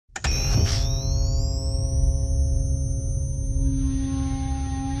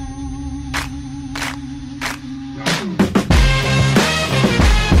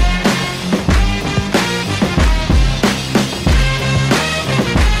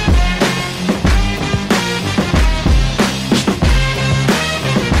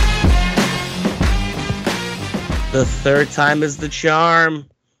The third time is the charm.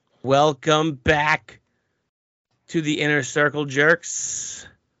 Welcome back to the Inner Circle Jerks,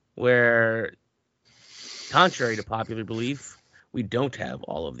 where, contrary to popular belief, we don't have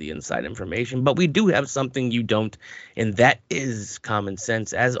all of the inside information, but we do have something you don't, and that is common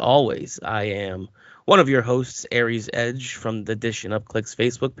sense. As always, I am one of your hosts, Aries Edge, from the Dishing Up Clicks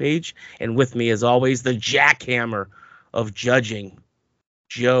Facebook page, and with me, as always, the jackhammer of judging,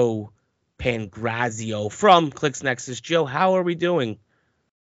 Joe Pangrazio from Clicks Nexus. Joe, how are we doing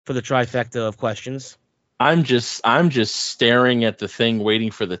for the trifecta of questions? I'm just staring at the thing, waiting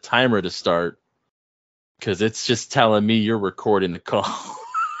for the timer to start, because it's just telling me you're recording the call.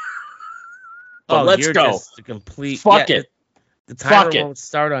 But let's you're go. Just a complete Fuck it. The timer won't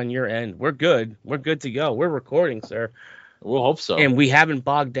start on your end. We're good. We're good to go. We're recording, sir. We'll hope so. And we haven't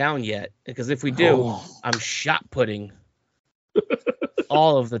bogged down yet, because if we do, I'm shot putting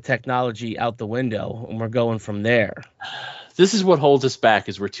all of the technology out the window, and we're going from there. This is what holds us back,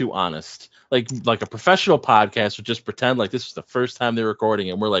 is we're too honest. Like a professional podcast would just pretend like this was the first time they're recording,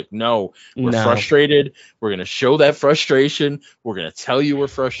 and we're like, no, we're frustrated. We're going to show that frustration. We're going to tell you we're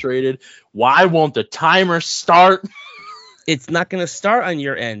frustrated. Why won't the timer start? It's not going to start on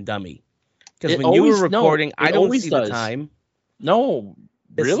your end, dummy. Because when you were recording, I don't see the time. No,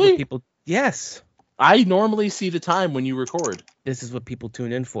 this really? Yes. I normally see the time when you record. This is what people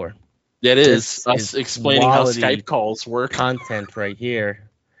tune in for. That is us explaining how Skype calls work. Content right here.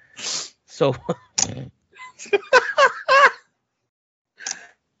 So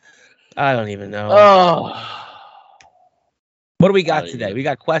I don't even know. What do we got today? We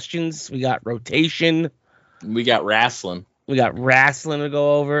got questions. We got rotation. We got wrestling. We got wrestling to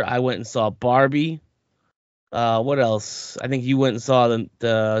go over. I went and saw Barbie. What else? I think you went and saw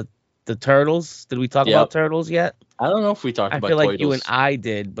the Turtles. Did we talk about Turtles yet? I don't know if we talked about. I feel like you and I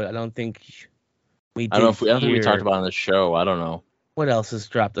did, but I don't think we did. I don't think we talked about it on the show. I don't know. What else has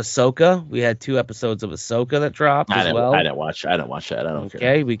dropped? Ahsoka. We had 2 episodes of Ahsoka that dropped as well. I didn't watch that. I don't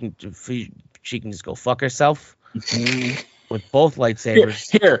care. Okay, she can just go fuck herself with both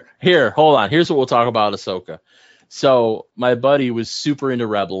lightsabers. Here, hold on. Here's what we'll talk about Ahsoka. So my buddy was super into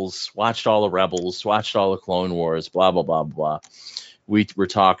Rebels, watched all the Rebels, watched all the Clone Wars, blah, blah, blah, blah. We were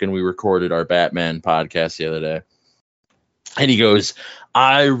talking, we recorded our Batman podcast the other day. And he goes,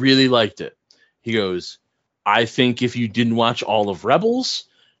 I really liked it. He goes, I think if you didn't watch all of Rebels,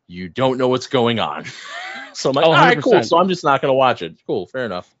 you don't know what's going on. So I'm like, all right, cool. So I'm just not going to watch it. Cool, fair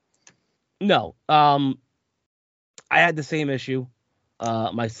enough. No, I had the same issue.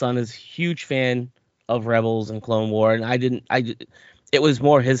 My son is a huge fan of Rebels and Clone War, and it was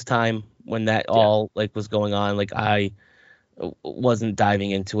more his time when that all was going on. Like, I wasn't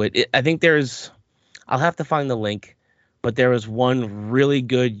diving into it. I think I'll have to find the link, but there was one really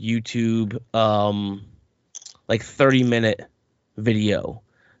good YouTube 30-minute video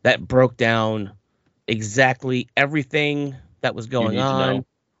that broke down exactly everything that was going on,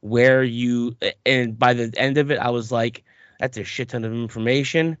 and by the end of it, I was like, that's a shit ton of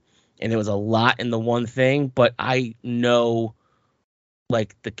information, and there was a lot in the one thing, but I know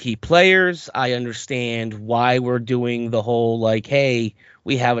the key players. I understand why we're doing the whole hey,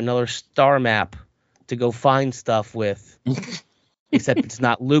 we have another star map to go find stuff with. Except it's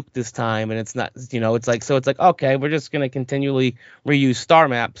not Luke this time, and it's not, it's like, okay, we're just going to continually reuse star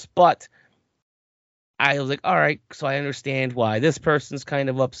maps. But I was like, all right, so I understand why this person's kind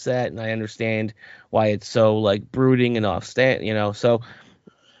of upset, and I understand why it's so brooding and so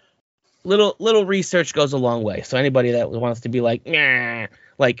little research goes a long way. So anybody that wants to be nah,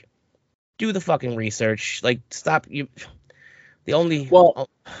 do the fucking research. Stop you're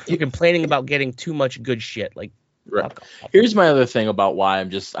complaining about getting too much good shit. Right. Here's my other thing about why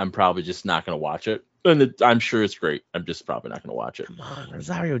I'm probably just not going to watch it. And I'm sure it's great. I'm just probably not going to watch it. Come on,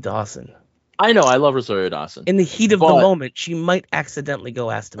 Rosario Dawson. I know. I love Rosario Dawson. In the heat of the moment, she might accidentally go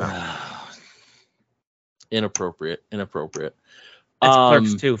ass to mouth. Inappropriate. That's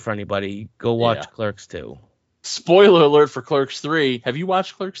Clerks 2 for anybody. Go watch Clerks 2. Spoiler alert for Clerks 3. Have you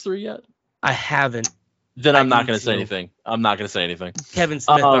watched Clerks 3 yet? I haven't. Then I'm not going to say anything. Kevin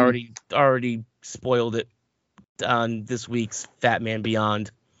Smith already spoiled it on this week's Fat Man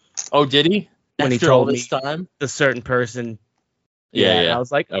Beyond. Oh, did he? When After he told all this me time? the certain person. Yeah. I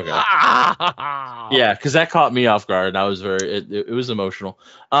was like, okay. Yeah, because that caught me off guard. And I was it was emotional.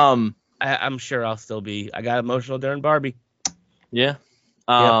 I'm sure I'll still be. I got emotional during Barbie. Yeah.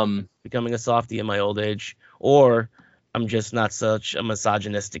 Becoming a softie in my old age, or I'm just not such a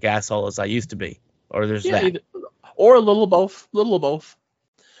misogynistic asshole as I used to be. Or there's that. Or a little of both. Little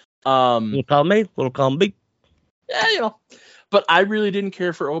column A, little column B. Yeah, But I really didn't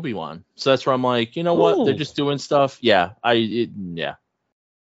care for Obi-Wan, so that's where I'm like, you know what? They're just doing stuff. Yeah, yeah.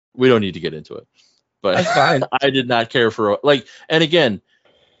 We don't need to get into it, but that's fine. I did not care for and again,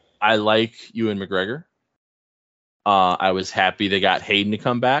 I like Ewan McGregor. I was happy they got Hayden to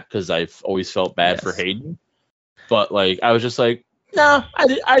come back because I've always felt bad for Hayden. But I was just like, nah, I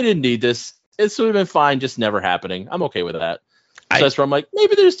didn't need this. It would have been fine, just never happening. I'm okay with that. So that's where I'm like,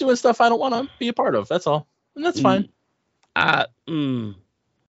 maybe they're just doing stuff I don't want to be a part of. That's all, and that's fine. The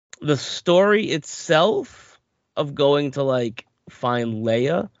story itself of going to find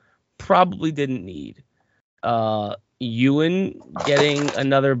Leia probably didn't need. Ewan getting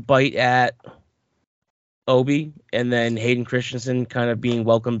another bite at Obi, and then Hayden Christensen kind of being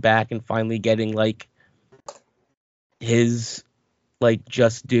welcomed back and finally getting his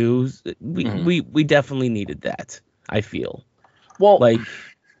just dues. We definitely needed that, I feel. Well,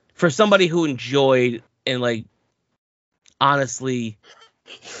 for somebody who enjoyed and honestly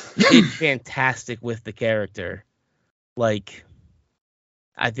did fantastic with the character, I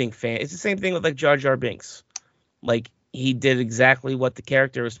think it's the same thing with Jar Jar Binks. He did exactly what the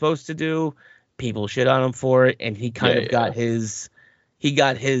character was supposed to do. People shit on him for it, and he kind of got his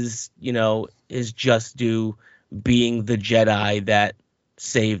his just due, being the Jedi that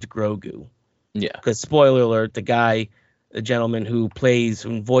saved Grogu. Yeah. Because spoiler alert, the gentleman who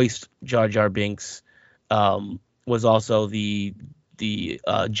voiced Jar Jar Binks, was also the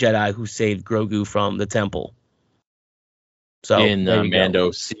Jedi who saved Grogu from the temple. So in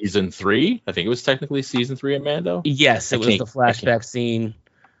Mando season 3, I think it was technically season 3 of Mando. Yes, it was the flashback scene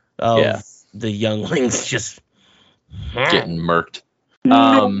of the younglings just getting murked.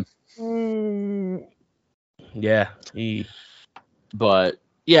 But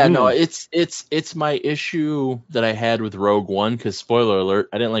no, it's my issue that I had with Rogue One, because spoiler alert,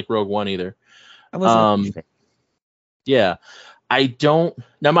 I didn't like Rogue One either. I wasn't. I don't.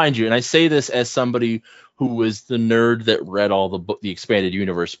 Now, mind you, and I say this as somebody who was the nerd that read all the expanded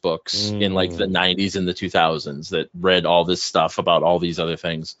universe books in the 90s and the 2000s, that read all this stuff about all these other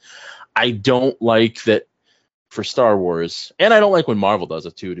things. I don't like that for Star Wars, and I don't like when Marvel does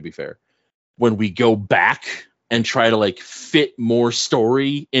it too, to be fair, when we go back and try to fit more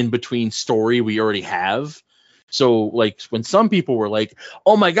story in between story we already have. So when some people were like,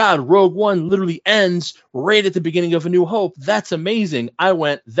 oh my God, Rogue One literally ends right at the beginning of A New Hope, that's amazing. I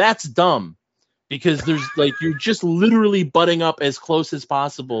went, that's dumb. Because there's you're just literally butting up as close as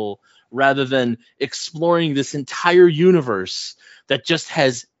possible rather than exploring this entire universe that just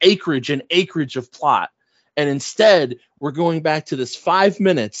has acreage of plot. And instead, we're going back to this 5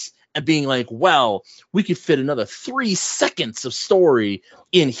 minutes and being well, we could fit another 3 seconds of story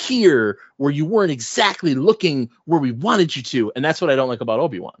in here where you weren't exactly looking where we wanted you to. And that's what I don't like about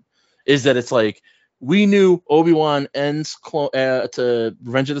Obi-Wan, is that it's we knew Obi-Wan ends to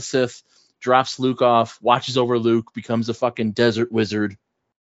Revenge of the Sith, drops Luke off, watches over Luke, becomes a fucking desert wizard.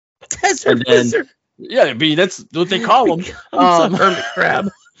 Wizard? Yeah, I mean, that's what they call him. Hermit crab.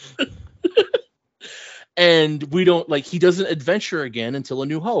 And we don't he doesn't adventure again until A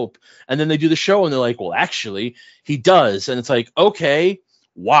New Hope. And then they do the show and they're well, actually, he does. And it's okay,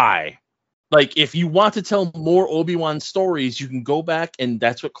 why? If you want to tell more Obi-Wan stories, you can go back, and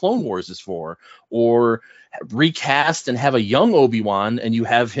that's what Clone Wars is for. Or recast and have a young Obi-Wan and you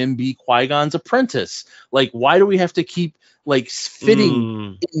have him be Qui-Gon's apprentice. Why do we have to keep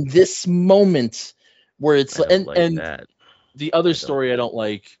fitting in this moment where it's the other story I don't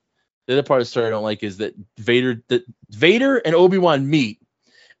like. The other part of the story I don't like is that Vader and Obi-Wan meet,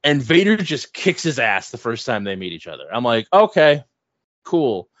 and Vader just kicks his ass the first time they meet each other. I'm okay,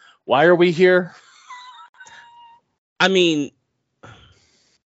 cool. Why are we here? I mean,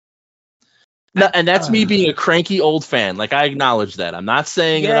 and that's me being a cranky old fan. I acknowledge that. I'm not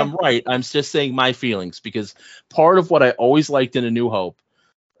saying that I'm right. I'm just saying my feelings, because part of what I always liked in A New Hope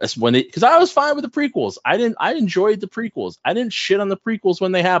is because I was fine with the prequels. I enjoyed the prequels. I didn't shit on the prequels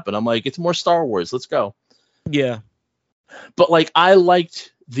when they happened. I'm it's more Star Wars. Let's go. Yeah. But I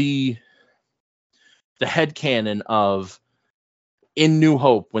liked the headcanon of in New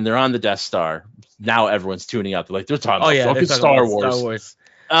Hope when they're on the Death Star. Now everyone's tuning out. They're talking about fucking Star Wars. Star Wars.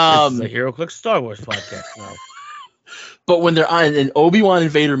 This is a Hero Click Star Wars podcast now. But when they're on and Obi-Wan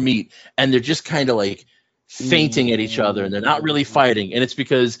and Vader meet, and they're just kind of fainting at each other, and they're not really fighting, and it's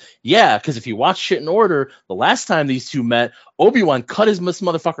because if you watch Shit in Order, the last time these two met, Obi-Wan cut this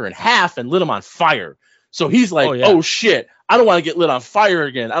motherfucker in half and lit him on fire. So he's oh shit, I don't want to get lit on fire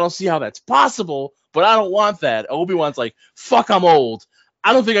again. I don't see how that's possible, but I don't want that. Obi-Wan's fuck, I'm old.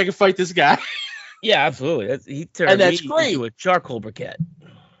 I don't think I can fight this guy. Yeah, absolutely. He turned me into a charcoal briquette.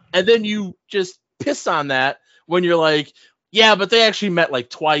 And then you just piss on that when you're Yeah, but they actually met like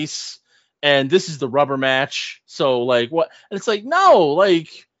twice, and this is the rubber match. So like what? And it's like no,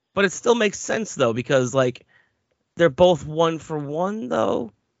 like. But it still makes sense though, because like they're both 1-for-1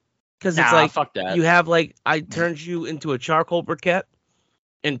 though. Because it's like fuck that. You have like I turned you into a charcoal briquette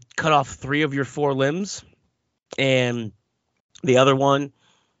and cut off 3 of your 4 limbs, and the other one,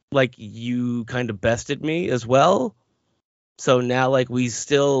 like you kind of bested me as well. So now like we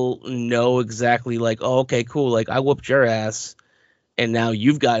still know exactly like, oh, okay, cool. Like I whooped your ass, and now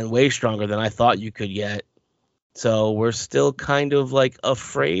you've gotten way stronger than I thought you could yet. So we're still kind of like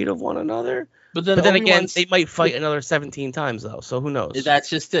afraid of one another. But then again, they might fight another 17 times though. So who knows? That's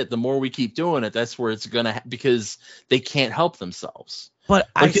just it. The more we keep doing it, that's where it's gonna because they can't help themselves. But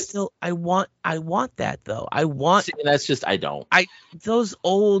like I want that though. I want. See, that's just I don't. Those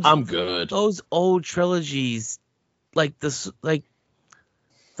old. I'm good. Those old trilogies, like this, like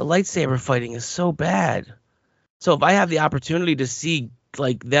the lightsaber fighting is so bad. So if I have the opportunity to see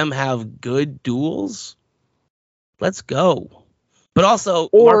like them have good duels, let's go. But also,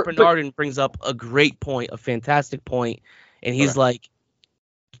 Mark Bernardin brings up a great point, a fantastic point, and he's like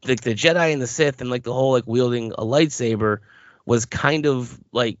the Jedi and the Sith and like the whole like wielding a lightsaber was kind of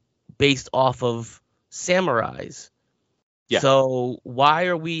like based off of samurais. Yeah. So why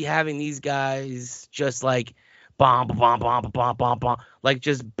are we having these guys just like bomb, bomb, bomb, bomb, bomb, bomb, like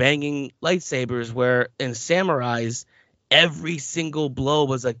just banging lightsabers? Where in samurais, every single blow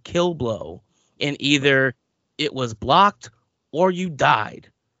was a kill blow, and either it was blocked or you died.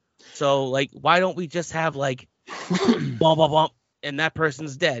 So like, why don't we just have like bump, bump, bump, and that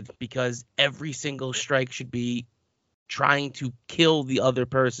person's dead? Because every single strike should be trying to kill the other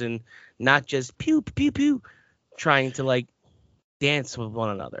person, not just pew pew pew, trying to like dance with one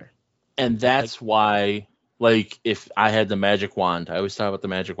another. And that's like, why, like, if I had the magic wand, I always talk about the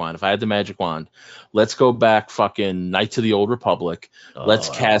magic wand. If I had the magic wand, let's go back fucking Knights of the Old Republic. Let's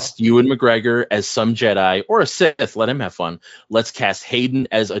cast Ewan McGregor as some Jedi or a Sith. Let him have fun. Let's cast Hayden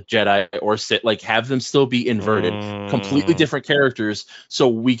as a Jedi or Sith. Like, have them still be inverted, completely different characters, so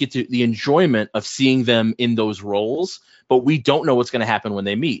we get to the enjoyment of seeing them in those roles. But we don't know what's going to happen when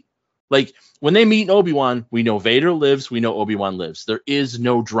they meet. Like, when they meet in Obi-Wan, we know Vader lives, we know Obi-Wan lives. There is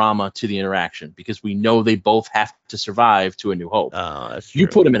no drama to the interaction because we know they both have to survive to A New Hope. Oh, that's true. You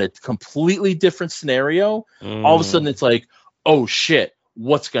put them in a completely different scenario, all of a sudden it's like, oh shit,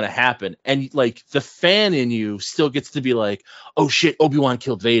 what's going to happen? And like the fan in you still gets to be like, oh shit, Obi-Wan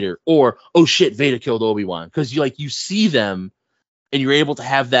killed Vader, or oh shit, Vader killed Obi-Wan. Because you see them and you're able to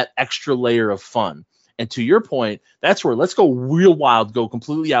have that extra layer of fun. And to your point, that's where let's go real wild, go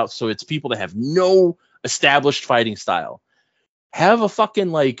completely out. So it's people that have no established fighting style. Have a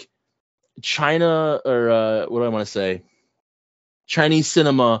fucking like China or what do I want to say? Chinese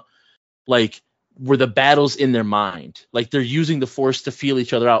cinema, like where the battle's in their mind. Like they're using the Force to feel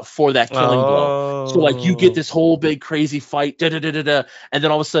each other out for that killing blow. So like you get this whole big crazy fight, and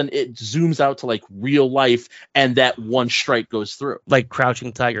then all of a sudden it zooms out to like real life, and that one strike goes through. Like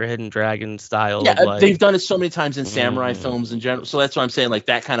Crouching Tiger, Hidden Dragon style. Yeah, like, they've done it so many times in samurai films in general. So that's what I'm saying, like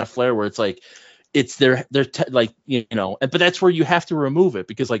that kind of flair where it's like it's like, you know, but that's where you have to remove it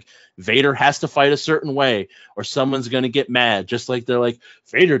because like Vader has to fight a certain way or someone's going to get mad. Just like they're like,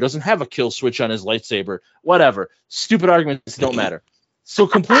 Vader doesn't have a kill switch on his lightsaber, whatever. Stupid arguments don't matter. So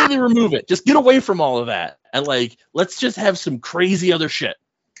completely remove it. Just get away from all of that. And like, let's just have some crazy other shit.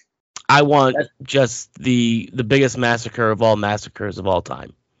 I want just the biggest massacre of all massacres of all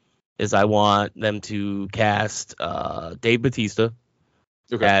time is I want them to cast Dave Bautista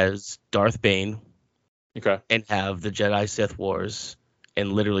as Darth Bane, and have the Jedi Sith Wars,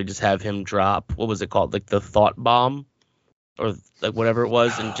 and literally just have him drop, what was it called, like the thought bomb, or like whatever it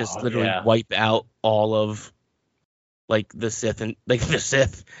was, and just literally wipe out all of like the Sith, and like the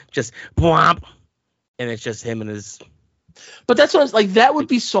Sith just whomp, and it's just him and his. But that's what I was like. That would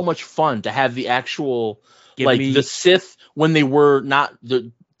be so much fun to have the actual the Sith when they were not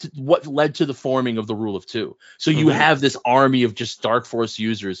what led to the forming of the Rule of Two. So you have this army of just Dark Force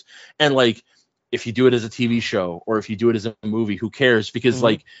users, and like if you do it as a TV show or if you do it as a movie, who cares? Because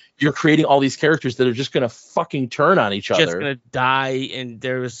like you're creating all these characters that are just gonna fucking turn on each other, just gonna die, and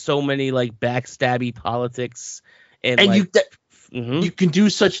there's so many like backstabby politics, and like, you can do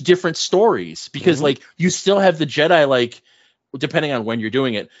such different stories because like you still have the Jedi, like depending on when you're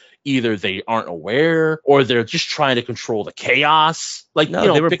doing it, either they aren't aware or they're just trying to control the chaos. Like, no, you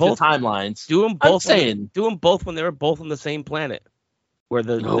know, they were pick both, the timelines. Do them both when they were both on the same planet, where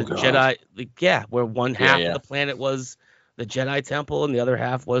the Jedi, like, where one half of the planet was the Jedi Temple and the other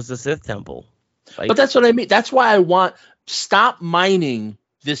half was the Sith Temple. Like, but that's what I mean. That's why I want stop mining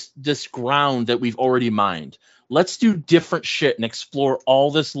this ground that we've already mined. Let's do different shit and explore all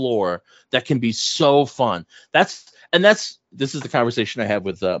this lore that can be so fun. This is the conversation I have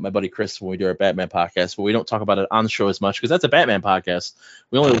with my buddy Chris when we do our Batman podcast, but we don't talk about it on the show as much because that's a Batman podcast.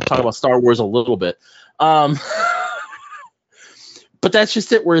 We only talk about Star Wars a little bit. But that's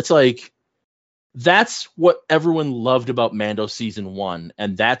just it, where it's like, that's what everyone loved about Mando season 1,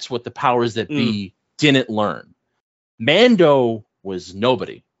 and that's what the powers that be didn't learn. Mando was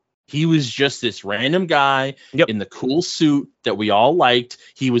nobody. He was just this random guy in the cool suit that we all liked.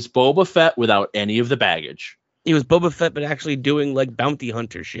 He was Boba Fett without any of the baggage. He was Boba Fett, but actually doing like bounty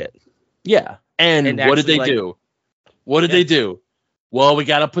hunter shit. Yeah. And what did they do? What did they do? Well, we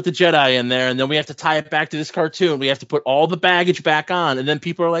got to put the Jedi in there, and then we have to tie it back to this cartoon. We have to put all the baggage back on. And then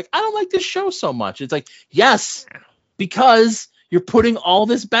people are like, I don't like this show so much. It's like, yes, because you're putting all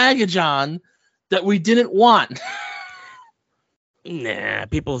this baggage on that we didn't want. Nah,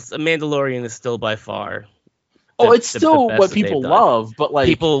 Mandalorian is still by far. It's still what people love, but like,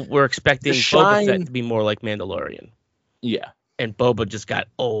 people were expecting Boba Fett to be more like Mandalorian. Yeah. And Boba just got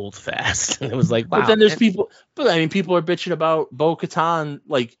old fast. And it was like, wow. But then there's people are bitching about Bo-Katan.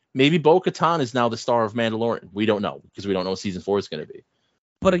 Like, maybe Bo-Katan is now the star of Mandalorian. We don't know, because we don't know what season 4 is going to be.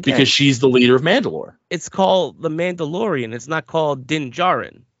 But again, because she's the leader of Mandalore. It's called The Mandalorian. It's not called Din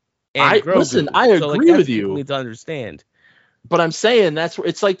Djarin. I agree with you. People need to understand. But I'm saying that's where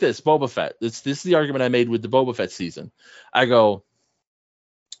it's like this, Boba Fett. This is the argument I made with the Boba Fett season. I go,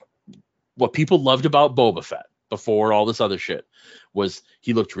 what people loved about Boba Fett before all this other shit was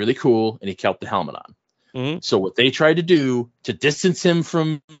he looked really cool and he kept the helmet on. Mm-hmm. So what they tried to do to distance him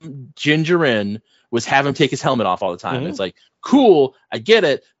from Din Djarin was have him take his helmet off all the time. Mm-hmm. It's like, cool, I get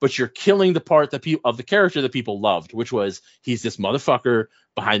it, but you're killing the part that of the character that people loved, which was he's this motherfucker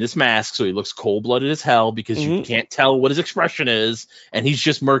behind this mask, so he looks cold-blooded as hell because you can't tell what his expression is, and he's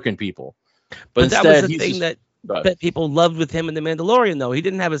just murking people. But instead, that was the thing that people loved with him in The Mandalorian, though. He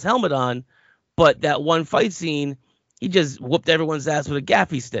didn't have his helmet on, but that one fight scene, he just whooped everyone's ass with a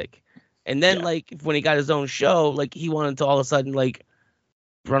gaffy stick. And then, like, when he got his own show, like, he wanted to all of a sudden, like,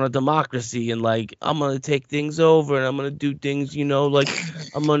 run a democracy and, like, I'm going to take things over and I'm going to do things, like,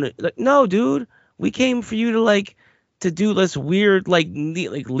 I'm going to, like, no, dude, we came for you to, like, to do this weird, like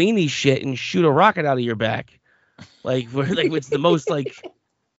leany shit and shoot a rocket out of your back. Like, it's the most, like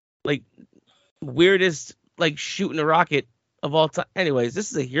weirdest, like, shooting a rocket of all time. Anyways, this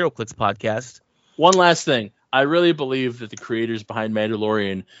is a HeroClix podcast. One last thing. I really believe that the creators behind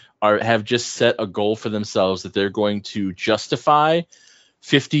Mandalorian have just set a goal for themselves that they're going to justify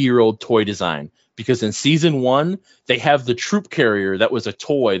 50-year-old toy design. Because in season 1, they have the troop carrier that was a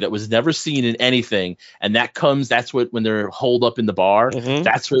toy that was never seen in anything, and that's what when they're holed up in the bar,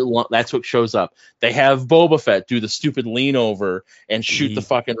 that's what shows up. They have Boba Fett do the stupid lean over and shoot the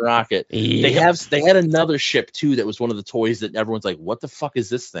fucking rocket. They had another ship too that was one of the toys that everyone's like, what the fuck is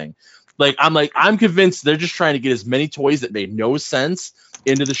this thing? I'm convinced they're just trying to get as many toys that made no sense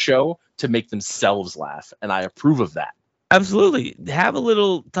into the show to make themselves laugh, and I approve of that. Absolutely. Have a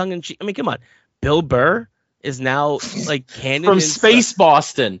little tongue in cheek. I mean, come on. Bill Burr is now, like, canon from Space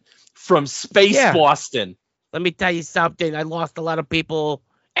Boston. From Space Boston. Let me tell you something. I lost a lot of people.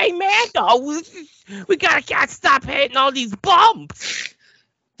 Hey, Mando, we gotta stop hitting all these bumps.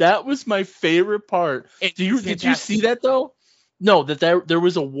 That was my favorite part. Did you see that though? No, that there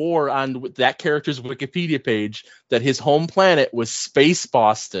was a war on that character's Wikipedia page that his home planet was Space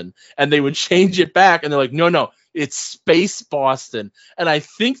Boston, and they would change it back, and they're like, no. It's Space Boston. And I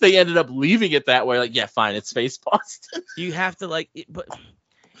think they ended up leaving it that way. Like, yeah, fine, it's Space Boston. You have to, like, but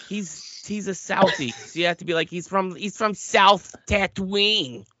he's a Southie. So you have to be like, he's from South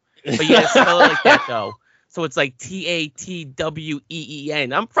Tatooine. But you gotta spell it like that, though. So it's like Tatween.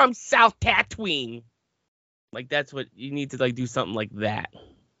 I'm from South Tatooine. Like, that's what you need to, like, do something like that.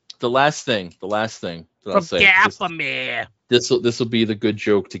 The last thing that from I'll say. Dathomir. This will be the good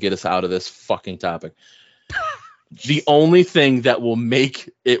joke to get us out of this fucking topic. The only thing that will make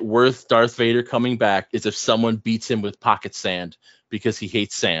it worth Darth Vader coming back is if someone beats him with pocket sand because he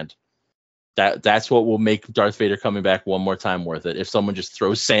hates sand. That's what will make Darth Vader coming back one more time worth it. If someone just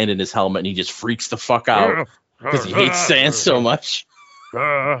throws sand in his helmet and he just freaks the fuck out because he hates sand so much.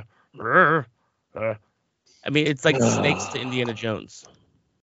 I mean, it's like snakes to Indiana Jones.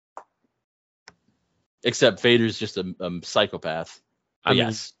 Except Vader's just a psychopath. But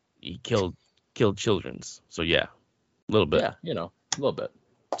yes, he killed children's. So yeah, a little bit. Yeah, a little bit.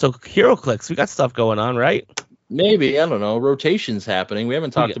 So HeroClix, we got stuff going on, right? Maybe, I don't know. Rotation's happening. We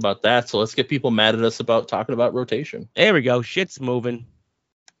haven't talked about that, so let's get people mad at us about talking about rotation. There we go. Shit's moving.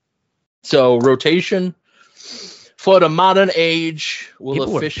 So rotation for the modern age will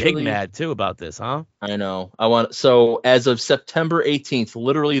People officially were big mad too about this, huh? I know. So as of September 18th,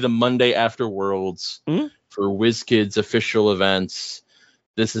 literally the Monday after Worlds, for WizKids official events,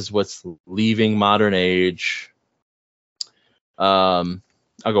 this is what's leaving modern age. I'll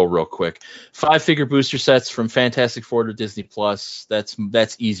go real quick. 5-figure booster sets from Fantastic Four to Disney Plus. That's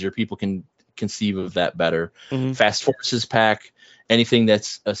easier. People can conceive of that better. Fast Forces pack. Anything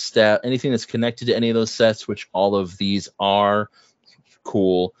that's anything that's connected to any of those sets, which all of these are,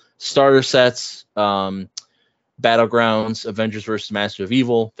 cool. Starter sets, Battlegrounds, Avengers vs. Master of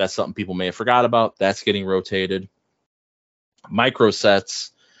Evil. That's something people may have forgot about. That's getting rotated. Micro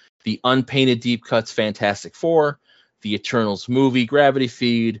sets, the unpainted deep cuts Fantastic Four, the Eternals movie Gravity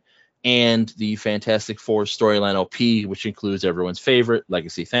Feed, and the Fantastic Four storyline OP, which includes everyone's favorite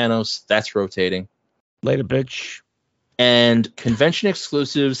Legacy Thanos. That's rotating. Later, bitch. And convention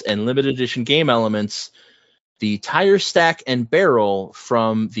exclusives and limited edition game elements, the Tire Stack and Barrel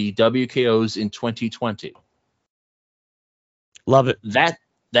from the WKOs in 2020. Love it.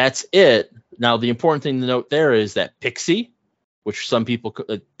 That's it. Now, the important thing to note there is that Pixie, which some people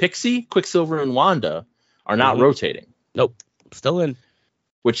Pixie, Quicksilver, and Wanda are not rotating. Nope, still in.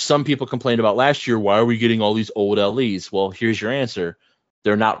 Which some people complained about last year. Why are we getting all these old LEs? Well, here's your answer.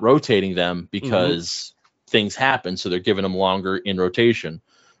 They're not rotating them because things happen, so they're giving them longer in rotation.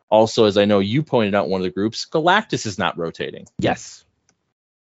 Also, as I know you pointed out in one of the groups, Galactus is not rotating. Yes.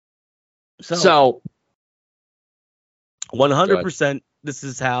 So 100%, this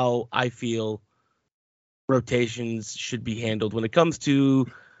is how I feel rotations should be handled when it comes to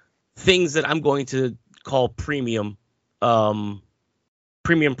things that I'm going to call premium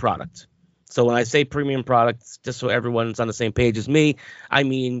product. So when I say premium products, just so everyone's on the same page as me, I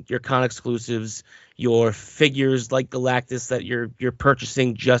mean your con exclusives, your figures like Galactus that you're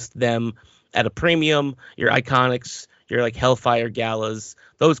purchasing just them at a premium, your iconics, your like Hellfire Galas,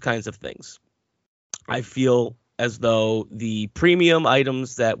 those kinds of things. I feel as though the premium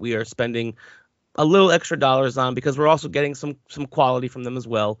items that we are spending a little extra dollars on, because we're also getting some quality from them as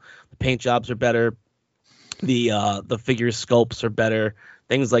well. The paint jobs are better, the figure sculpts are better,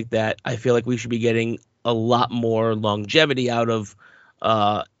 things like that. I feel like we should be getting a lot more longevity out of,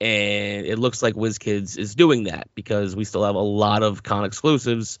 and it looks like WizKids is doing that because we still have a lot of con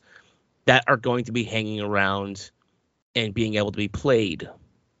exclusives that are going to be hanging around and being able to be played.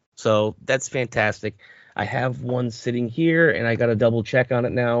 So that's fantastic. I have one sitting here, and I got to double check on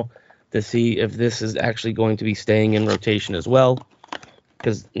it now to see if this is actually going to be staying in rotation as well.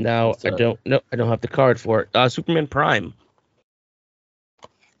 Because now I don't have the card for it. Superman Prime.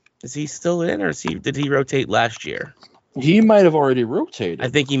 Is he still in, or did he rotate last year? He might have already rotated. I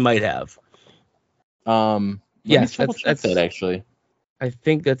think he might have. Yes, that's that actually. I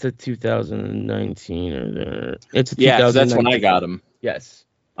think that's a 2019 or it's a 2019. Yeah, that's when I got him. Yes.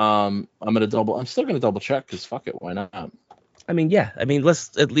 I'm still gonna double check because fuck it, why not? I mean, yeah. I mean,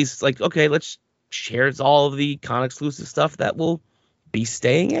 let's at least let's share all of the con exclusive stuff that will be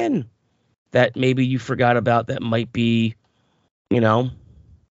staying in that maybe you forgot about that might be,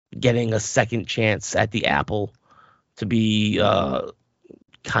 getting a second chance at the apple to be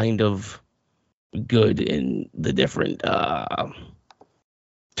kind of good in the different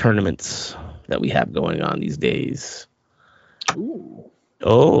tournaments that we have going on these days. Ooh.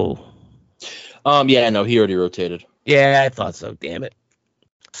 Oh. Yeah, no, he already rotated. Yeah, I thought so. Damn it.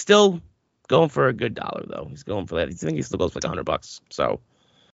 Still going for a good $1 though. He's going for that. I think he still goes for like $100. So.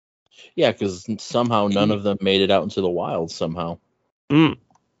 Yeah, because somehow none of them made it out into the wild somehow.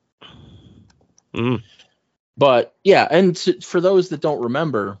 But yeah, and for those that don't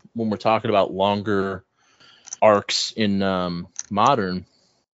remember, when we're talking about longer arcs in modern,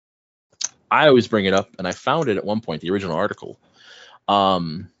 I always bring it up, and I found it at one point, the original article.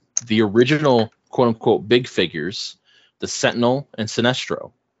 The original quote unquote big figures, the Sentinel and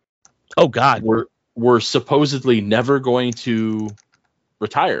Sinestro. Oh God. Were supposedly never going to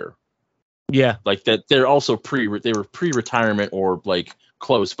retire. Yeah. Like that they're also they were pre-retirement or like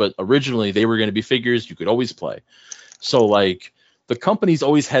close, but originally they were going to be figures you could always play. So like the company's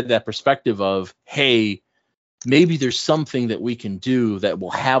always had that perspective of, hey, maybe there's something that we can do that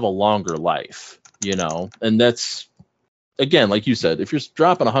will have a longer life, and that's, again, like you said, if you're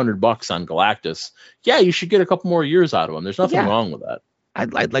dropping $100 on Galactus, yeah, you should get a couple more years out of him. There's nothing wrong with that.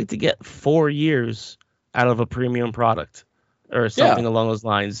 I'd like to get 4 years out of a premium product or something along those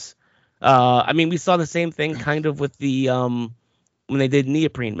lines. I mean, we saw the same thing kind of with the when they did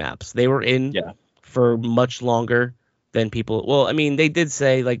neoprene maps. They were in for much longer than people. Well, I mean, they did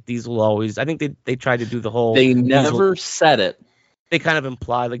say like these will always. I think they tried to do the whole. They never said it. they kind of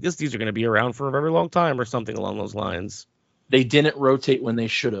imply like these are going to be around for a very long time or something along those lines. They didn't rotate when they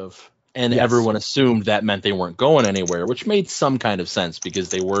should have. And Yes. everyone assumed that meant they weren't going anywhere, which made some kind of sense because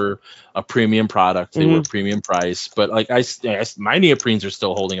they were a premium product. They were premium price. But like my neoprenes are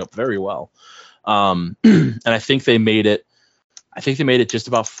still holding up very well. And I think they made it just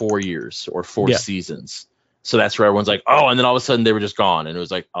about 4 years or 4 seasons. So that's where everyone's like, oh, and then all of a sudden they were just gone. And it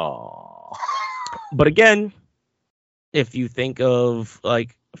was like, oh. But again, if you think of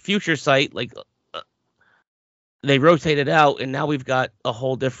like Future Sight, like they rotated out and now we've got a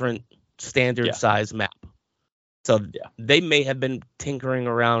whole different standard size map. So they may have been tinkering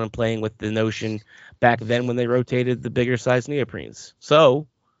around and playing with the notion back then when they rotated the bigger size neoprenes. So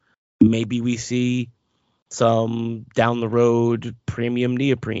maybe we see some down the road premium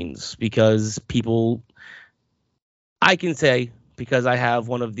neoprenes because I can say because I have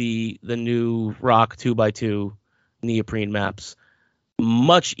one of the new Rock 2x2 neoprene maps,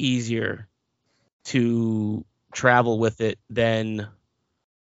 much easier to travel with it than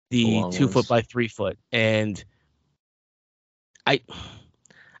the 2 foot by 3 foot. And I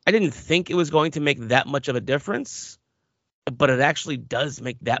didn't think it was going to make that much of a difference, but it actually does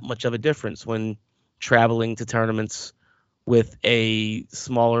make that much of a difference when traveling to tournaments with a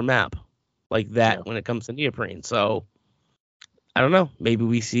smaller map like that when it comes to neoprene. So I don't know. Maybe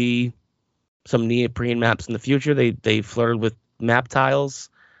we see some neoprene maps in the future. They flirted with map tiles.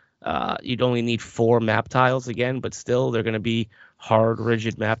 You'd only need 4 map tiles again, but still they're going to be hard,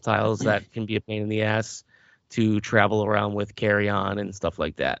 rigid map tiles that can be a pain in the ass to travel around with, carry on, and stuff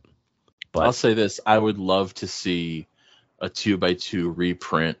like that. But I'll say this. I would love to see a 2x2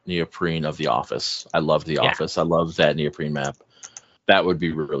 reprint neoprene of The Office. I love The Office. I love that neoprene map. That would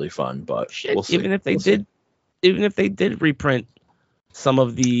be really fun, but we'll see. Even if they did reprint some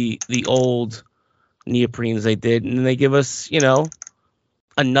of the old neoprenes they did, and they give us,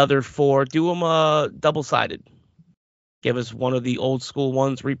 another 4, do them double-sided. Give us one of the old school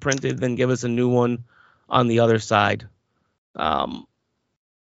ones reprinted, then give us a new one on the other side. And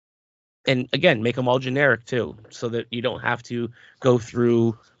again, make them all generic too, so that you don't have to go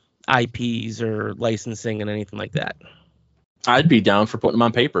through IPs or licensing and anything like that. I'd be down for putting them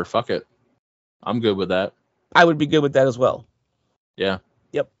on paper. Fuck it. I'm good with that. I would be good with that as well. Yeah.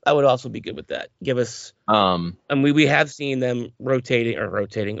 Yep. I would also be good with that. Give us, and we have seen them rotating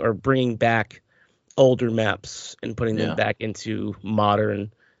or bringing back older maps and putting them back into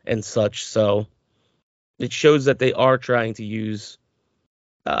modern and such. So it shows that they are trying to use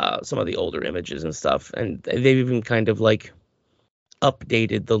some of the older images and stuff, and they've even kind of like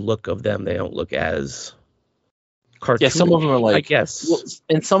updated the look of them. They don't look as cartoony. Yeah, some of them are like, I guess,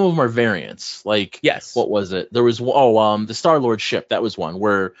 and some of them are variants. Like, what was it? There was the Star-Lord ship. That was one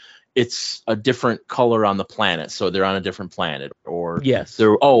where it's a different color on the planet, so they're on a different planet. Or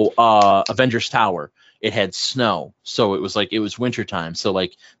Avengers Tower. It had snow, so it was wintertime. So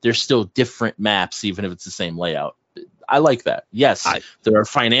like, there's still different maps, even if it's the same layout. I like that. Yes, there are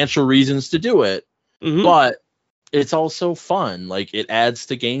financial reasons to do it, but it's also fun. Like, it adds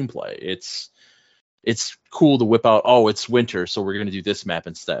to gameplay. It's cool to whip out, it's winter, so we're going to do this map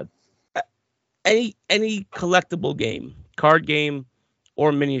instead. Any collectible game, card game,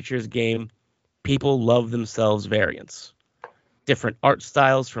 or miniatures game, people love themselves variants. Different art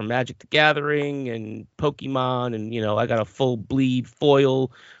styles from Magic the Gathering and Pokemon, and I got a full bleed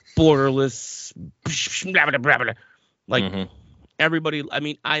foil, borderless, blah, blah, blah, blah. Like everybody. I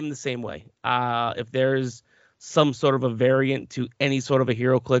mean, I'm the same way. If there's some sort of a variant to any sort of a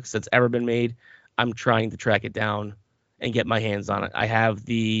HeroClix that's ever been made, I'm trying to track it down and get my hands on it. I have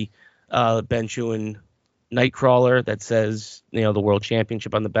the Ben Chuen Nightcrawler that says the World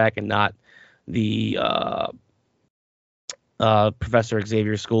Championship on the back, and not the Professor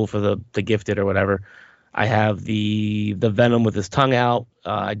Xavier School for the Gifted or whatever. I have the Venom with his tongue out.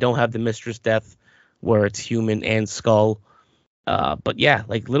 I don't have the Mistress Death where it's human and skull. But yeah,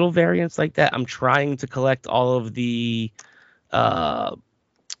 like little variants like that. I'm trying to collect all of the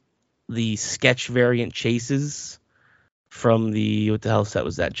sketch variant chases from the, what the hell set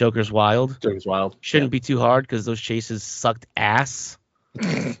was that? Joker's Wild. Shouldn't be too hard because those chases sucked ass.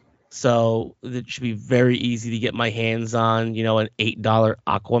 So it should be very easy to get my hands on, an $8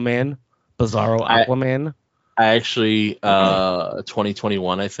 Aquaman, Bizarro Aquaman. I actually,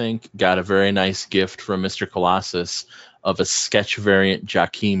 2021, I think, got a very nice gift from Mr. Colossus of a sketch variant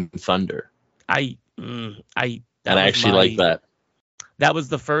Jakeem Thunder. I actually like that. That was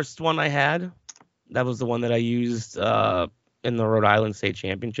the first one I had. That was the one that I used in the Rhode Island State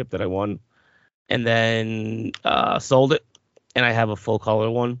Championship that I won, and then sold it. And I have a full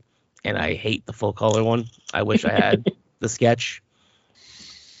color one, and I hate the full color one. I wish I had the sketch.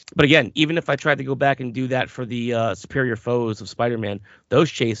 But again, even if I tried to go back and do that for the Superior Foes of Spider-Man, those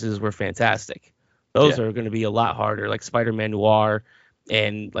chases were fantastic. Those are going to be a lot harder, like Spider-Man Noir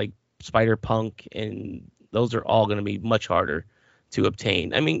and like Spider-Punk, and those are all going to be much harder to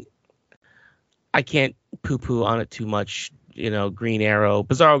obtain. I mean, I can't poo-poo on it too much. You know, Green Arrow,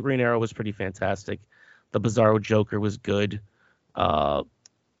 Bizarro Green Arrow was pretty fantastic. The Bizarro Joker was good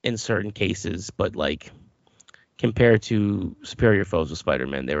in certain cases, but like compared to Superior Foes of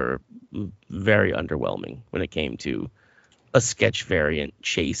Spider-Man, they were very underwhelming when it came to a sketch variant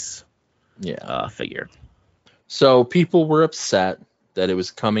chase figure. So people were upset that it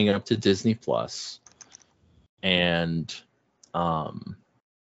was coming up to Disney Plus, and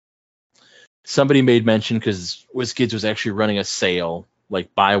somebody made mention because WizKids was actually running a sale,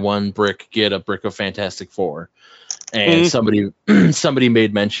 like buy one brick, get a brick of Fantastic Four. And somebody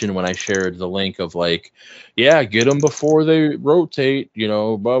made mention when I shared the link of like, yeah, get them before they rotate, you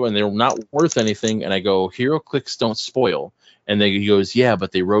know, and they're not worth anything. And I go, HeroClix don't spoil. And then he goes, yeah,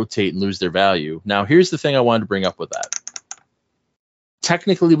 but they rotate and lose their value. Now, here's the thing I wanted to bring up with that.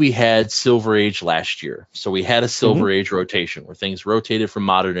 Technically, we had Silver Age last year. So we had a Silver Age rotation where things rotated from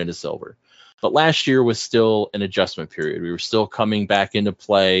modern into silver. But last year was still an adjustment period. We were still coming back into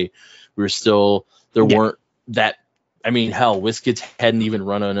play. We were still, weren't that, I mean, hell, WizKids hadn't even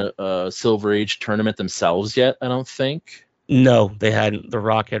run a Silver Age tournament themselves yet, I don't think. No, they hadn't. The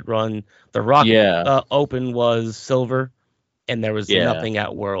Rock had run. The Rock Open was silver, and there was nothing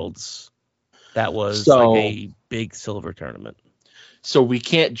at Worlds. That was like a big silver tournament. So we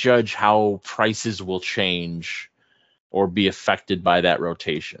can't judge how prices will change or be affected by that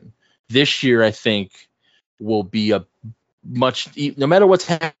rotation. This year, I think, will be a much, no matter what's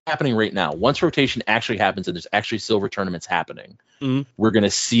happening right now, once rotation actually happens and there's actually silver tournaments happening, we're going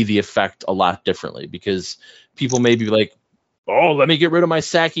to see the effect a lot differently, because people may be like, oh, let me get rid of my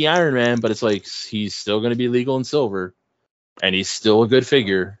Saki Iron Man, but it's like, he's still going to be legal in silver and he's still a good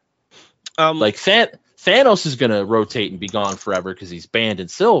figure. Like Thanos is going to rotate and be gone forever because he's banned in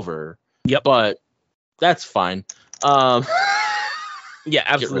silver. Yep. But that's fine. Yeah,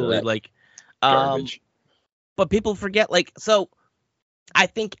 absolutely. Like, garbage. But people forget, like, so I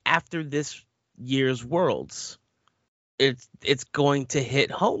think after this year's Worlds, it's going to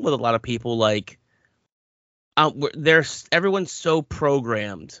hit home with a lot of people. Like, everyone's so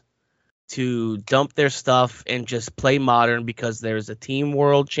programmed to dump their stuff and just play modern because there's a team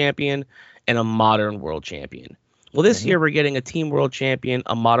world champion and a modern world champion. Well, this year we're getting a team world champion,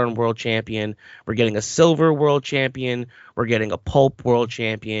 a modern world champion. We're getting a silver world champion. We're getting a pulp world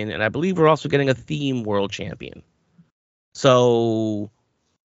champion. And I believe we're also getting a theme world champion. So,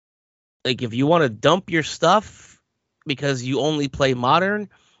 like, if you want to dump your stuff because you only play modern,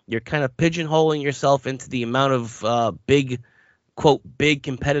 you're kind of pigeonholing yourself into the amount of big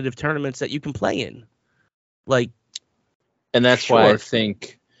competitive tournaments that you can play in. Like, and that's why I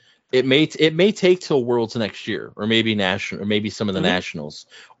think it may take till Worlds next year, or maybe national, or maybe some of the nationals,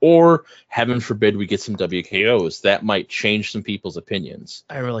 or heaven forbid we get some WKOs. That might change some people's opinions.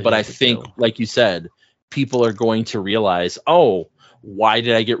 I think, like you said, people are going to realize, oh, why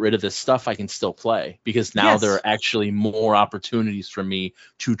did I get rid of this stuff? I can still play, because now there are actually more opportunities for me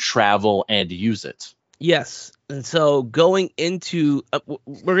to travel and use it. Yes, and so going into,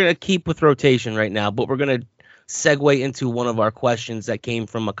 we're gonna keep with rotation right now, but we're gonna segue into one of our questions that came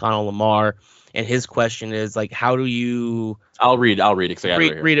from McConnell Lamar, and his question is like, how do you? I'll read it. Read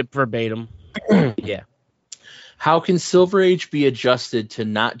it verbatim. Yeah. How can Silver Age be adjusted to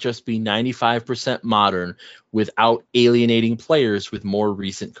not just be 95% modern without alienating players with more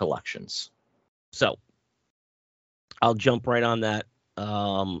recent collections? So I'll jump right on that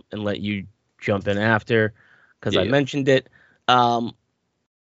and let you jump in after, because I mentioned it.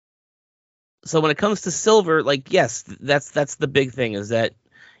 So when it comes to silver, like, yes, that's the big thing, is that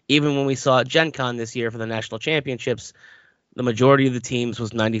even when we saw at Gen Con this year for the national championships, the majority of the teams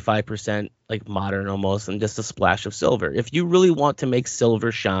was 95% like modern almost, and just a splash of silver. If you really want to make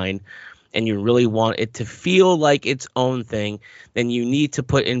silver shine and you really want it to feel like its own thing, then you need to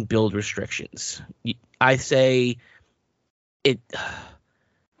put in build restrictions. I say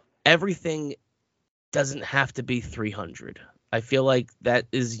everything doesn't have to be 300. I feel like that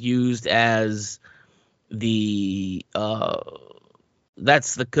is used as that's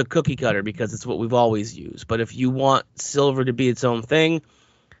the cookie cutter, because it's what we've always used. But if you want silver to be its own thing,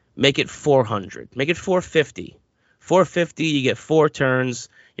 make it 400. Make it 450. 450, you get 4 turns.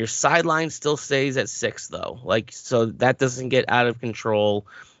 Your sideline still stays at 6, though. Like, so that doesn't get out of control.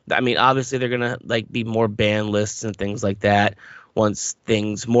 I mean, obviously they're gonna like be more ban lists and things like that, once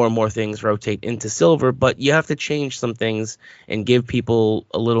more and more things rotate into silver, but you have to change some things and give people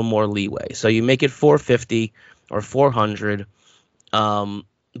a little more leeway. So you make it 450 or 400,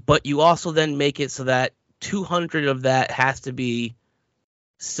 but you also then make it so that 200 of that has to be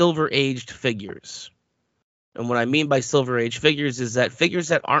silver aged figures. And what I mean by silver age figures is that figures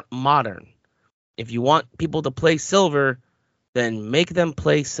that aren't modern. If you want people to play silver, then make them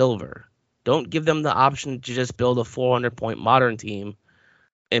play silver. Don't give them the option to just build a 400-point modern team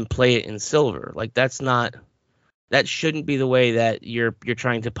and play it in silver. Like that shouldn't be the way that you're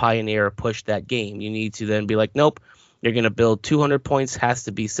trying to pioneer or push that game. You need to then be like, nope, you're going to build 200 points has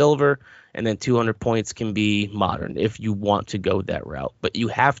to be silver, and then 200 points can be modern if you want to go that route. But you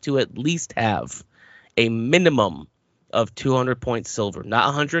have to at least have a minimum of 200 points silver, not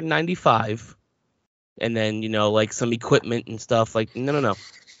 195. And then, like some equipment and stuff. Like, no.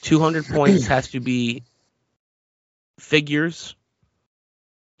 200 points has to be figures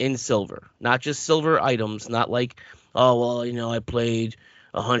in silver, not just silver items. Not like, oh, well, I played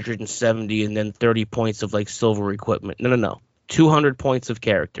 170 and then 30 points of like silver equipment. No. 200 points of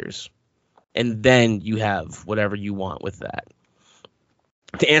characters. And then you have whatever you want with that.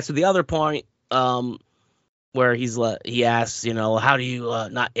 To answer the other point, where he asks, how do you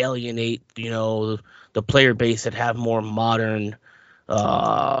not alienate, the player base that have more modern,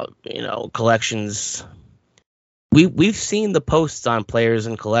 collections. We've seen the posts on Players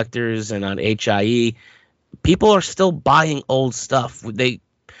and Collectors and on HIE. People are still buying old stuff.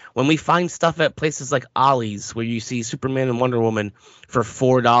 When we find stuff at places like Ollie's, where you see Superman and Wonder Woman for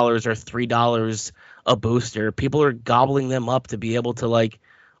 $4 or $3 a booster, people are gobbling them up to be able to like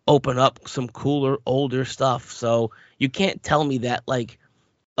open up some cooler, older stuff. So you can't tell me that like,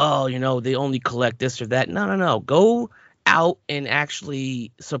 oh, they only collect this or that. No. Go out and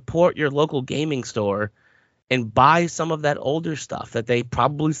actually support your local gaming store and buy some of that older stuff that they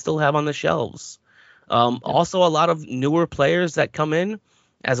probably still have on the shelves. Also, a lot of newer players that come in,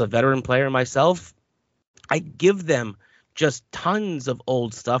 as a veteran player myself, I give them just tons of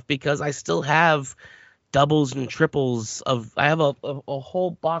old stuff because I still have doubles and triples I have a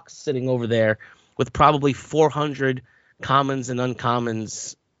whole box sitting over there with probably 400 commons and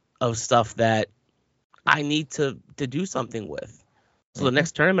uncommons of stuff that I need to do something with. So the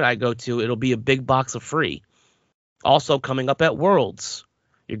next tournament I go to, it'll be a big box of free. Also coming up at Worlds.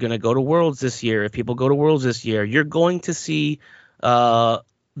 You're going to go to Worlds this year. If people go to Worlds this year, you're going to see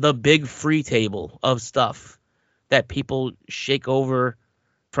the big free table of stuff that people shake over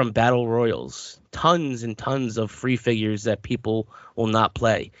from Battle Royals. Tons and tons of free figures that people will not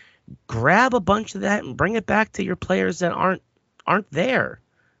play. Grab a bunch of that and bring it back to your players that aren't there.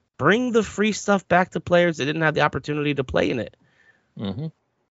 Bring the free stuff back to players that didn't have the opportunity to play in it. Mm-hmm.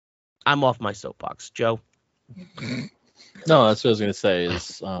 I'm off my soapbox. Joe? No, that's what I was going to say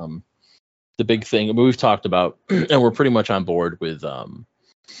is the big thing. I mean, we've talked about, and we're pretty much on board with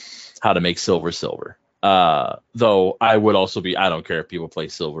how to make silver. Though I would also I don't care if people play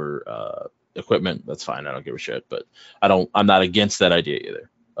silver equipment. That's fine. I don't give a shit. But I'm not against that idea either,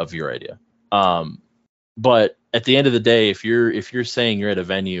 of your idea. But at the end of the day, if you're saying you're at a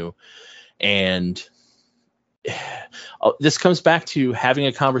venue and this comes back to having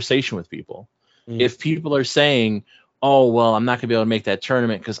a conversation with people. If people are saying, oh, well, I'm not going to be able to make that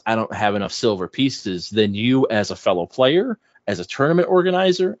tournament because I don't have enough silver pieces, then you as a fellow player, as a tournament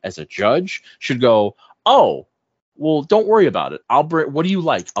organizer, as a judge should go, oh, well, don't worry about it. What do you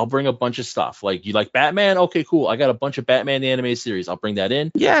like? I'll bring a bunch of stuff. Like, you like Batman? Okay, cool. I got a bunch of Batman the animated series. I'll bring that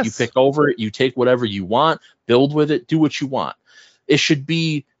in. Yes. You pick over it. You take whatever you want, build with it, do what you want. It should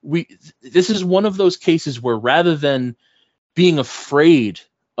be, this is one of those cases where rather than being afraid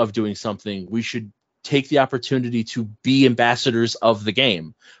of doing something, we should take the opportunity to be ambassadors of the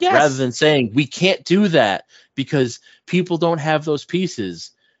game. Yes. Rather than saying we can't do that because people don't have those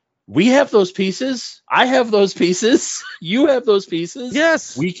pieces. We have those pieces. I have those pieces. You have those pieces.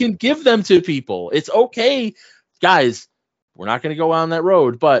 Yes. We can give them to people. It's okay. Guys, we're not going to go on that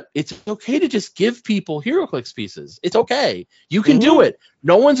road, but it's okay to just give people HeroClix pieces. It's okay. You can do it.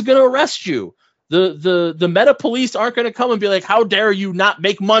 No one's going to arrest you. The meta police aren't going to come and be like, how dare you not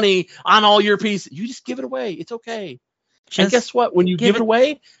make money on all your pieces? You just give it away. It's okay. And guess what? When you give it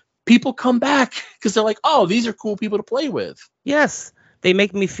away, people come back because they're like, oh, these are cool people to play with. Yes. They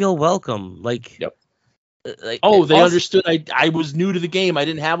make me feel welcome. Like, yep. They understood I was new to the game. I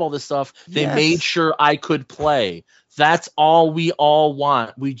didn't have all this stuff. They made sure I could play. That's all we all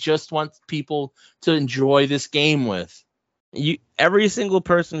want. We just want people to enjoy this game with. Every single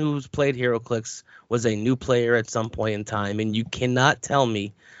person who's played HeroClix was a new player at some point in time, and you cannot tell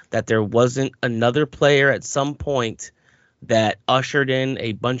me that there wasn't another player at some point that ushered in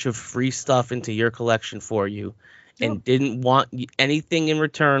a bunch of free stuff into your collection for you and didn't want anything in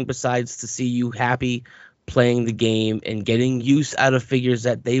return besides to see you happy playing the game and getting use out of figures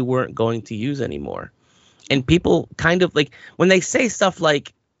that they weren't going to use anymore. And people kind of like when they say stuff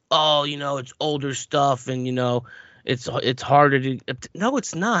like, oh, it's older stuff and, it's harder to. No,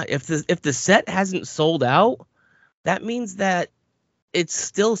 it's not. If the set hasn't sold out, that means that it's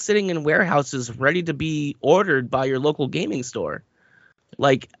still sitting in warehouses ready to be ordered by your local gaming store.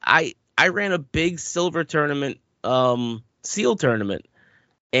 Like I ran a big silver tournament, seal tournament,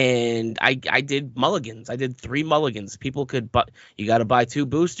 and I did mulligans. I did 3 mulligans. People could buy. You got to buy 2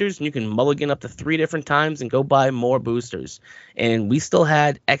 boosters, and you can mulligan up to 3 different times and go buy more boosters. And we still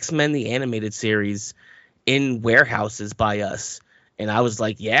had X-Men the Animated Series in warehouses by us. And I was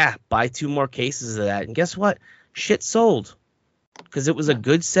like, yeah, buy 2 more cases of that. And guess what? Shit sold. Because it was a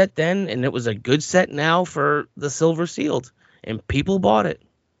good set then, and it was a good set now for the Silver Sealed. And people bought it.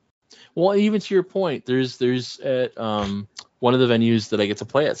 Well, even to your point, there's at one of the venues that I get to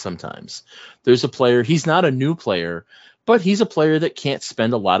play at sometimes, there's a player, he's not a new player, but he's a player that can't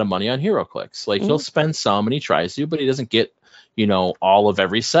spend a lot of money on HeroClix. Like, he'll spend some and he tries to, but he doesn't get, all of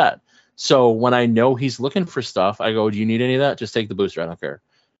every set. So when I know he's looking for stuff, I go, do you need any of that? Just take the booster. I don't care.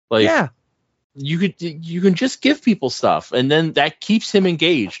 Like, yeah. You can just give people stuff, and then that keeps him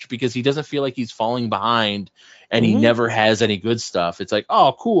engaged because he doesn't feel like he's falling behind and he never has any good stuff. It's like,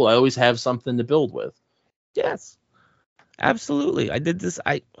 oh, cool, I always have something to build with. Yes, absolutely. I did this.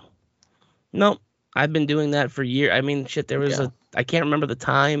 I've been doing that for years. I mean, shit, there was I can't remember the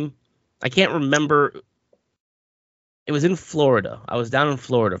time. I can't remember. It was in Florida. I was down in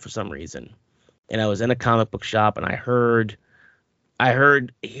Florida for some reason, and I was in a comic book shop, and I heard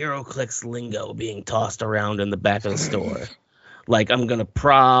HeroClix lingo being tossed around in the back of the store. Like, I'm going to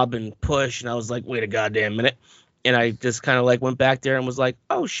prob and push. And I was like, wait a goddamn minute. And I just kind of like went back there and was like,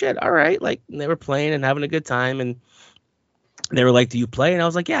 oh shit. All right. Like, and they were playing and having a good time. And they were like, do you play? And I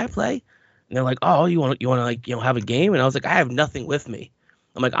was like, yeah, I play. And they're like, oh, you want to like, have a game? And I was like, I have nothing with me.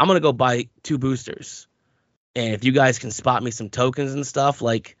 I'm like, I'm going to go buy 2 boosters. And if you guys can spot me some tokens and stuff,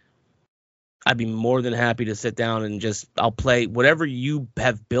 like, I'd be more than happy to sit down and I'll play whatever you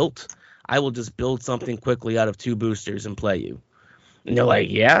have built. I will just build something quickly out of 2 boosters and play you. And they're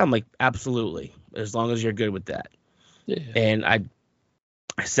like, yeah. I'm like, absolutely. As long as you're good with that. Yeah. And I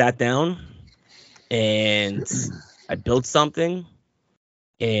sat down and I built something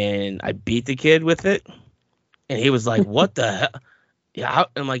and I beat the kid with it. And he was like, what the hell? Yeah.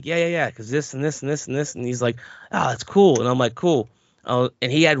 I'm like, yeah. Cause this and this and this and this. And he's like, oh, that's cool. And I'm like, cool. And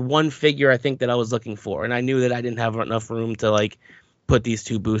he had 1 figure, I think, that I was looking for, and I knew that I didn't have enough room to like put these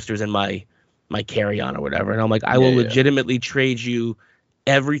 2 boosters in my carry-on or whatever. And I'm like, I will legitimately trade you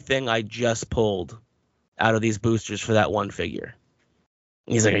everything I just pulled out of these boosters for that 1 figure.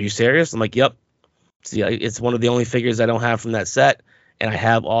 And he's like, are you serious? I'm like, yep. See, it's one of the only figures I don't have from that set, and I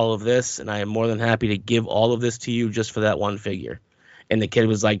have all of this, and I am more than happy to give all of this to you just for that 1 figure. And the kid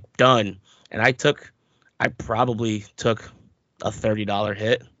was like, done. And I probably took a $30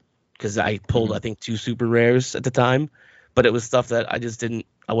 hit because I pulled I think 2 super rares at the time, but it was stuff that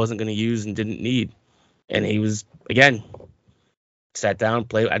I wasn't going to use and didn't need. And he was, again, sat down,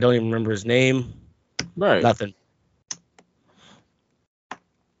 played. I don't even remember his name. Right. Nothing.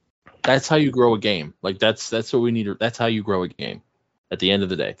 That's how you grow a game. Like, that's what we need. That's how you grow a game. At the end of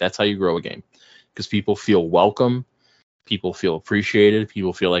the day, that's how you grow a game, because people feel welcome. People feel appreciated.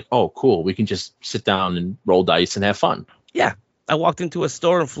 People feel like, oh, cool, we can just sit down and roll dice and have fun. Yeah. I walked into a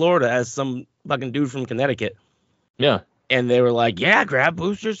store in Florida as some fucking dude from Connecticut. Yeah. And they were like, yeah, grab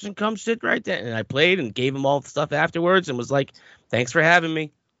boosters and come sit right there. And I played and gave them all the stuff afterwards and was like, thanks for having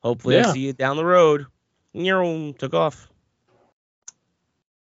me. Hopefully I see you down the road. And took off.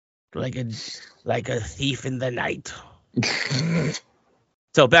 Like a thief in the night.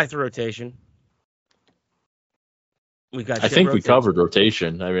 So back to rotation. I think we covered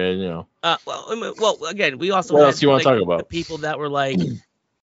rotation. I mean, Well, again, we also. What else do you want to talk about? The people that were like,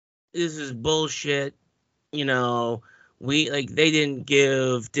 "This is bullshit." They didn't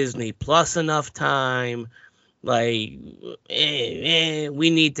give Disney Plus enough time. Like, we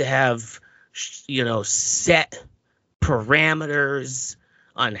need to have, set parameters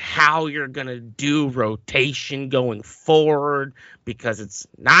on how you're gonna do rotation going forward because it's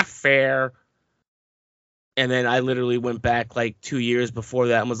not fair. And then I literally went back like 2 years before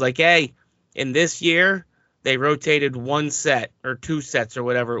that and was like, hey, in this year, they rotated 1 set or 2 sets or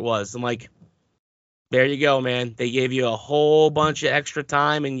whatever it was. I'm like, there you go, man. They gave you a whole bunch of extra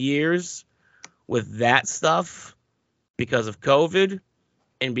time and years with that stuff because of COVID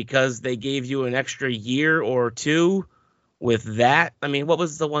and because they gave you an extra year or 2 with that, I mean, what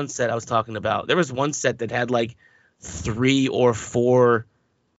was the one set I was talking about? There was one set that had like 3 or 4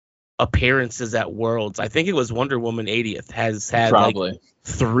 appearances at Worlds. I think it was Wonder Woman 80th has had Probably. like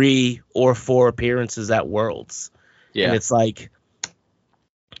 3 or 4 appearances at Worlds. Yeah. And it's like,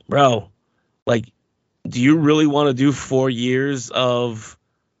 bro, like, do you really want to do 4 years of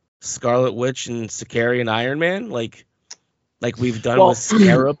Scarlet Witch and Sicari and Iron Man? Like we've done with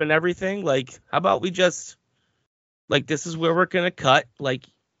Scarab and everything? Like, how about we just, like, this is where we're going to cut. Like,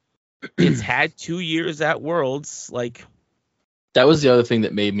 it's had 2 years at Worlds. Like, that was the other thing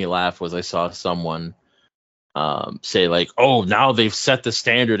that made me laugh was I saw someone say like, oh, now they've set the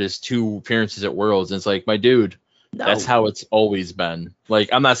standard as 2 appearances at Worlds. And it's like, my dude, no. That's how it's always been. Like,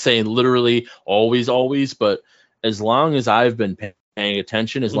 I'm not saying literally always, but as long as I've been paying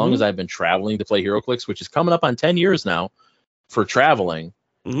attention, as long as I've been traveling to play HeroClix, which is coming up on 10 years now for traveling,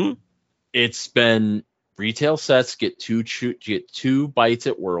 it's been retail sets get 2 bites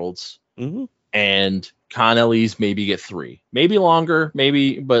at Worlds, and Con-LEs maybe get 3, maybe longer,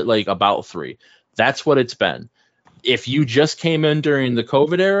 but like about 3. That's what it's been. If you just came in during the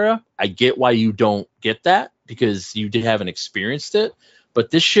COVID era, I get why you don't get that, because you haven't experienced it.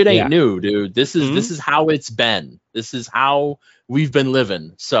 But this shit ain't new, dude. This is how it's been. This is how we've been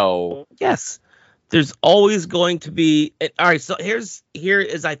living. So yes, there's always going to be. All right, so here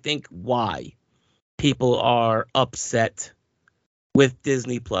is I think why people are upset with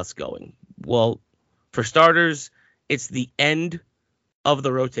Disney Plus going. Well, for starters, it's the end of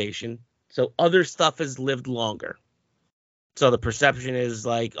the rotation, so other stuff has lived longer. So the perception is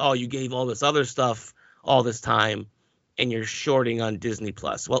like, oh, you gave all this other stuff all this time, and you're shorting on Disney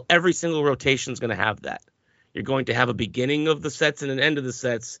Plus. Well, every single rotation is going to have that. You're going to have a beginning of the sets and an end of the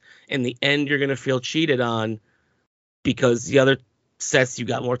sets. In the end, you're going to feel cheated on because the other sets you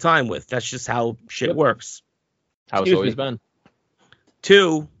got more time with. That's just how shit works. How it's always been.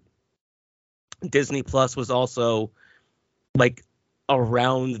 2, Disney Plus was also like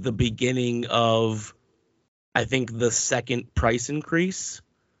around the beginning of, I think, the second price increase.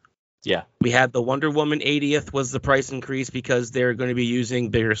 Yeah. We had the Wonder Woman 80th was the price increase because they're going to be using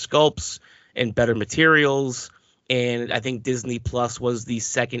bigger sculpts and better materials. And I think Disney Plus was the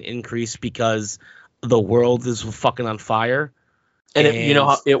second increase because the world is fucking on fire. And you know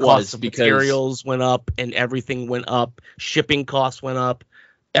how it was, because materials went up and everything went up. Shipping costs went up.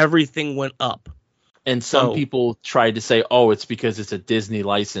 Everything went up. And some people tried to say, oh, it's because it's a Disney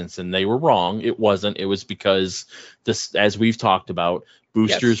license, and they were wrong. It wasn't. It was because this, as we've talked about,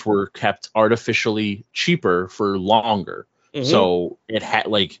 boosters were kept artificially cheaper for longer. So it had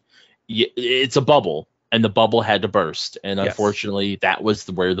it's a bubble, and the bubble had to burst. And unfortunately, that was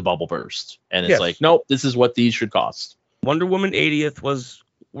where the bubble burst. And it's like, nope, this is what these should cost. Wonder Woman 80th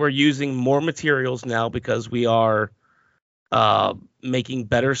we're using more materials now because we are making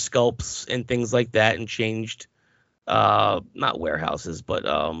better sculpts and things like that, and changed not warehouses, but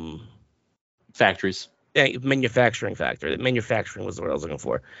factories. Manufacturing factory. Manufacturing was the word I was looking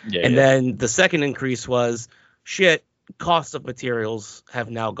for. And then the second increase was cost of materials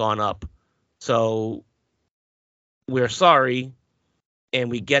have now gone up. So we're sorry, and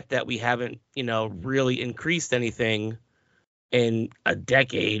we get that we haven't, really increased anything in a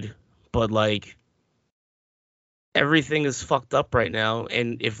decade, but like everything is fucked up right now,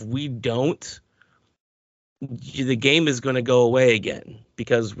 and if we don't, the game is going to go away again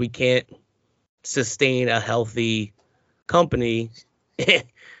because we can't sustain a healthy company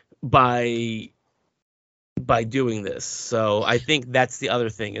by doing this. So I think that's the other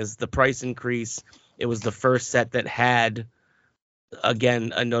thing is the price increase. It was the first set that had,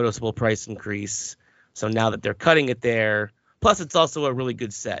 again, a noticeable price increase. So now that they're cutting it there, plus it's also a really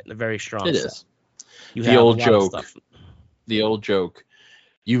good set and a very strong set. It is. The old joke.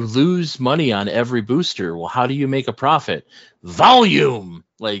 You lose money on every booster. Well, how do you make a profit? Volume.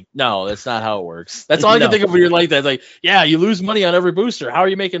 Like, no, that's not how it works. That's all I can think of when you're like that. It's like, yeah, you lose money on every booster. How are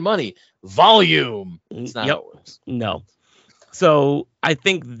you making money? Volume. It's not how it works. No. So I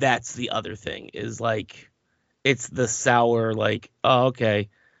think that's the other thing is like, it's the sour, like, oh, okay.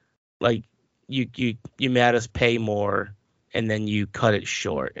 Like you made us pay more and then you cut it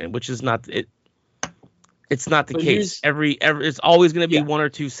short, and which is not it. It's not the case. Every it's always going to be 1 or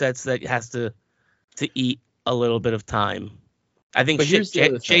 2 sets that has to eat a little bit of time. I think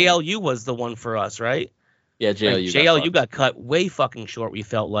JLU was the one for us, right? Yeah, JLU. Like, JLU got cut way fucking short. We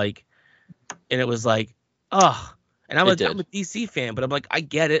felt like, and it was like, oh. And I'm a DC fan, but I'm like, I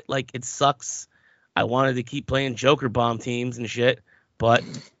get it. Like, it sucks. I wanted to keep playing Joker Bomb teams and shit, but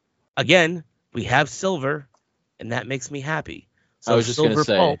again, we have Silver, and that makes me happy. So I was just going to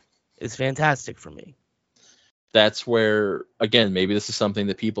say, Pulp is fantastic for me. that's where, again, maybe this is something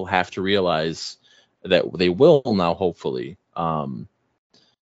that people have to realize that they will now, hopefully.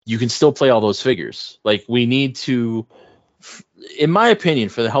 You can still play all those figures. Like, we need to, in my opinion,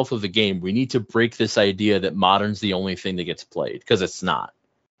 for the health of the game, we need to break this idea that Modern's the only thing that gets played, because it's not.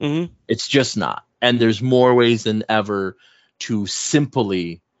 Mm-hmm. It's just not. And there's more ways than ever to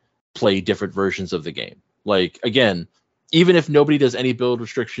simply play different versions of the game. Like, again, even if nobody does any build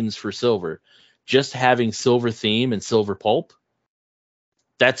restrictions for Silver, just having Silver Theme and Silver Pulp,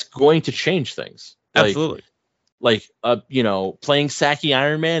 that's going to change things. Absolutely. Playing Saki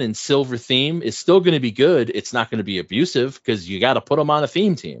Iron Man and Silver Theme is still going to be good. It's not going to be abusive because you got to put them on a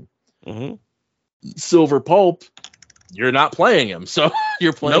theme team. Mm-hmm. Silver Pulp, you're not playing him, so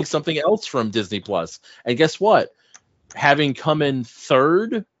you're playing something else from Disney Plus. And guess what? Having come in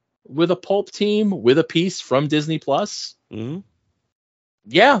third with a Pulp team with a piece from Disney Plus,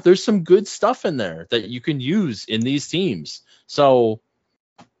 yeah, there's some good stuff in there that you can use in these teams. So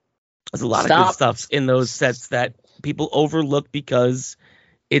there's a lot of good stuff in those sets that people overlook because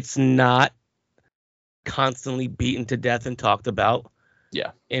it's not constantly beaten to death and talked about.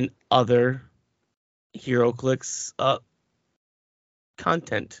 Yeah. In other HeroClix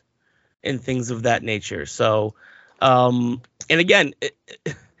content and things of that nature. So, and again,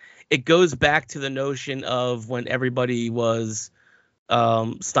 it goes back to the notion of when everybody was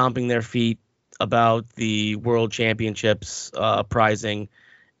stomping their feet about the World Championships prizing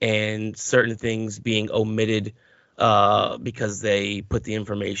and certain things being omitted because they put the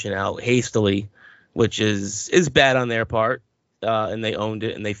information out hastily, which is bad on their part. And they owned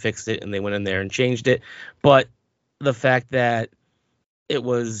it and they fixed it and they went in there and changed it. But the fact that it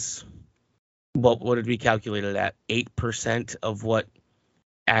was, what did we calculate it at? 8% of what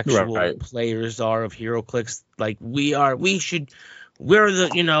actual players are of HeroClix. Like, we're the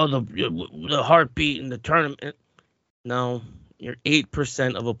heartbeat in the tournament. No, you're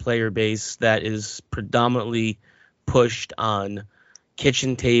 8% of a player base that is predominantly pushed on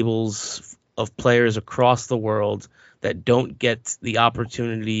kitchen tables of players across the world that don't get the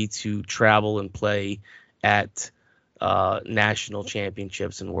opportunity to travel and play at national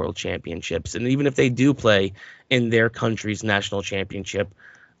championships and world championships. And even if they do play in their country's national championship,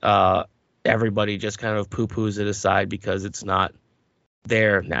 everybody just kind of poo-poos it aside because it's not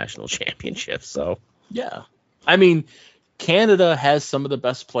their national championship. So, yeah. I mean, Canada has some of the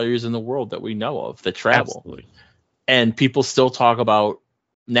best players in the world that we know of that travel. Absolutely. And people still talk about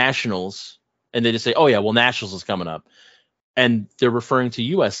nationals, and they just say, oh, yeah, well, nationals is coming up. And they're referring to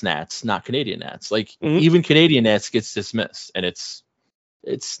U.S. Nats, not Canadian Nats. Like, even Canadian Nats gets dismissed. And it's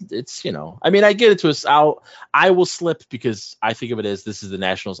I mean, I get it to us. I will slip because I think of it as this is the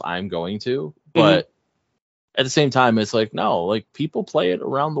nationals I'm going to. But at the same time, it's like, no, like, people play it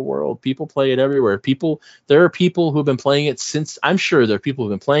around the world. People play it everywhere. There are people who've been playing it since, I'm sure there are people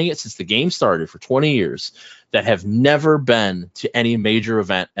who've been playing it since the game started for 20 years that have never been to any major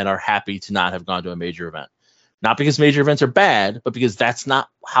event and are happy to not have gone to a major event. Not because major events are bad, but because that's not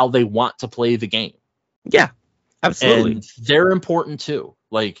how they want to play the game. Yeah, absolutely. And they're important too.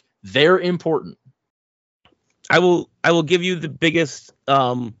 Like, they're important. I will give you the biggest,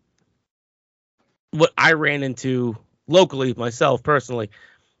 what I ran into locally myself personally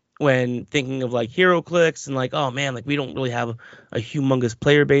when thinking of like HeroClix and like, oh man, like, we don't really have a humongous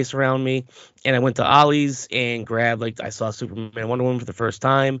player base around me. And I went to Ollie's and grabbed, like, I saw Superman Wonder Woman for the first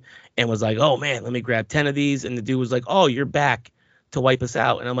time and was like, oh man, let me grab 10 of these. And the dude was like, oh, you're back to wipe us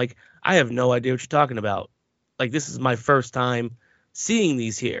out. And I'm like, I have no idea what you're talking about. Like, this is my first time seeing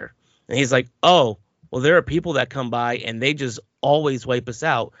these here. And he's like, oh, well, there are people that come by and they just always wipe us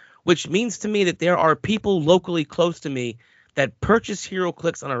out, which means to me that there are people locally close to me that purchase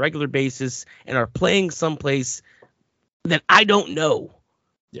HeroClix on a regular basis and are playing someplace that I don't know.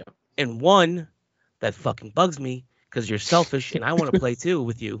 Yeah. And one, that fucking bugs me because you're selfish and I want to play too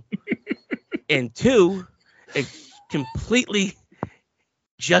with you. And two, it completely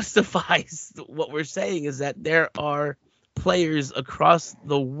justifies what we're saying is that there are players across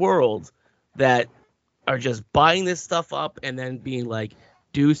the world that are just buying this stuff up and then being like,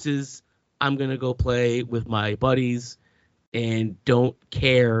 deuces, I'm going to go play with my buddies and don't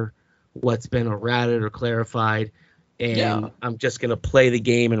care what's been errated or clarified. And I'm just going to play the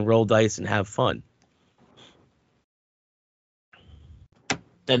game and roll dice and have fun.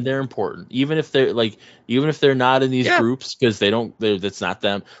 And they're important, even if they're not in these groups, because that's not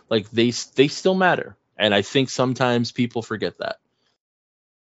them. Like, they still matter. And I think sometimes people forget that.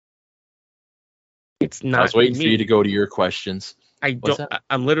 It's not. I was waiting for you to go to your questions. I'm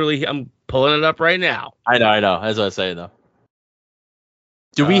pulling it up right now. I know. As I was saying, though.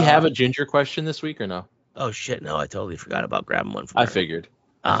 Do we have a Ginger question this week or no? Oh shit! No, I totally forgot about grabbing one from I her. figured.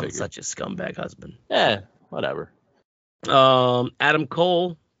 I'm such a scumbag husband. Yeah, whatever. Adam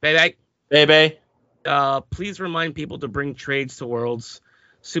Cole, baby. Baby. Please remind people to bring trades to Worlds,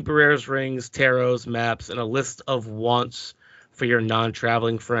 super rares, rings, tarots, maps, and a list of wants for your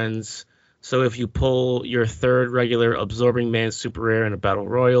non-traveling friends. So if you pull your third regular Absorbing Man super rare in a battle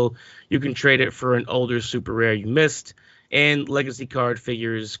royal, you can trade it for an older super rare you missed, and legacy card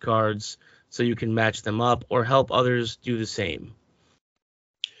figures cards so you can match them up or help others do the same.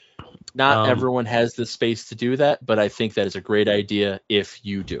 Not everyone has the space to do that, but I think that is a great idea if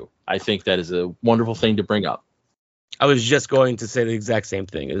you do. I think that is a wonderful thing to bring up. I was just going to say the exact same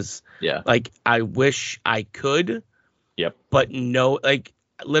thing. Like, I wish I could. Yep. But no, like,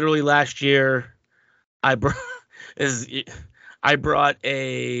 literally last year, I brought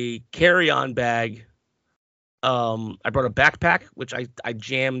a carry-on bag. I brought a backpack, which I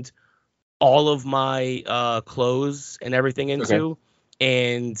jammed all of my clothes and everything into,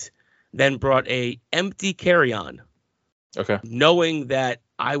 and then brought a empty carry-on. Okay. Knowing that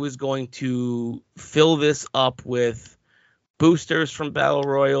I was going to fill this up with boosters from Battle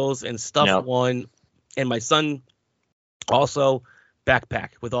Royals and stuff won, and my son also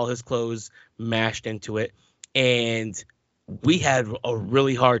backpack with all his clothes mashed into it, and we had a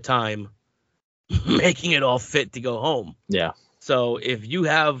really hard time making it all fit to go home. Yeah. So if you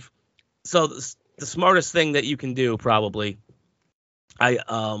have, the smartest thing that you can do probably, a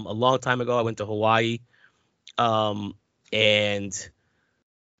long time ago I went to Hawaii, and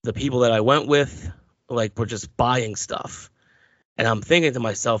the people that I went with, like, were just buying stuff, and I'm thinking to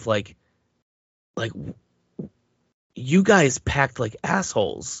myself, like you guys packed like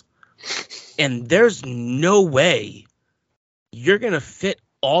assholes, and there's no way you're gonna fit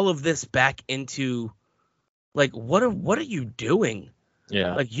all of this back into, like, what are you doing?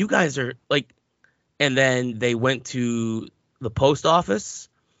 Yeah. Like, you guys are like, and then they went to the post office,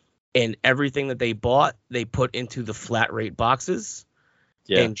 and everything that they bought, they put into the flat rate boxes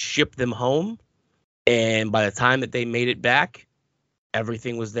and shipped them home. And by the time that they made it back,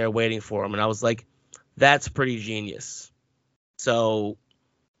 everything was there waiting for them. And I was like, that's pretty genius. So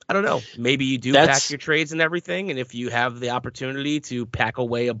I don't know. Maybe you do pack your trades and everything. And if you have the opportunity to pack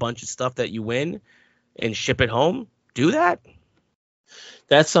away a bunch of stuff that you win and ship it home, do that.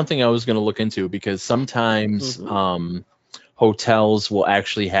 That's something I was going to look into, because sometimes hotels will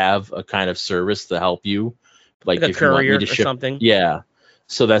actually have a kind of service to help you, like if you want me to ship something. Yeah.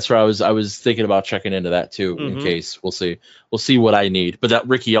 So that's where I was thinking about checking into that too, in case. We'll see what I need. But that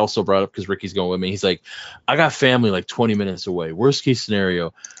Ricky also brought up, because Ricky's going with me. He's like, I got family like 20 minutes away. Worst case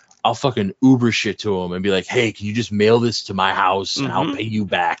scenario, I'll fucking Uber shit to him and be like, hey, can you just mail this to my house and I'll pay you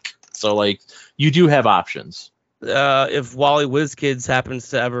back? So, like, you do have options. If Wally WizKids happens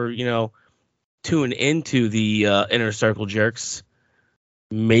to ever, tune into the Inner Circle Jerks,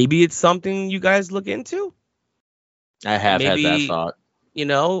 maybe it's something you guys look into. I have had that thought.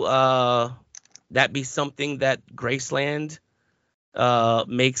 That be something that Graceland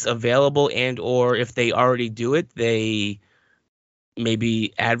makes available, and or if they already do it, they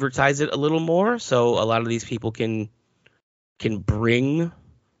maybe advertise it a little more, so a lot of these people can bring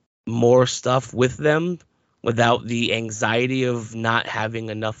more stuff with them without the anxiety of not having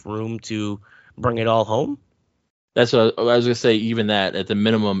enough room to bring it all home. That's what I was going to say. Even that, at the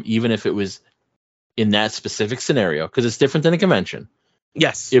minimum, even if it was in that specific scenario, because it's different than a convention.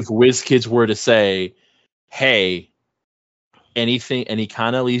 Yes. If WizKids were to say, hey, any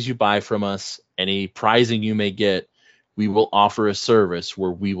kind of leads you buy from us, any prizing you may get, we will offer a service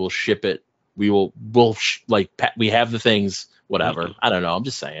where we will ship it. We have the things, whatever. I don't know. I'm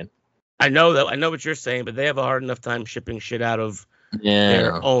just saying. I know what you're saying, but they have a hard enough time shipping shit out of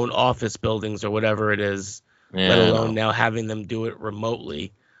their own office buildings or whatever it is, let alone now having them do it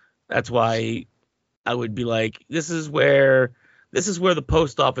remotely. That's why I would be like, this is where the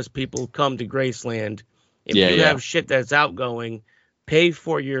post office people come to Graceland. If you have shit that's outgoing, pay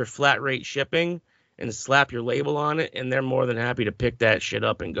for your flat rate shipping and slap your label on it, and they're more than happy to pick that shit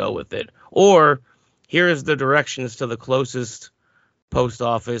up and go with it. Or here's the directions to the closest post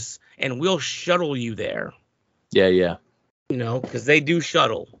office, and we'll shuttle you there. Yeah. Because they do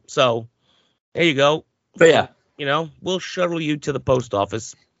shuttle. So there you go. But we'll shuttle you to the post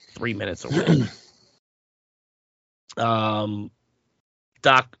office 3 minutes away.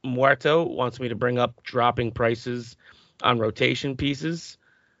 Doc Muerto wants me to bring up dropping prices on rotation pieces.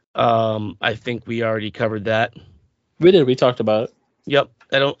 I think we already covered that. We did. We talked about it. Yep.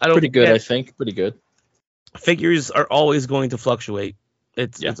 I don't. Pretty good, I think. Pretty good. Figures are always going to fluctuate.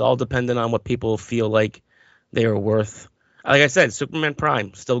 It's all dependent on what people feel like they are worth. Like I said, Superman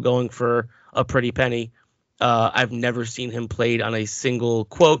Prime still going for a pretty penny. I've never seen him played on a single,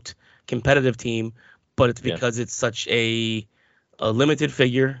 quote, competitive team, but it's because it's such a limited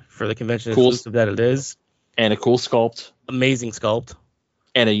figure for the convention exclusive that it is. And a cool sculpt. Amazing sculpt.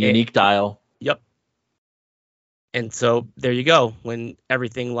 And a unique dial. Yep. And so there you go. When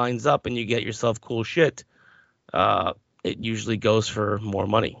everything lines up and you get yourself cool shit, it usually goes for more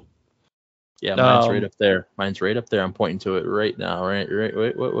money. Yeah, mine's right up there. Mine's right up there. I'm pointing to it right now. Right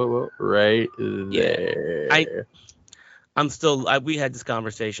there. I'm still. We had this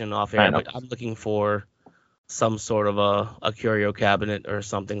conversation off air, but I'm looking for some sort of a curio cabinet or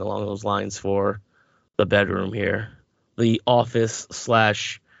something along those lines for the bedroom here, the office /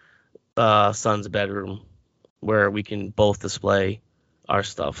 son's bedroom, where we can both display our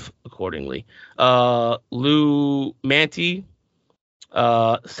stuff accordingly. Lou Manti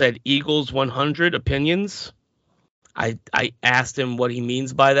said Eagles 100 opinions. I asked him what he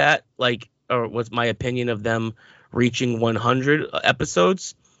means by that, or what's my opinion of them reaching 100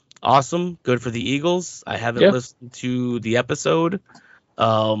 episodes. Awesome, good for the Eagles. I haven't listened to the episode.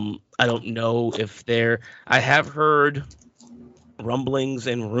 I don't know if I have heard rumblings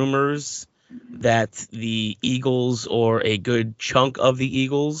and rumors that the Eagles, or a good chunk of the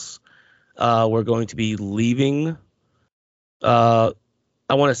Eagles, were going to be leaving. I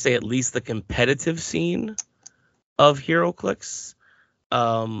want to say at least the competitive scene of HeroClix.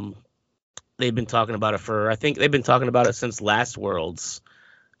 They've been talking about it I think they've been talking about it since last Worlds.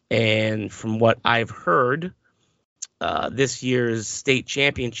 And from what I've heard, this year's state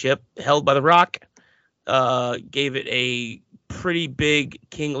championship held by The Rock gave it a pretty big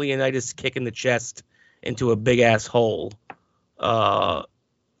King Leonidas kick in the chest into a big ass hole out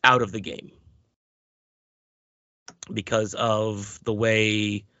of the game, because of the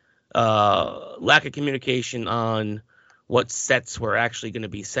way lack of communication on what sets were actually going to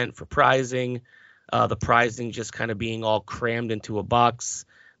be sent for prizing, the prizing just kind of being all crammed into a box.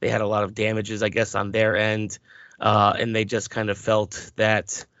 They had a lot of damages, I guess, on their end, and they just kind of felt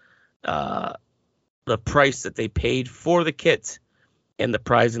that the price that they paid for the kit and the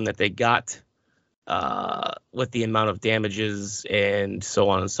prizing that they got with the amount of damages and so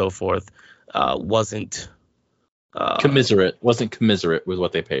on and so forth wasn't commiserate. Wasn't commiserate with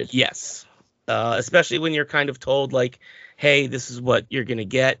what they paid. Yes. Especially when you're kind of told, like, hey, this is what you're going to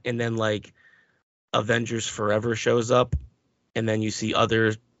get. And then, like, Avengers Forever shows up. And then you see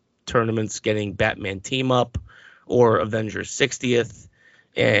other tournaments getting Batman Team Up or Avengers 60th.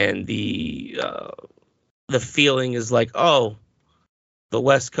 And the feeling is like, oh, the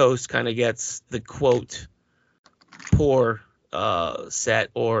West Coast kind of gets the, quote, poor set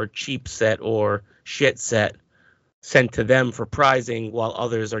or cheap set or shit set sent to them for prizing, while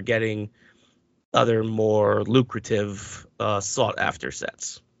others are getting other more lucrative sought after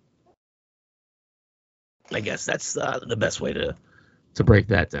sets. I guess that's the best way to break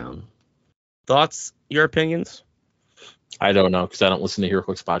that down. Thoughts, your opinions? I don't know, because I don't listen to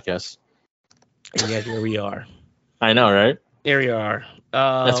HeroClix podcasts. And yet here we are. I know, right? Here we are.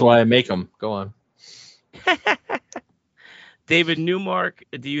 That's why I make them. Go on. David Newmark,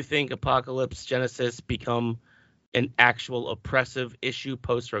 do you think Apocalypse Genesis become an actual oppressive issue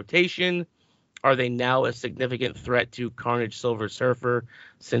post-rotation? Are they now a significant threat to Carnage Silver Surfer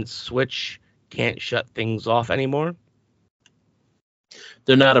since Switch can't shut things off anymore?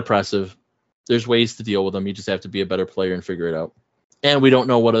 They're not oppressive. There's ways to deal with them. You just have to be a better player and figure it out. And we don't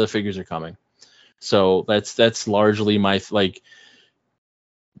know what other figures are coming. So that's largely my, like,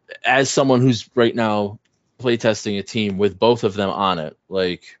 as someone who's right now playtesting a team with both of them on it,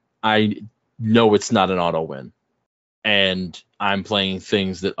 like, I know it's not an auto win. And I'm playing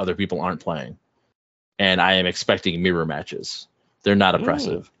things that other people aren't playing. And I am expecting mirror matches. They're not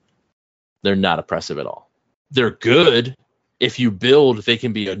oppressive. They're not oppressive at all. They're good. If you build, they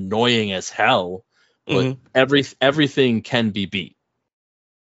can be annoying as hell. But everything can be beat.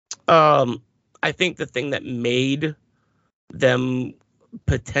 I think the thing that made them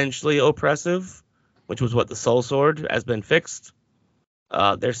potentially oppressive, which was what the Soul Sword has been fixed.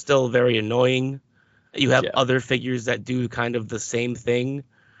 They're still very annoying. You have other figures that do kind of the same thing,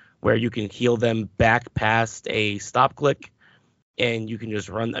 where you can heal them back past a stop click, and you can just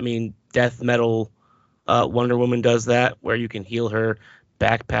run. I mean, Death Metal Wonder Woman does that, where you can heal her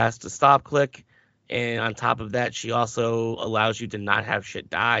back past a stop click, and on top of that, she also allows you to not have shit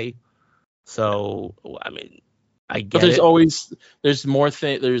die. So, I mean, I get it. But there's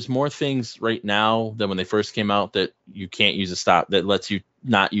more things right now than when they first came out that you can't use a stop, that lets you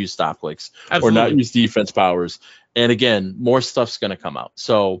not use stop clicks. Absolutely. Or not use defense powers. And again, more stuff's going to come out.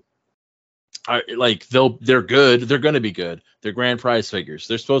 So, they're good. They're going to be good. They're grand prize figures.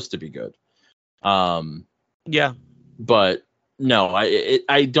 They're supposed to be good. Yeah. But no,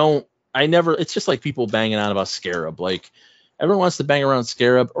 I don't. I never. It's just like people banging on about Scarab. Like everyone wants to bang around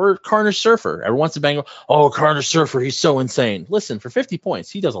Scarab or Carnage Surfer. Everyone wants to bang. Oh, Carnage Surfer, he's so insane. Listen, for 50 points,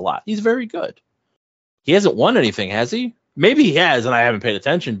 he does a lot. He's very good. He hasn't won anything, has he? Maybe he has, and I haven't paid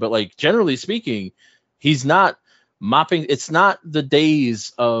attention. But like generally speaking, he's not mopping. It's not the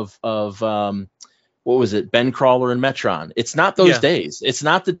days of what was it, Ben Crawler and Metron. It's not those days. It's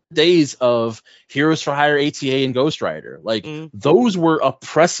not the days of Heroes for Hire, ATA, and Ghost Rider. Like those were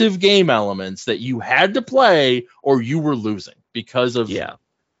oppressive game elements that you had to play or you were losing because of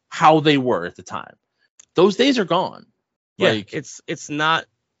how they were at the time. Those days are gone. Yeah, like, it's not.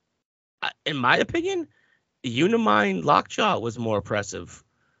 In my opinion, Unimind Lockjaw was more oppressive.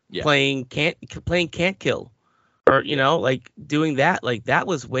 Yeah. Playing can't kill. Or, like doing that, like that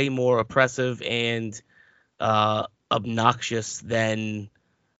was way more oppressive and obnoxious than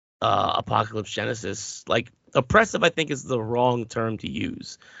Apocalypse Genesis. Like oppressive, I think, is the wrong term to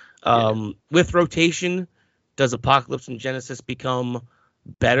use. With rotation, does Apocalypse and Genesis become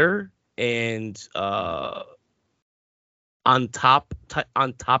better and on top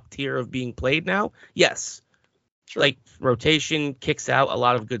tier of being played now? Yes. Sure. Like rotation kicks out a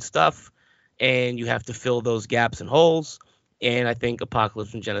lot of good stuff, and you have to fill those gaps and holes. And I think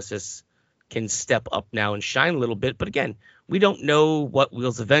Apocalypse and Genesis can step up now and shine a little bit. But again, we don't know what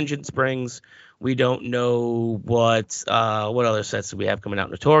Wheels of Vengeance brings. We don't know what other sets do we have coming out.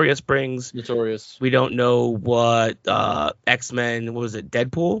 Notorious brings. Notorious. We don't know what X-Men. What was it?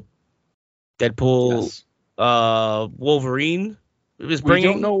 Deadpool. Yes. Wolverine is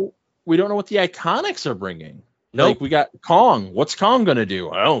bringing. We don't know what the Iconics are bringing. Nope. Like we got Kong. What's Kong gonna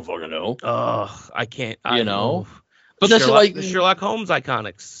do? I don't fucking know. I can't. But that's like the Sherlock Holmes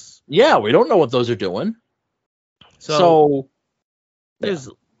Iconics. Yeah, we don't know what those are doing. So there's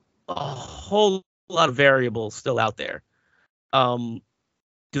a whole lot of variables still out there. Do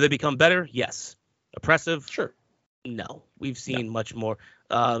they become better? Yes. Oppressive? Sure. No. We've seen much more.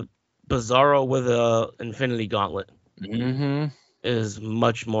 Bizarro with a Infinity Gauntlet is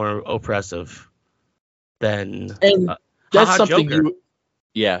much more oppressive than. And that's something Joker.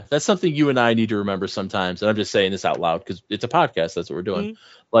 that's something you and I need to remember sometimes. And I'm just saying this out loud because it's a podcast. That's what we're doing.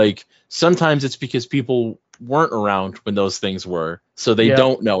 Like sometimes it's because people weren't around when those things were, so they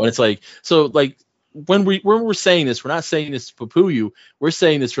don't know. And it's like, so like when we're saying this, we're not saying this to poo-poo you. We're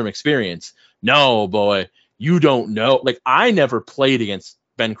saying this from experience. No, boy, you don't know. Like I never played against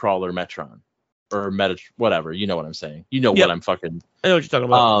Ben Crawler, Metron, or whatever. You know what I'm saying? You know what I'm fucking. I know what you're talking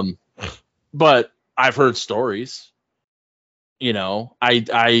about. But I've heard stories.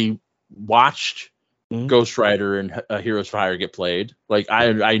 I watched Ghost Rider and Heroes for Hire get played. Like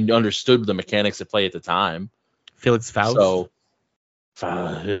I understood the mechanics at play at the time. Felix Faust. So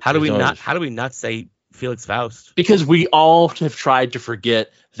how do we not say Felix Faust? Because we all have tried to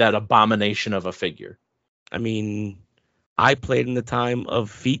forget that abomination of a figure. I mean, I played in the time of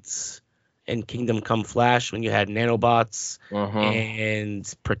Feats and Kingdom Come Flash when you had nanobots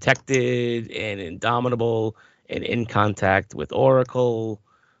and Protected and Indomitable and In Contact with Oracle.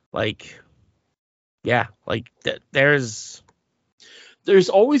 Like, yeah, like there's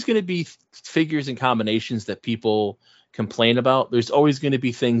always going to be figures and combinations that people complain about. There's always going to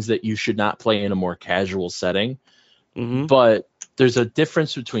be things that you should not play in a more casual setting. But there's a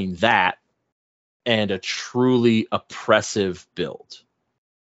difference between that and a truly oppressive build.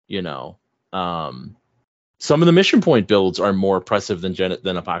 Some of the Mission Point builds are more oppressive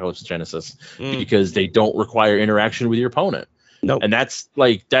than Apocalypse Genesis because they don't require interaction with your opponent. Nope. And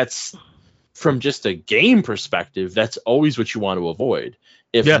that's from just a game perspective, that's always what you want to avoid.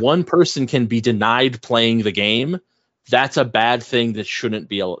 If one person can be denied playing the game, that's a bad thing that shouldn't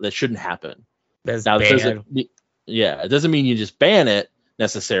happen. That's now, bad. It doesn't mean you just ban it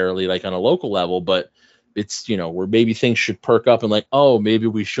necessarily, like on a local level, but it's where maybe things should perk up and like, oh, maybe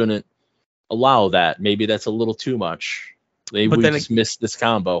we shouldn't allow that. Maybe that's a little too much. Maybe we just missed this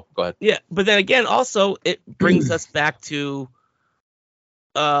combo. Go ahead. Yeah, but then again, also it brings us back to,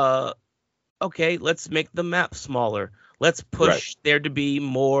 okay, let's make the map smaller. Let's push there to be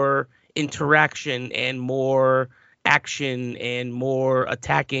more interaction and more action and more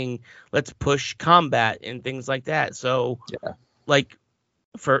attacking. Let's push combat and things like that. So, like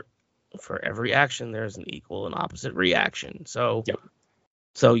for every action, there's an equal and opposite reaction. So,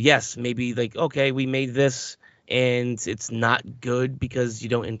 so yes, maybe like, okay, we made this and it's not good because you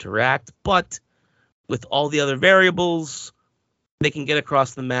don't interact, but with all the other variables, they can get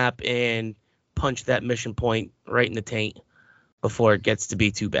across the map and punch that mission point right in the taint before it gets to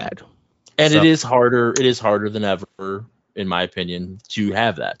be too bad. And it is harder than ever, in my opinion, to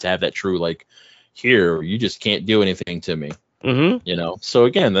have that true, like, Here, you just can't do anything to me. Mm-hmm. You know. So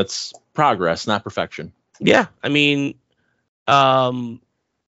again, that's progress, not perfection. Yeah, I mean,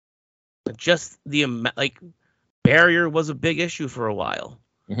 just the amount, like, barrier was a big issue for a while,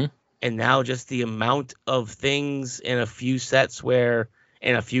 and now just the amount of things in a few sets where,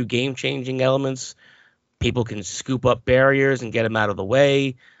 in a few game-changing elements, people can scoop up barriers and get them out of the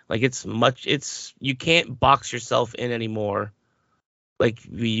way. Like, you can't box yourself in anymore like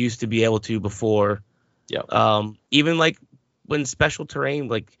we used to be able to before. Yeah. Even like when special terrain,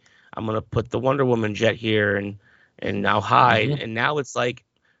 like, I'm gonna put the Wonder Woman jet here and now hide, and now it's like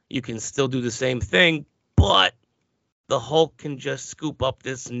you can still do the same thing, but the Hulk can just scoop up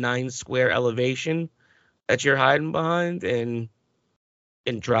this 9 square elevation that you're hiding behind and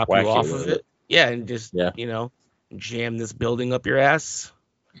drop you off of it. Yeah, and just jam this building up your ass.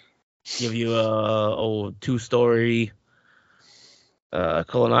 Give you a 2-story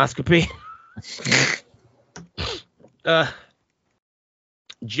colonoscopy.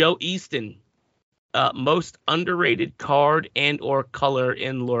 Joe Easton, most underrated card and or color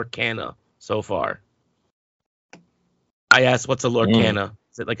in Lorcana so far. I asked, what's a Lorcana?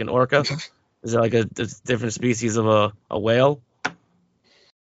 Is it like an orca? Is it like a different species of a whale?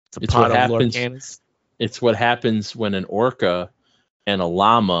 It's pot of Lorcanas. It's what happens when an orca and a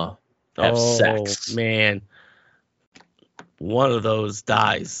llama have sex. Oh, man. One of those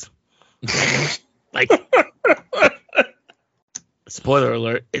dies. Like, spoiler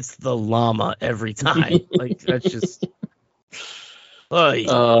alert, it's the llama every time. Like, that's just...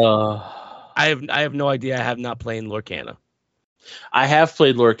 I have no idea. I have not played Lorcana. I have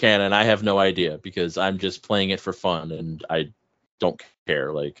played Lorcana, and I have no idea because I'm just playing it for fun, and I don't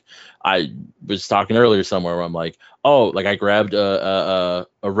care. Like, I was talking earlier somewhere where I'm like, oh, like I grabbed a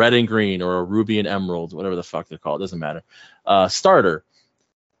red and green or a ruby and emerald, whatever the fuck they're called, doesn't matter, starter,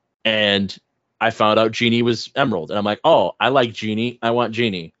 and I found out Genie was emerald, and I'm like, oh, I like Genie. I want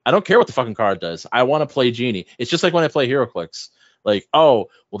Genie. I don't care what the fucking card does. I want to play Genie. It's just like when I play HeroClix. Like,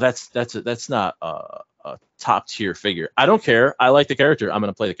 oh, well, that's not a top tier figure. I don't care. I like the character. I'm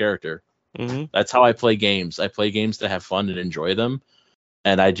gonna play the character. That's how I play games. I play games to have fun and enjoy them,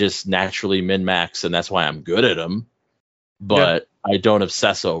 and I just naturally min max, and that's why I'm good at them. But I don't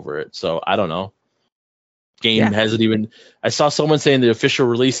obsess over it. So I don't know. Game hasn't even. I saw someone saying the official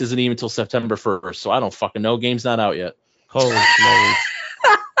release isn't even until September 1st. So I don't fucking know. Game's not out yet. Holy smokes!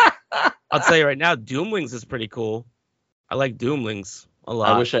 I'll tell you right now, Doomlings is pretty cool. I like Doomlings a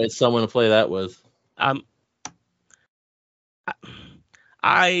lot. I wish I had someone to play that with.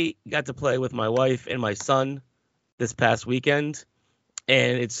 I got to play with my wife and my son this past weekend,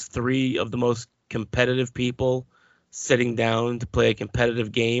 and it's 3 of the most competitive people sitting down to play a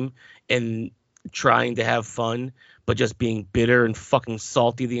competitive game and trying to have fun, but just being bitter and fucking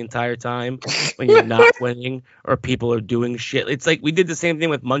salty the entire time when you're not winning or people are doing shit. It's like we did the same thing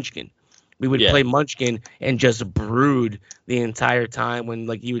with Munchkin. We would play Munchkin and just brood the entire time when,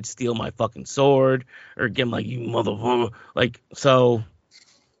 like, you would steal my fucking sword or get him like, you motherfucker. Like, so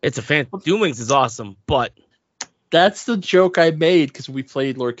it's a fan. Doomlings is awesome, but that's the joke I made because we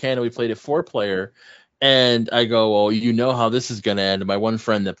played Lorcana. We played it 4-player, and I go, well, you know how this is going to end. And my one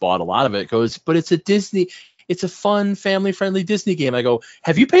friend that bought a lot of it goes, but it's a Disney. It's a fun, family-friendly Disney game. I go,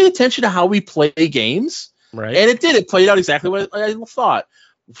 have you paid attention to how we play games? Right. And it did. It played out exactly what I thought.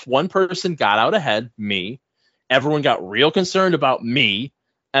 One person got out ahead, me. Everyone got real concerned about me.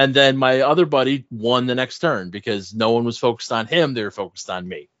 And then my other buddy won the next turn because no one was focused on him. They were focused on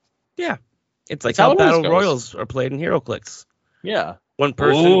me. Yeah. It's like how Battle Royals are played in HeroClix. Yeah. One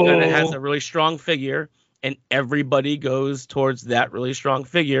person has a really strong figure, and everybody goes towards that really strong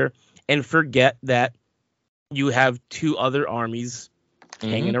figure and forget that you have 2 other armies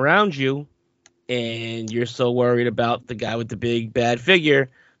hanging around you, and you're so worried about the guy with the big bad figure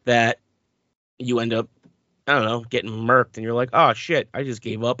that you end up, I don't know, getting murked, and you're like, oh shit, I just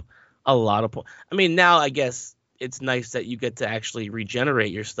gave up a lot of points. I mean, now I guess it's nice that you get to actually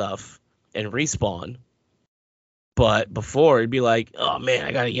regenerate your stuff and respawn. But before, it'd be like, oh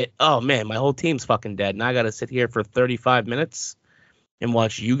man, my whole team's fucking dead, and I gotta sit here for 35 minutes and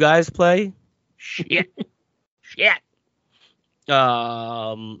watch you guys play? Shit. Shit.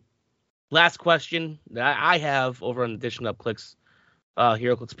 Last question that I have over on the Dishing Up Clicks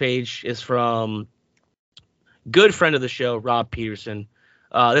HeroClix page is from good friend of the show, Rob Peterson.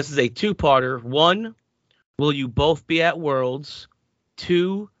 This is a 2-parter. 1, will you both be at Worlds?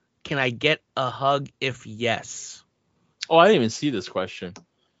 2, can I get a hug if yes? Oh, I didn't even see this question.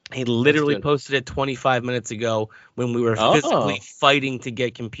 He literally posted it 25 minutes ago when we were physically fighting to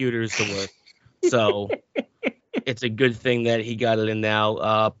get computers to work. So it's a good thing that he got it in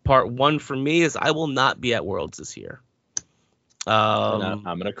now. Part 1 for me is I will not be at Worlds this year. I'm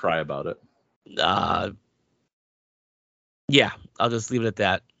gonna cry about it. Yeah, I'll just leave it at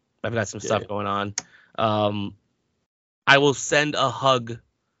that. I've got some stuff going on. I will send a hug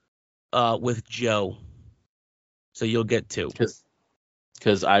with Joe, so you'll get 2.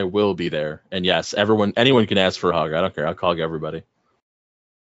 Because I will be there, and yes, anyone can ask for a hug. I don't care. I'll hug everybody.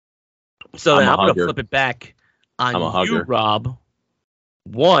 So I'm gonna flip it back on you, Rob.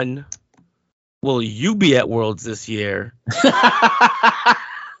 1, will you be at Worlds this year?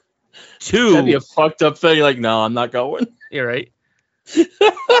 2, that'd be a fucked up thing. Like, no, I'm not going. You're right.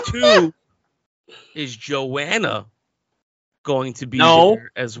 2, is Joanna going to be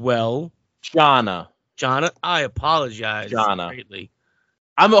there as well? Jonna, I apologize. Jonna. Greatly.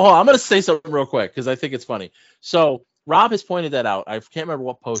 I'm going to say something real quick because I think it's funny. So Rob has pointed that out. I can't remember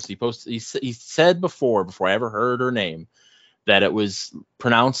what post he posted. He said before I ever heard her name, that it was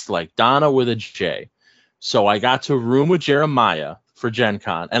pronounced like Donna with a J. So I got to a room with Jeremiah for Gen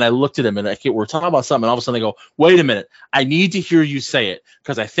Con, and I looked at him, and we're talking about something, and all of a sudden they go, wait a minute, I need to hear you say it,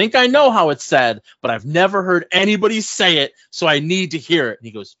 because I think I know how it's said, but I've never heard anybody say it, so I need to hear it. And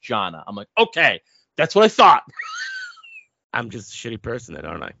he goes, Jonna. I'm like, okay, that's what I thought. I'm just a shitty person then,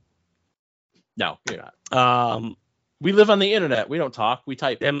 aren't I? No, you're not. We live on the internet. We don't talk. We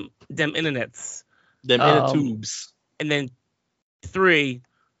type. Them internets. Them internet tubes. And then 3,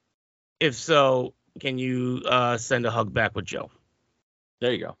 if so, can you send a hug back with Joe?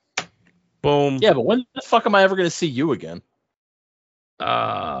 There you go. Boom. Yeah, but when the fuck am I ever going to see you again?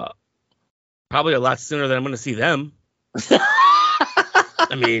 Probably a lot sooner than I'm going to see them.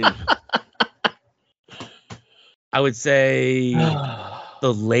 I mean, I would say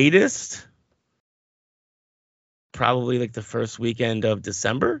the latest, probably like the first weekend of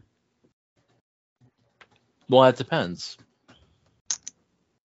December. Well, that depends.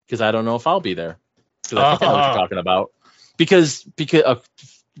 Because I don't know if I'll be there. Because I think I know what you're talking about. Because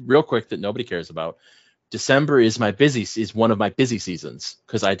real quick, that nobody cares about. December is one of my busy seasons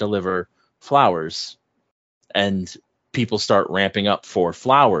because I deliver flowers, and people start ramping up for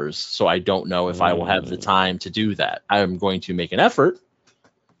flowers. So I don't know if I will have the time to do that. I'm going to make an effort,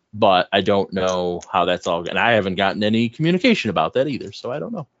 but I don't know how that's all. And I haven't gotten any communication about that either, so I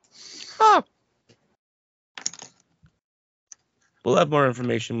don't know. Huh. We'll have more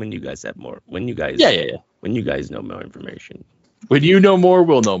information when you guys have more. When you guys, when you guys know more information. When you know more,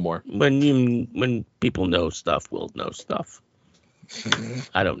 we'll know more. When people know stuff, we'll know stuff.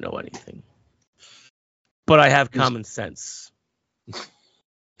 I don't know anything, but I have common sense.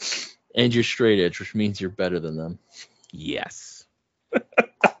 And you're straight edge, which means you're better than them. Yes.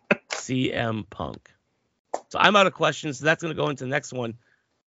 CM Punk. So I'm out of questions. So that's going to go into the next one.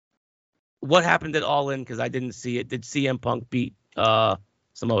 What happened at All In? Because I didn't see it. Did CM Punk beat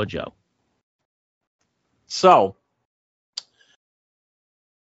Samoa Joe? So,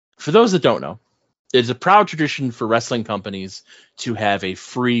 for those that don't know, it's a proud tradition for wrestling companies to have a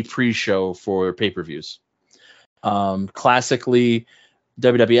free pre-show for pay-per-views. Classically,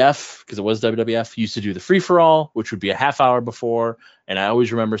 WWF, because it was WWF, used to do the free-for-all, which would be a half hour before. And I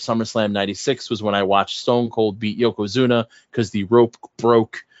always remember SummerSlam 96 was when I watched Stone Cold beat Yokozuna because the rope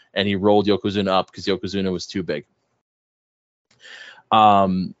broke and he rolled Yokozuna up because Yokozuna was too big.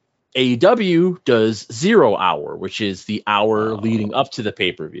 AEW does 0 hour, which is the hour leading up to the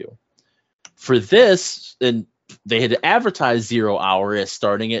pay-per-view. For this, and they had advertised 0 hour as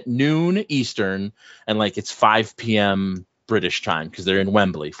starting at noon Eastern, and like it's 5 p.m. British time because they're in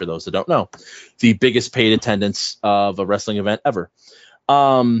Wembley, for those that don't know. The biggest paid attendance of a wrestling event ever.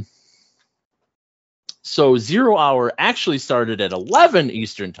 So 0 hour actually started at 11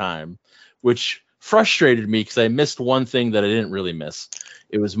 Eastern time, which frustrated me because I missed one thing that I didn't really miss.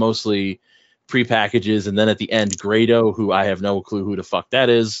 It was mostly pre-packages, and then at the end, Grado, who I have no clue who the fuck that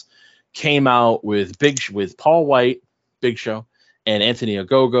is, came out with Paul White, Big Show, and Anthony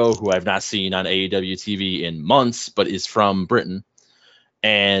Ogogo, who I've not seen on AEW TV in months, but is from Britain.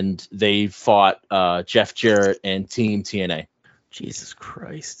 And they fought Jeff Jarrett and Team TNA. Jesus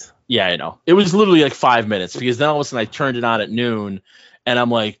Christ. Yeah, I know. It was literally like 5 minutes because then all of a sudden I turned it on at noon. And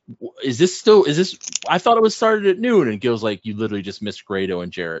I'm like, is this? I thought it was started at noon. And Gil's like, you literally just missed Grado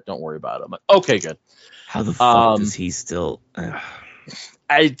and Jarrett. Don't worry about it. I'm like, okay, good. How the fuck does he still?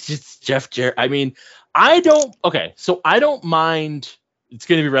 Jeff Jarrett. I mean, so I don't mind. It's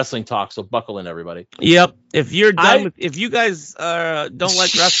going to be wrestling talk. So buckle in, everybody. Yep. If you're done if you guys don't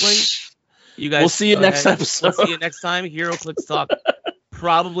like wrestling, you guys. We'll see you next episode. We'll see you next time. HeroClix Talk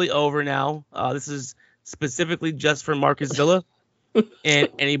probably over now. This is specifically just for Marcus Zilla. and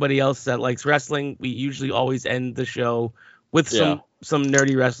anybody else that likes wrestling. We usually always end the show with some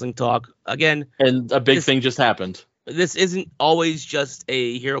nerdy wrestling talk. Again, and a big thing just happened. This isn't always just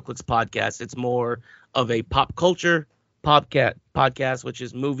a HeroClix podcast. It's more of a pop culture podcast, which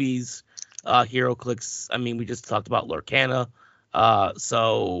is movies, HeroClix. I mean, we just talked about Lorcana.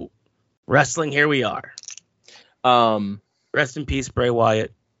 So wrestling, here we are. Rest in peace, Bray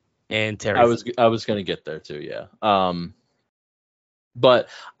Wyatt and Terry. I was gonna get there too, yeah. But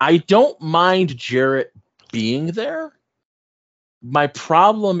I don't mind Jarrett being there. My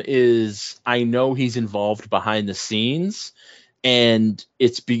problem is I know he's involved behind the scenes, and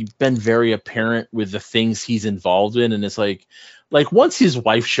it's been very apparent with the things he's involved in. And it's like once his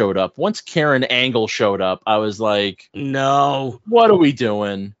wife showed up, once Karen Angle showed up, I was like, no, what are we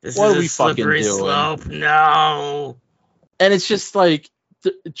doing? What are we fucking doing? Slope. No. And it's just like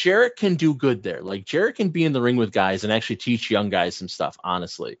Jarrett can do good there. Like Jarrett can be in the ring with guys and actually teach young guys some stuff,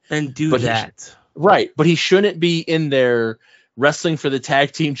 honestly. And do that. Right. But he shouldn't be in there wrestling for the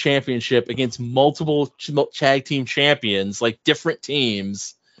tag team championship against multiple tag team champions, like different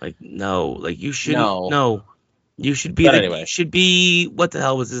teams. Like, no, like you shouldn't. No, you should be. You should be. What the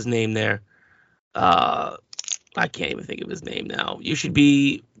hell was his name there? I can't even think of his name now. You should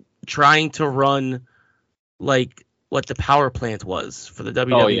be trying to run like what the power plant was for the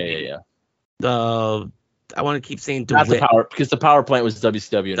WWE. Oh, yeah. I want to keep saying DeWitt. Not the power, because the power plant was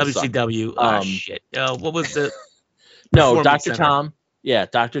WCW. WCW. Shit. What was the? No, Dr. Tom. Yeah,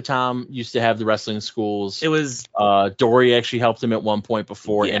 Dr. Tom used to have the wrestling schools. It was Dory actually helped him at one point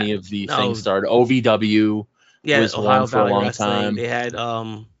before any of the things started. OVW was Ohio one for a long time. They had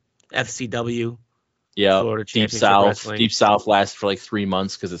FCW. Yeah, Deep South lasted for like 3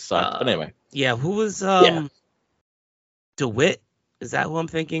 months because it sucked. But anyway. Yeah, who was DeWitt? Is that who I'm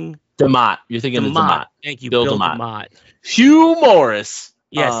thinking? DeMott. You're thinking of DeMott. Thank you, Bill DeMott. Hugh Morris.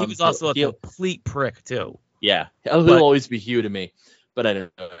 Yes, he was also a complete prick too. Yeah, he'll always be Hugh to me, but anyway.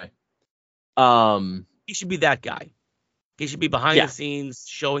 He should be that guy. He should be behind the scenes,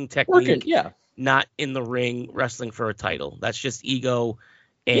 showing technique, not in the ring, wrestling for a title. That's just ego,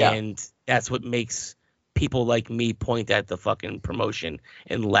 and that's what makes people like me point at the fucking promotion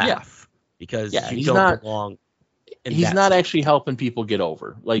and laugh because you don't belong. He's not actually helping people get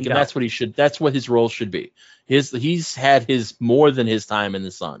over. And that's what he should. That's what his role should be. He's had more than his time in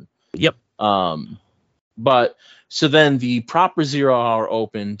the sun. Yep. But so then the proper 0 Hour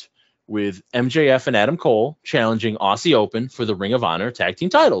opened with MJF and Adam Cole challenging Aussie Open for the Ring of Honor tag team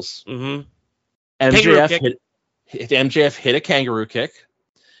titles. Mm-hmm. MJF hit a kangaroo kick,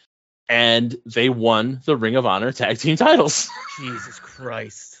 and they won the Ring of Honor tag team titles. Jesus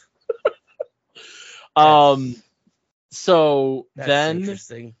Christ. So that's then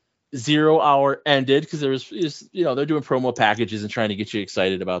interesting. 0 Hour ended because they're doing promo packages and trying to get you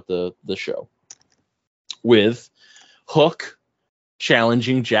excited about the show. With Hook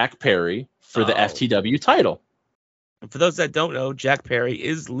challenging Jack Perry for the FTW title. And for those that don't know, Jack Perry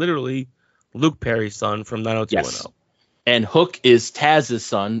is literally Luke Perry's son from 90210. Yes. And Hook is Taz's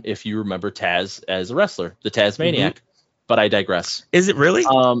son, if you remember Taz as a wrestler, the Tazmaniac. Mm-hmm. But I digress. Is it really?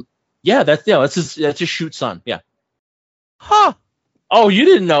 Yeah, that's his shoot son. Yeah. Huh. Oh, you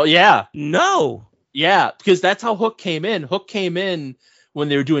didn't know? Yeah. No. Yeah, because that's how Hook came in. Hook came in when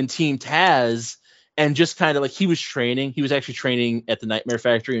they were doing Team Taz. And just kind of like he was training. He was actually training at the Nightmare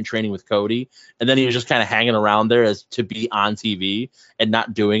Factory and training with Cody. And then he was just kind of hanging around there as to be on TV and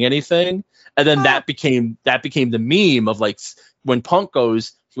not doing anything. And then that became the meme of like when Punk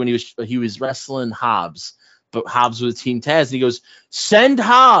goes, when he was wrestling Hobbs, but Hobbs was Team Taz. And he goes, send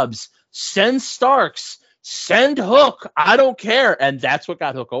Hobbs, send Starks, send Hook. I don't care. And that's what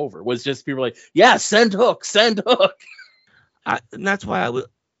got Hook over, was just people like, yeah, send Hook, send Hook. And that's why I was.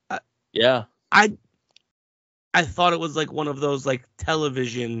 Yeah. I thought it was like one of those like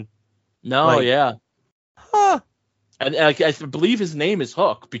television. No, yeah. Huh. And I believe his name is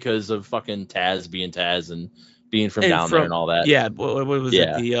Hook because of fucking Taz being Taz and being from down there and all that. Yeah. What was it?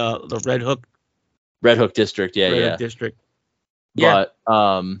 The Red Hook. Red Hook District. Yeah. Red Hook District. Yeah.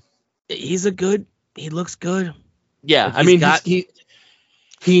 But he looks good. Yeah. I mean, he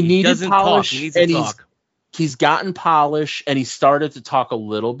needed polish. He needs to talk. He's gotten polish and he started to talk a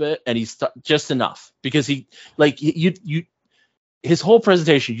little bit and he's just enough because his whole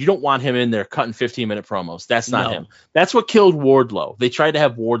presentation, you don't want him in there cutting 15-minute promos. That's not him. That's what killed Wardlow. They tried to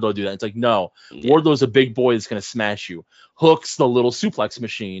have Wardlow do that. It's like, no, Wardlow's a big boy that's going to smash you. Hook's the little suplex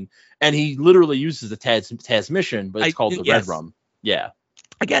machine. And he literally uses the Taz mission, but it's called the Red Rum. Yeah.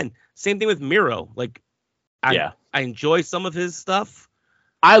 Again, same thing with Miro. Like, I enjoy some of his stuff.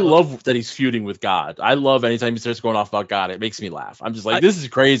 I love that he's feuding with God. I love anytime he starts going off about God. It makes me laugh. I'm just like, this is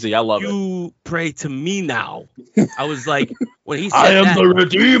crazy. I love it. You pray to me now. I was like, when he said I am the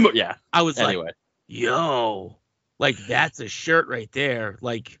Redeemer. Yeah. I was like, yo, like that's a shirt right there.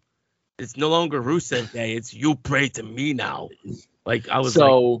 Like it's no longer Rusev Day. It's you pray to me now. Like I was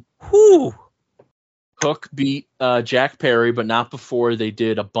like, whoo. Hook beat Jack Perry, but not before they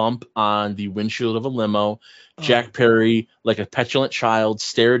did a bump on the windshield of a limo. Jack Perry, like a petulant child,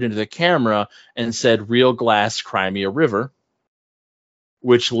 stared into the camera and said, "Real glass, cry me a river,"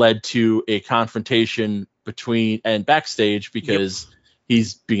 which led to a confrontation between and backstage because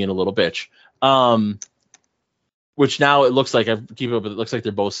he's being a little bitch. Which now it looks like it looks like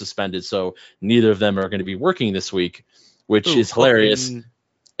they're both suspended, so neither of them are going to be working this week, which is hilarious.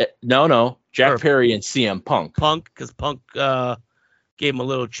 No, Jack Perry and CM Punk. Because Punk gave him a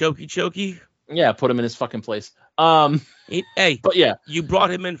little chokey. Yeah, put him in his fucking place. Hey, but yeah, you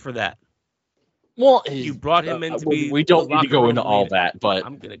brought him in for that. Well, you brought him in to be. We don't need to go into all that, but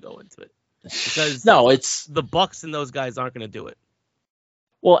I'm gonna go into it because it's the Bucks and those guys aren't gonna do it.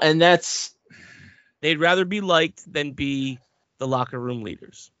 Well, and they'd rather be liked than be the locker room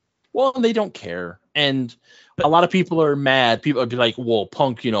leaders. Well, they don't care, and a lot of people are mad. People would be like, "Well,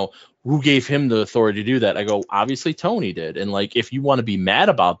 Punk, who gave him the authority to do that?" I go, obviously Tony did, and like if you want to be mad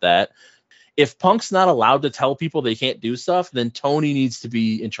about that. If Punk's not allowed to tell people they can't do stuff, then Tony needs to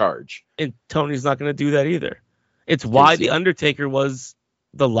be in charge. And Tony's not going to do that either. It's why The Undertaker was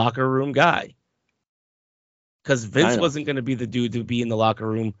the locker room guy. Because Vince wasn't going to be the dude to be in the locker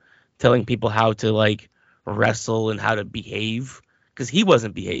room telling people how to, like, wrestle and how to behave. Because he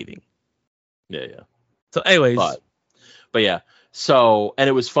wasn't behaving. Yeah. So, anyways. But yeah. So, and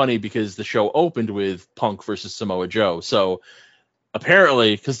it was funny because the show opened with Punk versus Samoa Joe. So,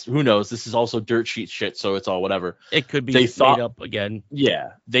 apparently, because who knows, this is also dirt sheet shit, so it's all whatever. It could be made up again.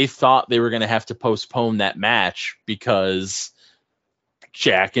 Yeah, they thought they were going to have to postpone that match because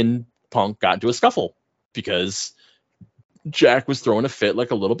Jack and Punk got into a scuffle because Jack was throwing a fit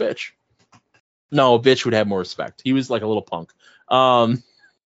like a little bitch. No, a bitch would have more respect. He was like a little punk.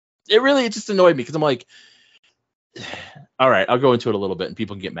 It just annoyed me because I'm like, all right, I'll go into it a little bit and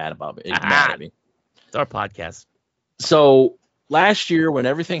people can get mad about me. Mad at me. It's our podcast. So last year, when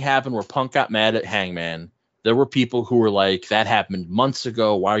everything happened where Punk got mad at Hangman, there were people who were like, that happened months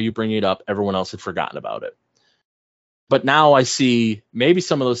ago. Why are you bringing it up? Everyone else had forgotten about it. But now I see maybe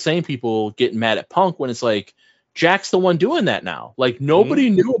some of those same people getting mad at Punk when it's like, Jack's the one doing that now. Like, nobody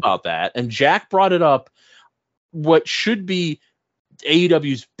knew about that. And Jack brought it up. What should be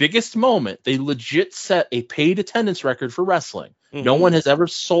AEW's biggest moment. They legit set a paid attendance record for wrestling. No one has ever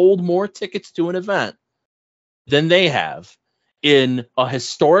sold more tickets to an event than they have in a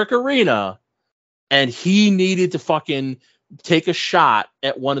historic arena, and he needed to fucking take a shot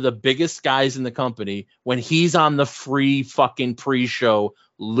at one of the biggest guys in the company when he's on the free fucking pre-show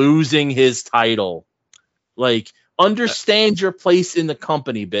losing his title. Like, understand your place in the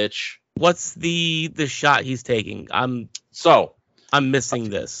company, bitch. What's the shot he's taking? I'm missing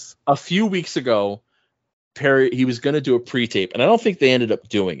this. A few weeks ago, Perry, he was going to do a pre-tape, and I don't think they ended up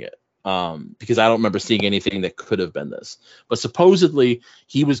doing it. Because I don't remember seeing anything that could have been this. But supposedly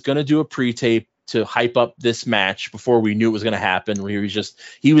he was going to do a pre-tape to hype up this match before we knew it was going to happen. Where he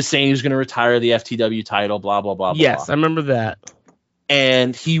was saying he was going to retire the FTW title, blah, blah, blah, yes, blah. I remember that.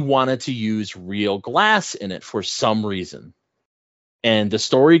 And he wanted to use real glass in it for some reason. And the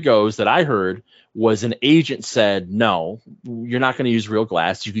story goes that I heard was an agent said, no, you're not going to use real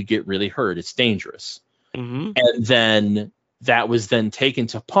glass. You could get really hurt. It's dangerous. Mm-hmm. And then that was then taken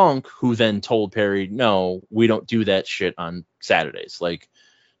to Punk, who then told Perry, no, we don't do that shit on Saturdays. Like,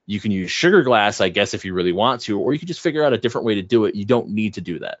 you can use sugar glass, I guess, if you really want to, or you can just figure out a different way to do it. You don't need to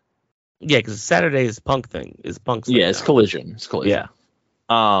do that. Yeah, because Saturday is Punk's thing. Yeah, it's Collision. It's Collision.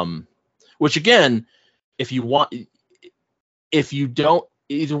 Yeah. Which again, if you don't,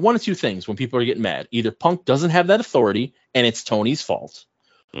 either one of two things when people are getting mad. Either Punk doesn't have that authority and it's Tony's fault.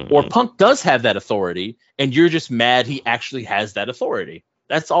 Mm-hmm. Or Punk does have that authority, and you're just mad he actually has that authority.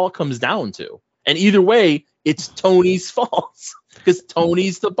 That's all it comes down to. And either way, it's Tony's fault because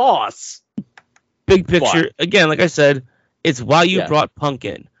Tony's the boss. Big picture, again, like I said, it's why you brought Punk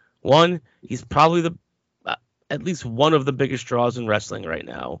in. One, he's probably at least one of the biggest draws in wrestling right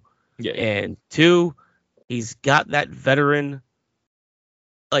now. Yeah. And two, he's got that veteran,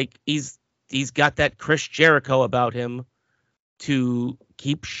 like he's got that Chris Jericho about him to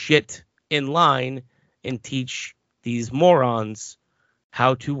keep shit in line and teach these morons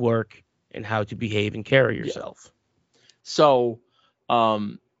how to work and how to behave and carry yourself. Yeah. So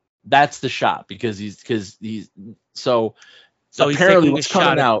that's the shot because he's so So apparently he's what's taking a shot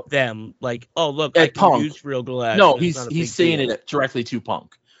coming out at them, like, oh look, at I can Punk. use real glass. No, and it's not a he's big saying deal. it directly to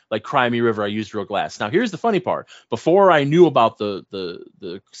Punk. Like, cry me river, I used real glass. Now here's the funny part. Before I knew about the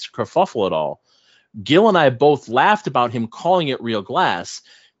kerfuffle at all, Gil and I both laughed about him calling it real glass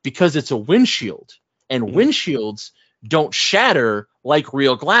because it's a windshield, and windshields don't shatter like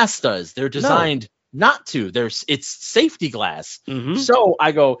real glass does. They're designed not to. It's safety glass. So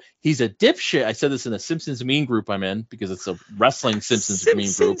I go, he's a dipshit. I said this in a Simpsons meme group I'm in because it's a wrestling Simpsons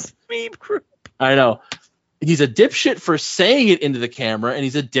meme group. I know. He's a dipshit for saying it into the camera, and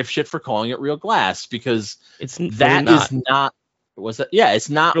he's a dipshit for calling it real glass because it's that really is not. Was that? Yeah, it's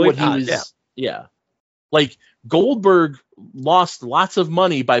not really what he was. Yeah. Like, Goldberg lost lots of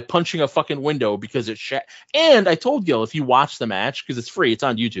money by punching a fucking window because it and I told Gil, if you watch the match, because it's free, it's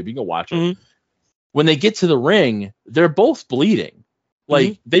on YouTube, you can go watch it. When they get to the ring, they're both bleeding.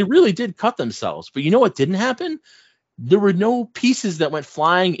 Like, they really did cut themselves. But you know what didn't happen? There were no pieces that went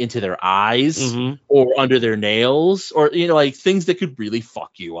flying into their eyes or under their nails or, like, things that could really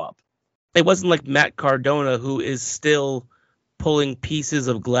fuck you up. It wasn't like Matt Cardona, who is still pulling pieces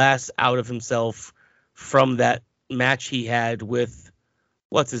of glass out of himself from that match he had with,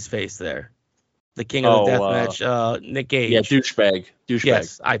 what's his face there? The King of the Deathmatch, Nick Gage. Yeah, douchebag.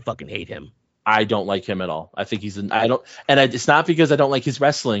 Yes, I fucking hate him. I don't like him at all. I think it's not because I don't like his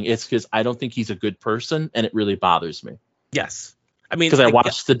wrestling. It's because I don't think he's a good person, and it really bothers me. Yes. I mean, because I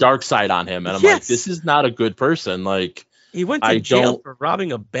watched the dark side on him, and I'm like, this is not a good person. Like, he went to jail for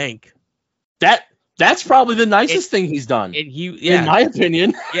robbing a bank. That's probably the nicest thing he's done. And in my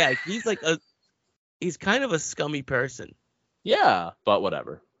opinion. Yeah, he's kind of a scummy person. Yeah, but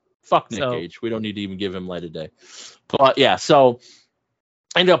whatever. Fuck Nick Gage. We don't need to even give him light of day. But yeah, so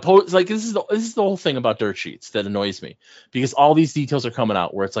I know, like, this is the whole thing about dirt sheets that annoys me, because all these details are coming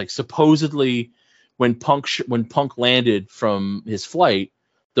out where it's like, supposedly when Punk landed from his flight,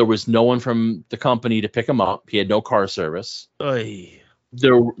 there was no one from the company to pick him up. He had no car service. Oy.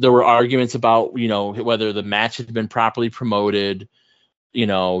 There were arguments about, whether the match had been properly promoted.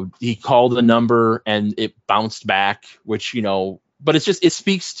 He called the number and it bounced back, which, but it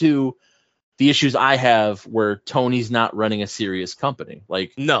speaks to the issues I have where Tony's not running a serious company.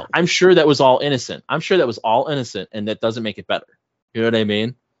 Like, no, I'm sure that was all innocent. And that doesn't make it better. You know what I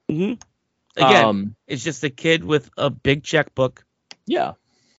mean? Mm-hmm. Again, it's just a kid with a big checkbook. Yeah.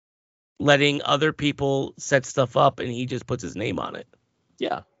 Letting other people set stuff up, and he just puts his name on it.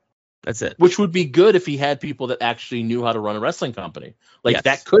 Yeah. That's it. Which would be good if he had people that actually knew how to run a wrestling company. Like,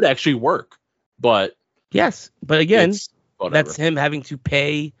 that could actually work. But yes, but again, that's him having to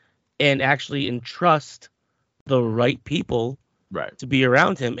pay and actually entrust the right people to be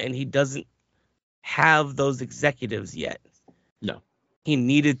around him, and he doesn't have those executives yet. No. He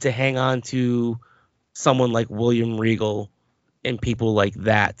needed to hang on to someone like William Regal and people like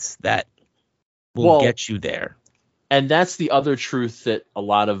that will get you there. And that's the other truth that a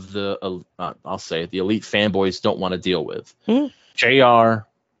lot of the, I'll say it, the elite fanboys don't want to deal with. JR,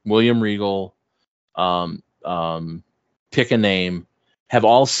 William Regal, pick a name, have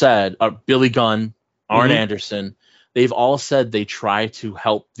all said, Billy Gunn, Arn Anderson, they've all said they try to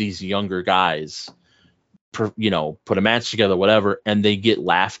help these younger guys, put a match together, whatever, and they get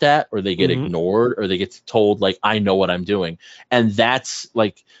laughed at, or they get ignored, or they get told, like, I know what I'm doing. And that's,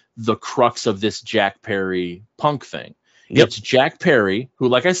 like, the crux of this Jack Perry Punk thing. It's Jack Perry, who,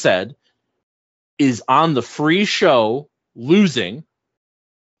 like I said, is on the free show losing,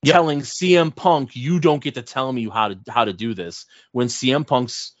 telling CM Punk, you don't get to tell me how to do this, when CM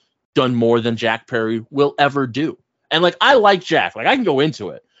Punk's done more than Jack Perry will ever do. And, like, I like Jack, like, I can go into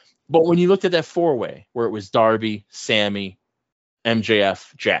it, but when you looked at that 4-way where it was Darby, Sammy,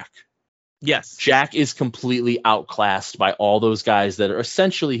 MJF, Jack, yes, Jack is completely outclassed by all those guys that are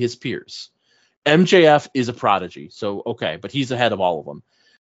essentially his peers. MJF is a prodigy, so okay, but he's ahead of all of them.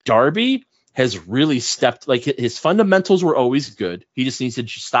 Darby has really stepped, like, his fundamentals were always good. He just needs to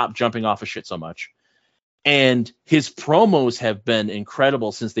stop jumping off of shit so much. And his promos have been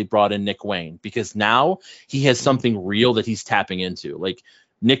incredible since they brought in Nick Wayne, because now he has something real that he's tapping into. Like,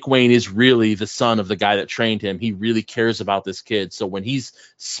 Nick Wayne is really the son of the guy that trained him. He really cares about this kid. So when he's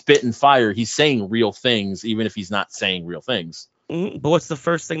spitting fire, he's saying real things, even if he's not saying real things. But what's the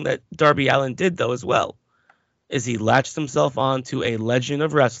first thing that Darby Allin did, though, as well, is he latched himself onto a legend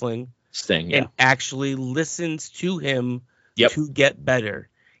of wrestling, Sting, and actually listens to him to get better.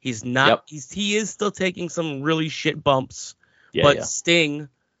 He's not. He is still taking some really shit bumps, but Sting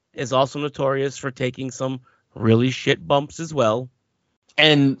is also notorious for taking some really shit bumps as well.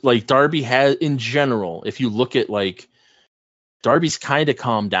 And, like, Darby has, in general, if you look at, like, Darby's kind of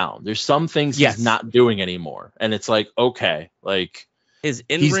calmed down. There's some things he's not doing anymore, and it's like, okay, like he's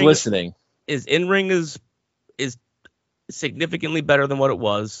listening. His in-ring is significantly better than what it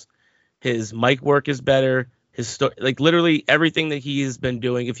was. His mic work is better. His like literally everything that he has been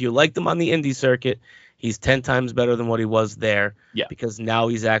doing. If you liked him on the indie circuit, he's 10 times better than what he was there. Yeah. Because now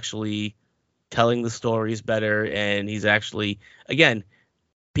he's actually telling the stories better, and he's actually, again,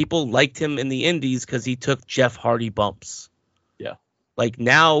 people liked him in the indies because he took Jeff Hardy bumps. Yeah. Like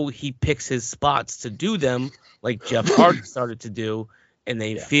now he picks his spots to do them like Jeff Hardy started to do, and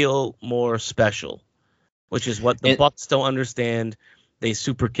they feel more special, which is what the Bucks don't understand. They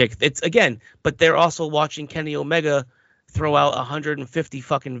super kick. It's again, but they're also watching Kenny Omega throw out 150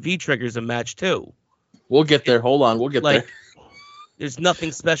 fucking V-triggers a match too. We'll get there. Hold on. We'll get there. There's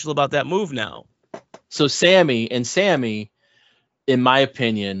nothing special about that move now. So Sammy, in my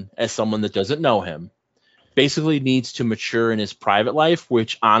opinion, as someone that doesn't know him, basically needs to mature in his private life,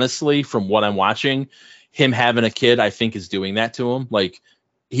 which honestly, from what I'm watching, him having a kid, I think is doing that to him. Like,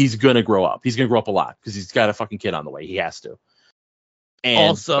 he's going to grow up. He's going to grow up a lot because he's got a fucking kid on the way. He has to.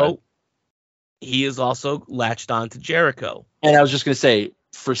 And he is also latched on to Jericho. And I was just going to say,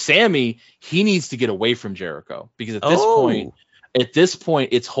 for Sammy, he needs to get away from Jericho because at this point,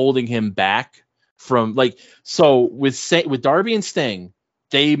 it's holding him back from so with Darby and Sting,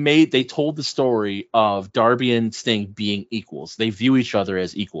 they told the story of Darby and Sting being equals. They view each other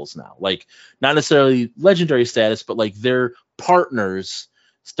as equals now, like not necessarily legendary status, but like they're partners.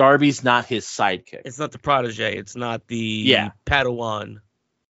 Darby's not his sidekick. It's not the protege. It's not the Padawan.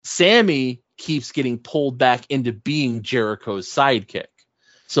 Sammy keeps getting pulled back into being Jericho's sidekick.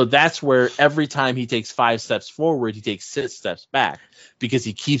 So that's where every time he takes 5 steps forward, he takes 6 steps back because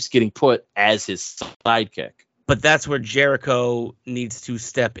he keeps getting put as his sidekick. But that's where Jericho needs to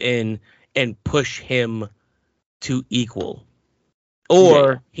step in and push him to equal.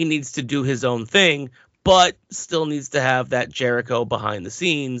 Or he needs to do his own thing, but still needs to have that Jericho behind the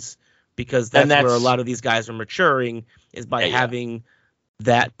scenes because that's where a lot of these guys are maturing, is by having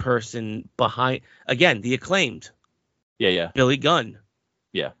that person behind. Again, the Acclaimed. Yeah. Billy Gunn.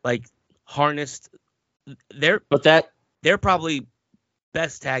 Yeah. Like harnessed. They're probably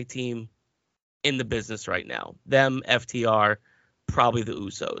best tag team in the business right now. Them, FTR, probably the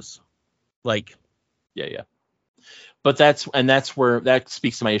Usos. Like. Yeah. But that's where that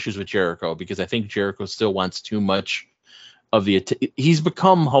speaks to my issues with Jericho, because I think Jericho still wants too much of he's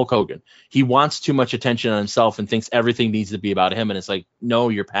become Hulk Hogan. He wants too much attention on himself and thinks everything needs to be about him. And it's like, no,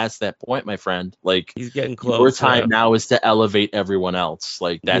 you're past that point, my friend. Like, he's getting close. Your time now is to elevate everyone else.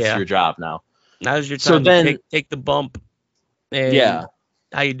 Like, that's your job now. Now's your time to take the bump. And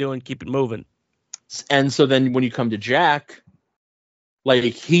how you doing? Keep it moving. And so then when you come to Jack, like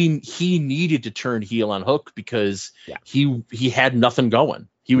he needed to turn heel on Hook because he had nothing going.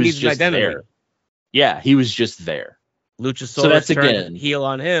 He was just there. Yeah, he was just there. Luchasaurus turned heel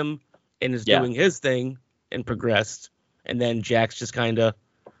on him and is doing his thing and progressed. And then Jack's just kind of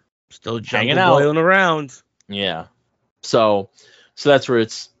still hanging out, boiling around. Yeah. So that's where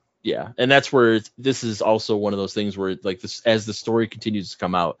it's, and that's where this is also one of those things where, like, this, as the story continues to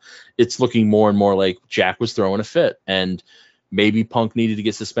come out, it's looking more and more like Jack was throwing a fit, and maybe Punk needed to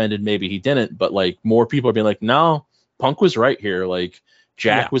get suspended, maybe he didn't, but like more people are being like, no, Punk was right here. Like,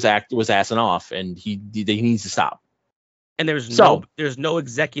 Jack was assing off, and he needs to stop. And there's no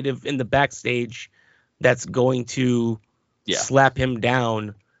executive in the backstage that's going to slap him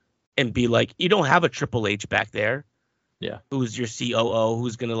down and be like, you don't have a Triple H back there. Yeah. Who's your COO?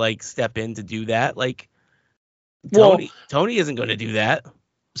 Who's going to like step in to do that? Like, Tony isn't going to do that.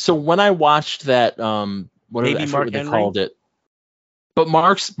 So when I watched that, what they called it, but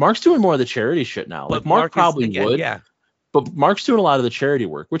Mark's doing more of the charity shit now. But like Mark probably would. Yeah. But Mark's doing a lot of the charity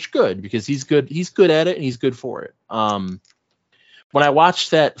work, which good, because he's good. He's good at it, and he's good for it. When I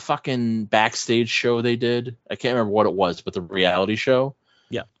watched that fucking backstage show they did, I can't remember what it was, but the reality show.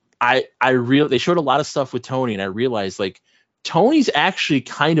 Yeah. They showed a lot of stuff with Tony, and I realized, like, Tony's actually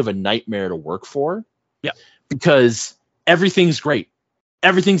kind of a nightmare to work for. Yeah. Because everything's great.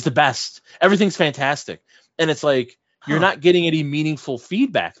 Everything's the best. Everything's fantastic. And it's like, you're not getting any meaningful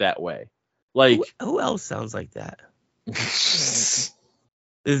feedback that way. Like, who else sounds like that? This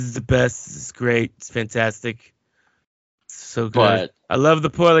is the best. This is great. It's fantastic. It's so good. But I love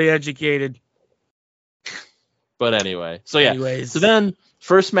the poorly educated. But anyway, so then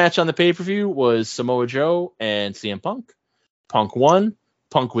first match on the pay-per-view was Samoa Joe and CM Punk. Punk won.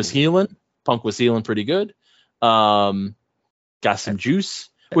 Punk was healing. Pretty good. Got some juice,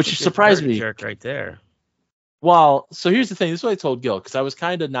 which surprised me. Jerk right there. Well, so here's the thing. This is what I told Gil, because I was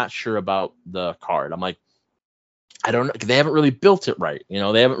kind of not sure about the card. I'm like, I don't know. They haven't really built it right. You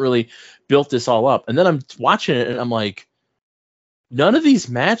know, they haven't really built this all up. And then I'm watching it and I'm like, none of these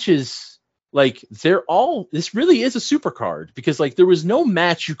matches, like this really is a super card, because like there was no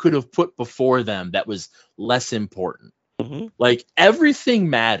match you could have put before them that was less important. Mm-hmm. Like everything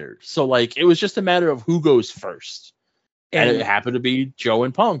mattered. So like it was just a matter of who goes first. And it happened to be Joe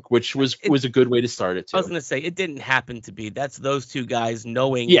and Punk, which was a good way to start it too. I was gonna say it didn't happen to be. That's those two guys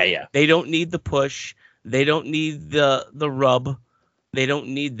knowing they don't need the push, they don't need the rub, they don't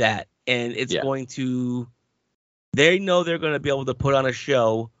need that, and it's going to. They know they're going to be able to put on a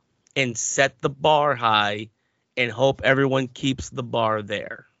show and set the bar high, and hope everyone keeps the bar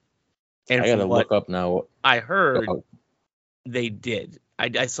there. And I gotta look up now. I heard they did.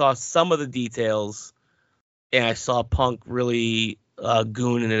 I saw some of the details. And I saw Punk really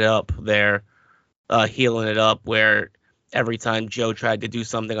gooning it up there, healing it up, where every time Joe tried to do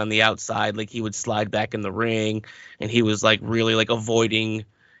something on the outside, like he would slide back in the ring, and he was like really like avoiding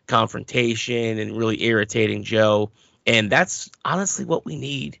confrontation and really irritating Joe. And that's honestly what we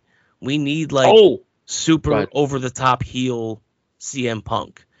need. We need like super over the top heel CM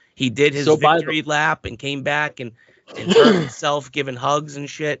Punk. He did his victory lap and came back and hurt himself giving hugs and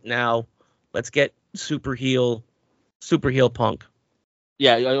shit. Now let's get super heel Punk.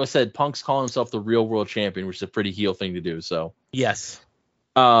 Yeah, like I said, Punk's calling himself the real world champion, which is a pretty heel thing to do. So yes.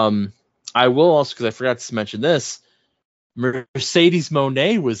 I will also, because I forgot to mention this, Mercedes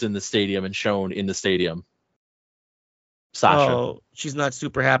Moné was in the stadium and shown in the stadium. Sasha. Oh, she's not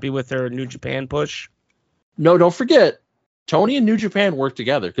super happy with her New Japan push. No, don't forget, Tony and New Japan work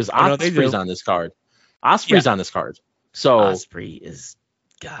together, because Ospreay's on this card. Ospreay's on this card. So Ospreay is,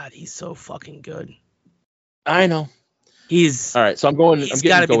 God, he's so fucking good. I know. He's all right. So I'm going. He's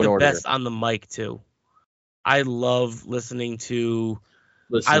got to be the best on the mic too. I love listening to.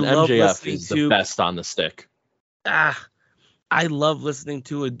 Listen, MJF is the best on the stick. I love listening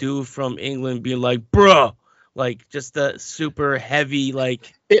to a dude from England being like, "Bruh," like just a super heavy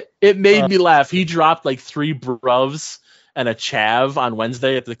like. It made me laugh. He dropped like 3 bruvs and a chav on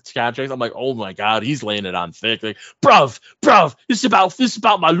Wednesday at the contract. I'm like, oh my god, he's laying it on thick. Like, bruv, this is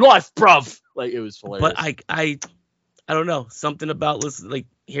about my life, bruv. Like, it was hilarious. But I don't know, something about like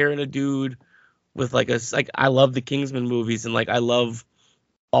hearing a dude with like I love the Kingsman movies, and like I love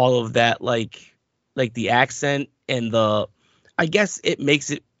all of that, like the accent and I guess it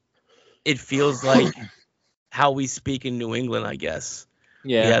makes it feels like how we speak in New England, I guess.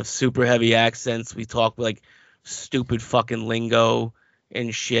 Yeah. We have super heavy accents. We talk like stupid fucking lingo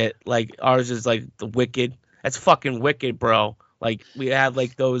and shit. Like ours is like the wicked. That's fucking wicked, bro. Like we have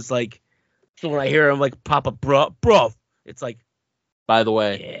like those like. So when I hear him like pop up, bro, it's like. By the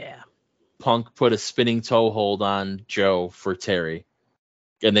way, yeah. Punk put a spinning toe hold on Joe for Terry,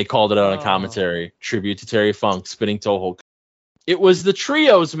 and they called it out on commentary. Tribute to Terry Funk, spinning toe hold. It was the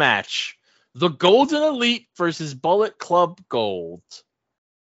trios match, the Golden Elite versus Bullet Club Gold.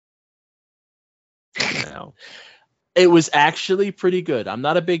 No. It was actually pretty good. I'm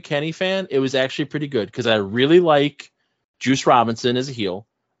not a big Kenny fan. It was actually pretty good because I really like Juice Robinson as a heel.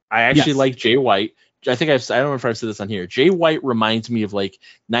 I actually like Jay White. I don't know if I've said this on here. Jay White reminds me of like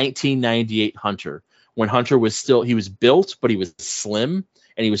 1998 Hunter, when Hunter was he was built, but he was slim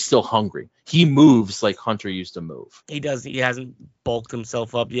and he was still hungry. He moves like Hunter used to move. He does. He hasn't bulked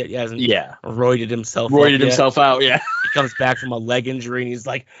himself up yet. He hasn't roided himself out. Yeah. He comes back from a leg injury and he's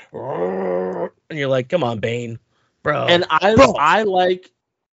like, and you're like, come on, Bane, bro. And I like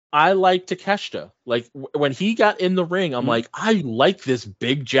Takeshita. Like when he got in the ring, I'm like, I like this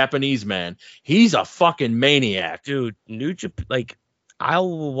big Japanese man. He's a fucking maniac, dude. New Japan, like I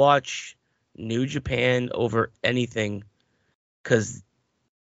will watch New Japan over anything because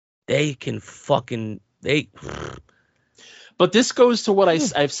they can But this goes to what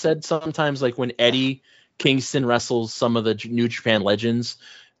I've said sometimes, like when Eddie Kingston wrestles some of the New Japan legends,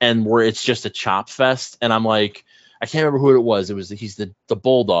 and where it's just a chop fest, and I'm like, I can't remember who it was. He's the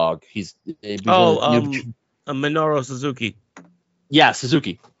Bulldog. Minoru Suzuki. Yeah,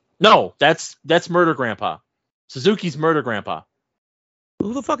 Suzuki. No, that's Murder Grandpa. Suzuki's Murder Grandpa.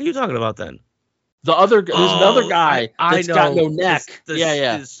 Who the fuck are you talking about then? There's another guy that's got no neck.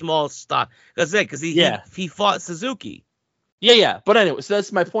 The small stock. That's it, because he fought Suzuki. Yeah. But anyway, so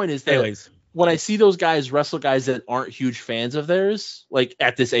that's my point is that when I see those guys wrestle guys that aren't huge fans of theirs, like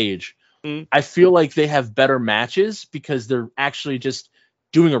at this age, I feel like they have better matches because they're actually just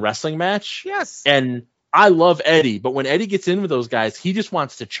doing a wrestling match. Yes. And I love Eddie, but when Eddie gets in with those guys, he just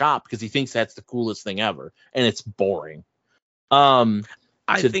wants to chop because he thinks that's the coolest thing ever, and it's boring.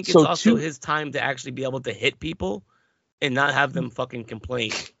 I think it's also his time to actually be able to hit people and not have them fucking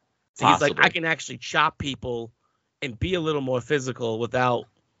complain. So he's like, I can actually chop people and be a little more physical without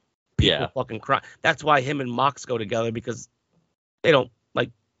people fucking crying. That's why him and Mox go together, because they don't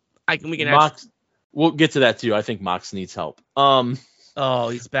like. We can Mox. We'll get to that too. I think Mox needs help. Oh,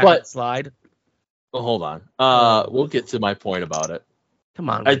 he's back on the slide. Well, hold on. We'll get to my point about it. Come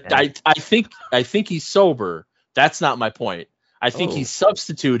on. I think he's sober. That's not my point. I think he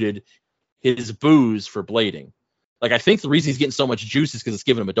substituted his booze for blading. Like, I think the reason he's getting so much juice is because it's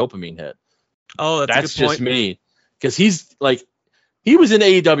giving him a dopamine hit. Oh, that's a good point. Just me. Because he's like, he was in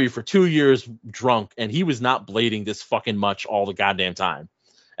AEW for 2 years drunk, and he was not blading this fucking much all the goddamn time.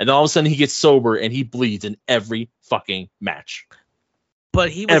 And then all of a sudden he gets sober and he bleeds in every fucking match. But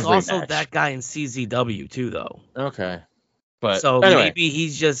he was also that guy in CZW too, though. Okay. But so anyway,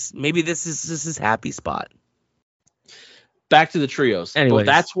 maybe this is his happy spot. Back to the trios. Anyways. Well,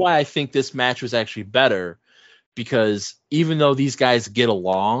 that's why I think this match was actually better, because even though these guys get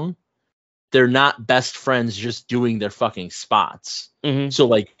along, they're not best friends just doing their fucking spots. Mm-hmm. So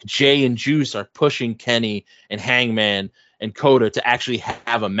like Jay and Juice are pushing Kenny and Hangman and Kota to actually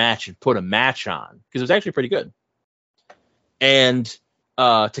have a match and put a match on, because it was actually pretty good. And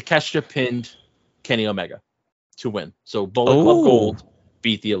Takeshita pinned Kenny Omega to win. So Bullet Club Gold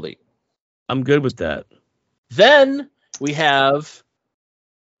beat the Elite. I'm good with that. Then we have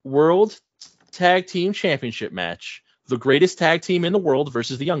World Tag Team Championship match. The greatest tag team in the world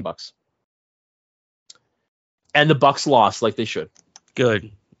versus the Young Bucks. And the Bucks lost like they should.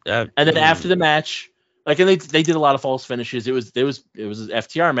 Good. And then after the match, like, and they did a lot of false finishes. It was an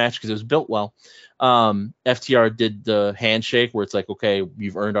FTR match because it was built well. FTR did the handshake where it's like, okay,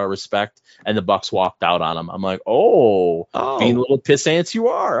 you've earned our respect, and the Bucks walked out on him. I'm like, being little piss ants you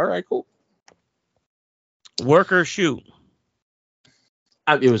are. All right, cool. Work or shoot?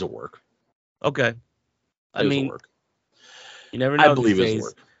 It was a work. Okay. I mean, work. You never know. I believe it was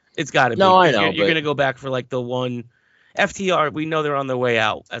work. It's got to be. No, I know. You're going to go back for like the one FTR. We know they're on their way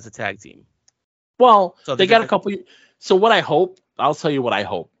out as a tag team. Well, so they got a couple. So what I hope, I'll tell you what I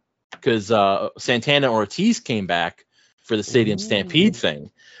hope, because Santana and Ortiz came back for the Stadium Stampede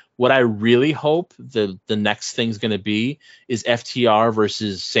thing. What I really hope the next thing's going to be is FTR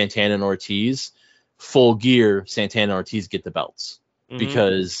versus Santana and Ortiz. Full Gear, Santana and Ortiz get the belts,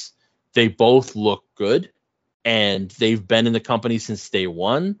 because they both look good. And they've been in the company since day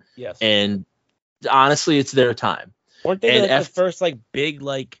one. Yes. And honestly, it's their time. Weren't they the first like big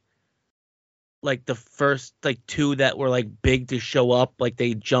like the first like two that were like big to show up? Like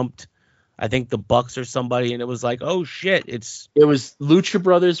they jumped, I think, the Bucks or somebody, and it was like, oh shit, it was Lucha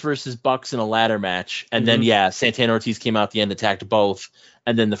Brothers versus Bucks in a ladder match, and then Santana Ortiz came out at the end, attacked both,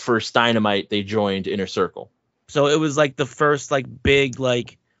 and then the first Dynamite they joined Inner Circle. So it was like the first like big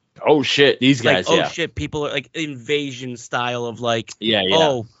like. Oh shit, these guys! Like, shit, people are like invasion style of like,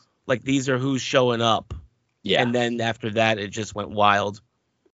 like these are who's showing up. Yeah, and then after that, it just went wild.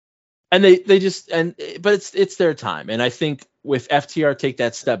 And but it's their time, and I think with FTR take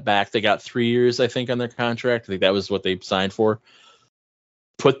that step back, they got 3 years, I think, on their contract. I think that was what they signed for.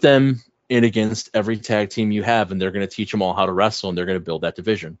 Put them in against every tag team you have, and they're going to teach them all how to wrestle, and they're going to build that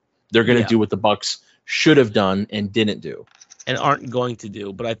division. They're going to do what the Bucks should have done and didn't do. And aren't going to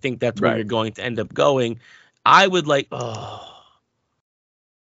do, but I think that's where you're going to end up going. I would like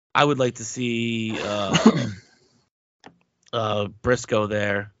to see Briscoe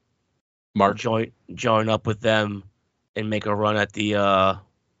there, Mark join up with them and make a run at the old,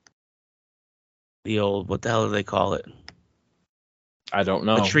 what the hell do they call it? I don't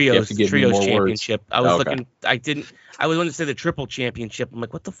know. The trios championship. I was I was going to say the triple championship. I'm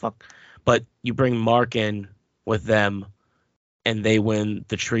like, what the fuck? But you bring Mark in with them, and they win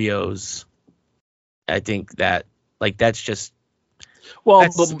the trios. I think that that's just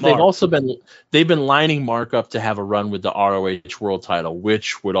but they've been lining Mark up to have a run with the ROH World Title,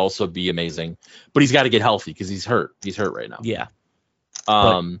 which would also be amazing. But he's got to get healthy because he's hurt. He's hurt right now. Yeah.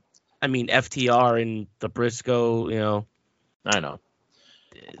 I mean, FTR and the Briscoe, I know.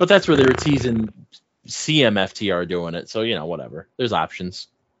 But that's where they were teasing CMFTR doing it. So whatever. There's options.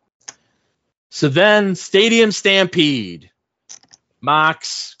 So then Stadium Stampede.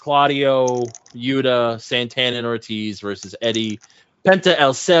 Mox, Claudio, Yuta, Santana and Ortiz versus Eddie, Penta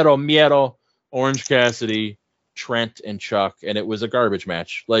El Cero Miedo, Orange Cassidy, Trent, and Chuck. And it was a garbage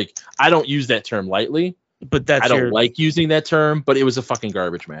match. Like, I don't use that term lightly, but I don't like using that term, but it was a fucking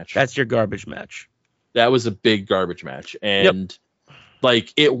garbage match. That's your garbage match. That was a big garbage match. And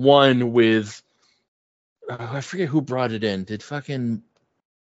like, it won with, I forget who brought it in.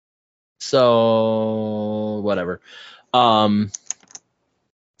 Whatever.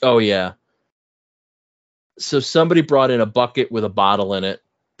 Oh, yeah. So somebody brought in a bucket with a bottle in it,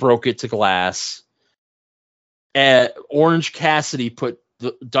 broke it to glass, Orange Cassidy put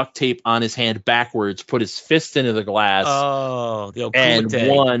the duct tape on his hand backwards, put his fist into the glass, and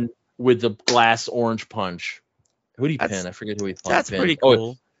won with the glass orange punch. Who did he pin? I forget who he pinned. That's pretty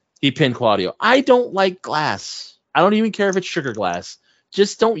cool. He pinned Claudio. I don't like glass. I don't even care if it's sugar glass.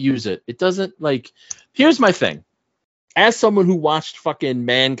 Just don't use it. It doesn't like. Here's my thing. As someone who watched fucking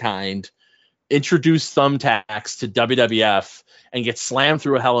Mankind introduce thumbtacks to WWF and get slammed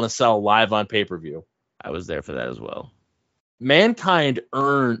through a Hell in a Cell live on pay-per-view. I was there for that as well.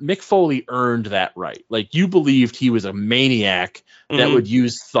 Mick Foley earned that right. Like, you believed he was a maniac that would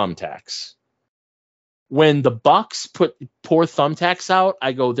use thumbtacks. When the Bucks pour thumbtacks out,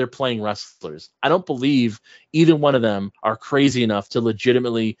 I go, they're playing wrestlers. I don't believe either one of them are crazy enough to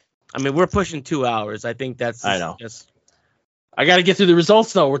legitimately. I mean, we're pushing 2 hours. I think that's. I know. I got to get through the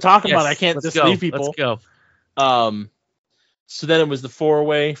results, though. We're talking about it. I can't just leave people. Let's go. So then it was the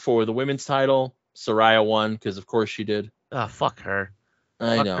 4-way for the women's title. Saraya won because, of course, she did. Oh, fuck her.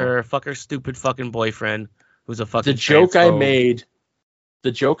 I know. Fuck her stupid fucking boyfriend who's a fucking. The joke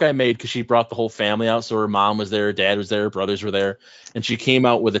I made because she brought the whole family out. So her mom was there, her dad was there, her brothers were there. And she came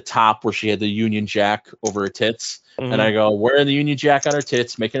out with a top where she had the Union Jack over her tits. Mm-hmm. And I go, wearing the Union Jack on her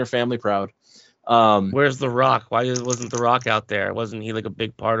tits, making her family proud. Where's The Rock? Why wasn't The Rock out there? Wasn't he like a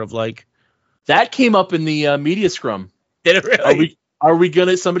big part of like. That came up in the media scrum. Did it really? Are we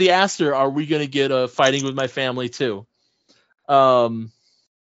gonna? Somebody asked her, "Are we gonna get a fighting with my family too?" No.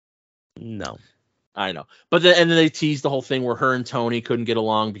 I know, but then they teased the whole thing where her and Tony couldn't get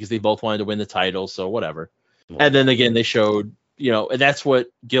along because they both wanted to win the title. So whatever. And then again, they showed, and that's what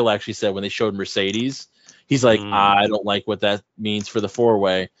Gil actually said when they showed Mercedes. He's like, I don't like what that means for the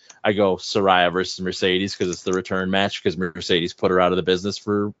 4-way. I go Saraya versus Mercedes because it's the return match because Mercedes put her out of the business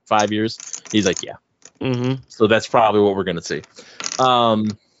for 5 years. He's like, yeah. Mm-hmm. So that's probably what we're going to see.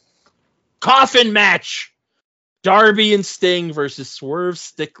 Coffin match. Darby and Sting versus Swerve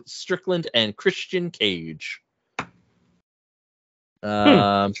Strickland and Christian Cage.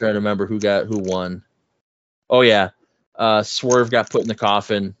 I'm trying to remember who won. Oh, yeah. Swerve got put in the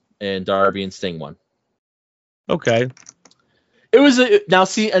coffin and Darby and Sting won. Okay. It was now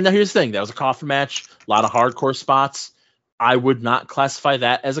here's the thing. That was a coffin match. A lot of hardcore spots. I would not classify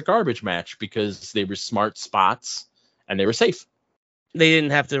that as a garbage match because they were smart spots and they were safe. They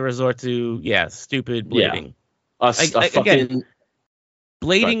didn't have to resort to stupid bleeding. Again,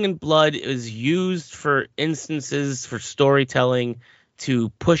 blading and blood is used for instances for storytelling to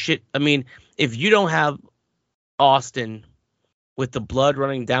push it. I mean, if you don't have Austin with the blood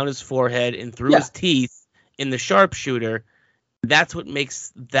running down his forehead and through his teeth in the sharpshooter, that's what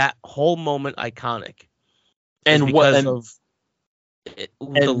makes that whole moment iconic. And what else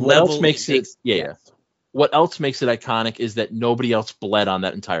makes it iconic is that nobody else bled on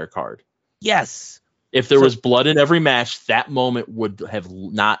that entire card. Yes. If there was blood in every match, that moment would have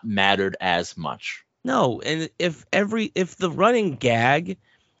not mattered as much. No, and if the running gag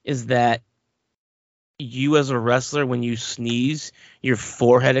is that you as a wrestler, when you sneeze, your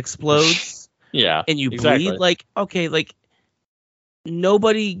forehead explodes. Yeah. And you bleed,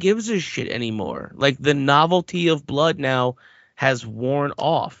 nobody gives a shit anymore. Like, the novelty of blood now has worn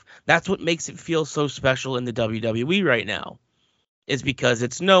off. That's what makes it feel so special in the WWE right now. Is because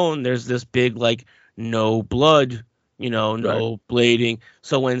it's known there's this big, no blood, no blading.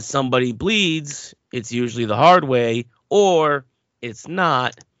 So when somebody bleeds, it's usually the hard way or it's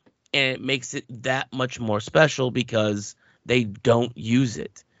not. And it makes it that much more special because they don't use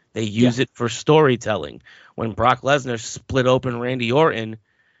it. They use it for storytelling. When Brock Lesnar split open Randy Orton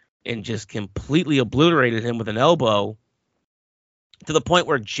and just completely obliterated him with an elbow to the point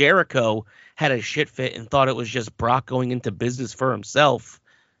where Jericho had a shit fit and thought it was just Brock going into business for himself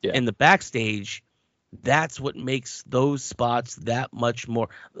in the backstage, that's what makes those spots that much more.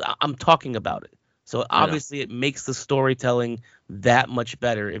 I'm talking about it. So obviously it makes the storytelling that much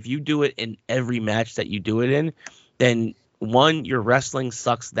better. If you do it in every match that you do it in, then one, your wrestling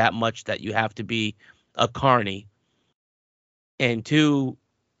sucks that much that you have to be a carny. And two,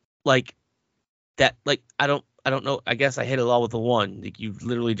 I don't know. I guess I hit it all with the one. Like, you've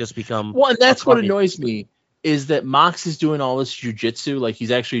literally just become. Well, and that's what annoys me is that Mox is doing all this jujitsu. Like,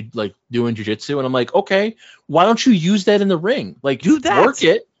 he's actually doing jujitsu. And I'm like, okay, why don't you use that in the ring? Like, do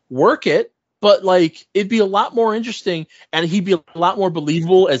that. Work it. But it'd be a lot more interesting, and he'd be a lot more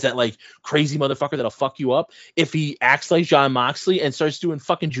believable as that crazy motherfucker that'll fuck you up if he acts like Jon Moxley and starts doing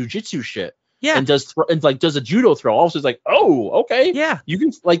fucking jujitsu shit. Yeah, and does a judo throw. Also, it's oh, okay, yeah, you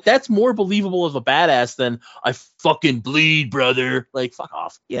can that's more believable of a badass than I fucking bleed, brother. Fuck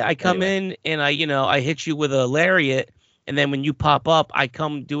off. Yeah, I come in and I hit you with a lariat, And then when you pop up, I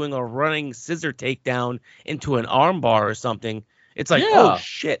come doing a running scissor takedown into an armbar or something. It's like, oh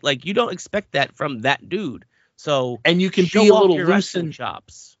shit! Like you don't expect that from that dude. So and you can be a little loose and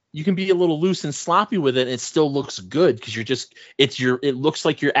chops. You can be a little loose and sloppy with it, and it still looks good because it looks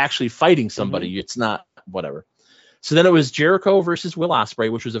like you're actually fighting somebody. Mm-hmm. It's not whatever. So then it was Jericho versus Will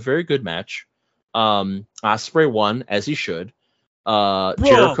Ospreay, which was a very good match. Ospreay won, as he should.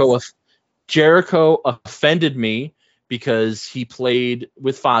 Jericho offended me because he played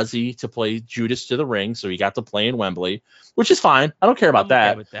with Fozzy to play Judas to the ring, so he got to play in Wembley, which is fine. I don't care about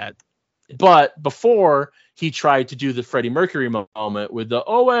that. With that. But before, he tried to do the Freddie Mercury moment with the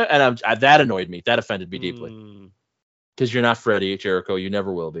and that annoyed me. That offended me deeply. Because you're not Freddie, Jericho. You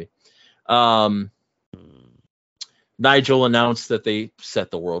never will be. Nigel announced that they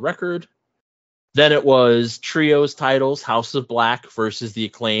set the world record. Then it was trios titles, House of Black versus the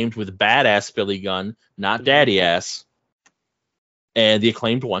Acclaimed with badass Billy Gunn, not daddy ass. And the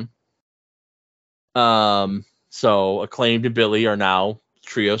Acclaimed won. So Acclaimed and Billy are now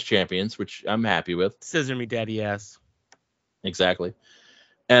trios champions, which I'm happy with. Scissor me daddy ass. Exactly.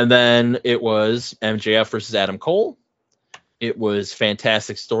 And then it was MJF versus Adam Cole. It was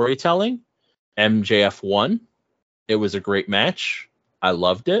fantastic storytelling. MJF won. It was a great match. I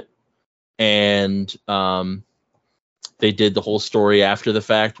loved it. And they did the whole story after the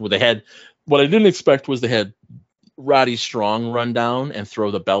fact where they had, what I didn't expect was they had Roddy Strong run down and throw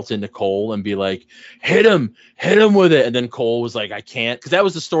the belt into Cole and be like, hit him with it. And then Cole was like, I can't. Because that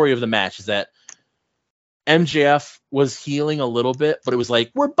was the story of the match, is that MJF was healing a little bit, but it was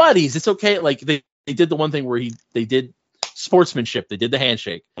like, we're buddies. It's okay. Like they did the one thing where they did sportsmanship. They did the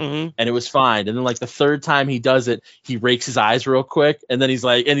handshake and it was fine. And then like the third time he does it, he rakes his eyes real quick. And then he's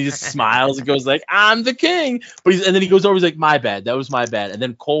like, and he just smiles and goes like, I'm the king. And then he goes over, he's like, my bad. That was my bad. And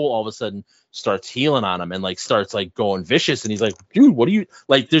then Cole all of a sudden starts healing on him and like starts like going vicious. And he's like, dude, what are you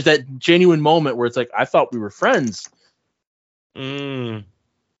like? There's that genuine moment where it's like, I thought we were friends. Oh,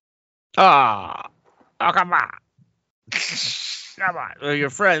 come on. Come on. Well,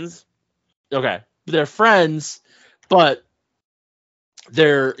 you're friends. Okay. They're friends, but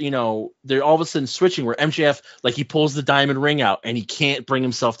they're all of a sudden switching where MJF, like he pulls the diamond ring out and he can't bring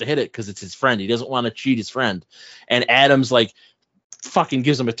himself to hit it because it's his friend. He doesn't want to cheat his friend. And Adam's like fucking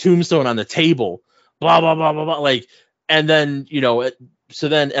gives him a tombstone on the table, blah, blah, blah, blah, blah. Like, and then,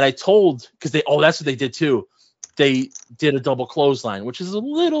 and I told, because that's what they did too. They did a double clothesline, which is a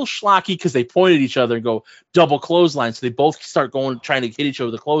little schlocky because they point at each other and go double clothesline. So they both start trying to hit each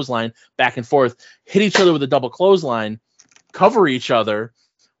other with the clothesline back and forth, hit each other with a double clothesline, cover each other.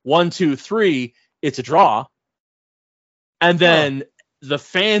 1, 2, 3. It's a draw. And then the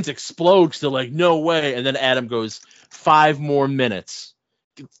fans explode because they're like, no way. And then Adam goes 5 more minutes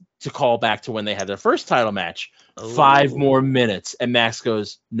to call back to when they had their first title match. 5 more minutes. And Max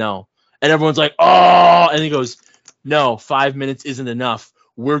goes, no. And everyone's like, oh, and he goes, no, 5 minutes isn't enough.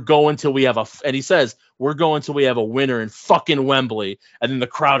 We're going till we have and he says, we're going till we have a winner in fucking Wembley. And then the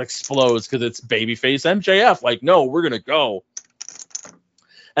crowd explodes because it's babyface MJF. Like, no, we're going to go.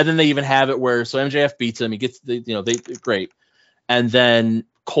 And then they even have it where, so MJF beats him. He gets great. And then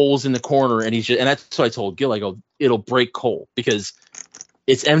Cole's in the corner and and that's what I told Gil. I go, it'll break Cole because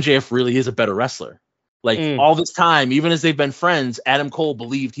it's MJF really is a better wrestler. Like all this time, even as they've been friends, Adam Cole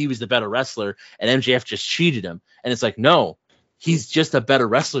believed he was the better wrestler and MJF just cheated him. And it's like, no, he's just a better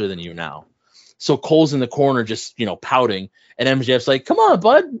wrestler than you now. So Cole's in the corner just, pouting. And MJF's like, come on,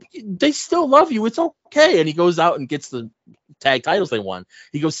 bud. They still love you. It's okay. And he goes out and gets the tag titles they won.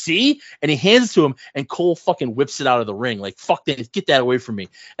 He goes, see? And he hands it to him. And Cole fucking whips it out of the ring. Like, fuck that. Get that away from me.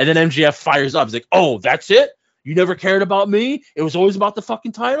 And then MJF fires up. He's like, oh, that's it? You never cared about me? It was always about the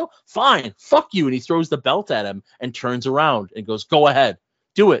fucking title? Fine. Fuck you. And he throws the belt at him and turns around and goes, go ahead.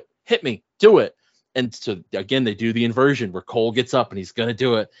 Do it. Hit me. Do it. And so, again, they do the inversion where Cole gets up and he's going to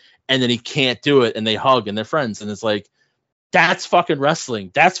do it. And then he can't do it. And they hug and they're friends. And it's like, that's fucking wrestling.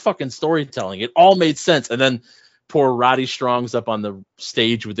 That's fucking storytelling. It all made sense. And then poor Roddy Strong's up on the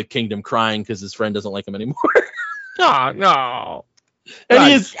stage with the Kingdom crying because his friend doesn't like him anymore. Oh, no. And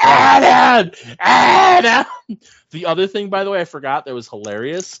he is Adam. The other thing, by the way, I forgot that was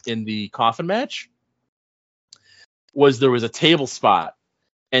hilarious in the coffin match was there was a table spot,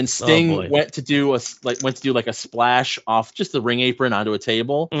 and Sting went to do a splash off just the ring apron onto a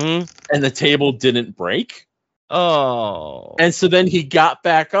table, and the table didn't break. Oh, and so then he got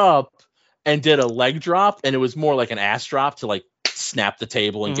back up and did a leg drop, and it was more like an ass drop to like snap the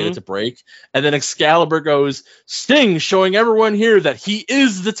table and get it to break. And then Excalibur goes, Sting showing everyone here that he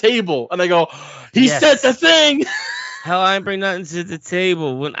is the table. And I go, he set the thing. Hell, I bring nothing to the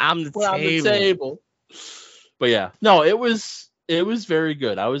table when I'm the table. But yeah, no, it was very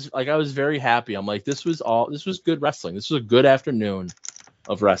good. I was very happy. I'm like, this was good wrestling. This was a good afternoon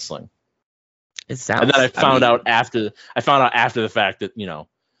of wrestling. It sounds. And then I found out after the fact that, you know,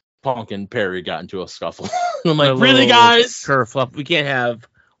 Punk and Perry got into a scuffle. I'm like, really, guys? Kerfluff. We can't have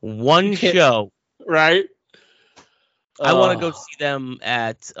one show, right? I want to go see them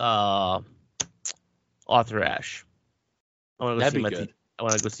at Arthur Ashe. I want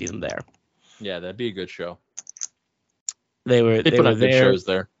to go see them there. Yeah, that'd be a good show. They were put on good shows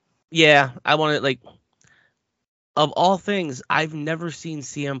there. Yeah, I wanted, like, of all things, I've never seen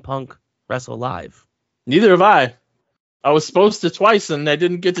CM Punk wrestle live. Neither have I. I was supposed to twice, and I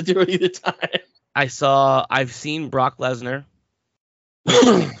didn't get to do it either time. I've seen Brock Lesnar,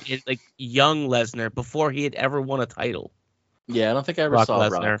 like young Lesnar, before he had ever won a title. Yeah, I don't think I ever saw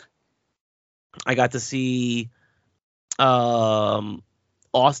Lesnar. Brock. I got to see Austin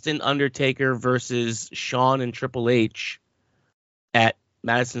Undertaker versus Shawn and Triple H at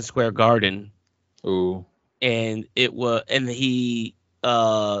Madison Square Garden. Ooh. And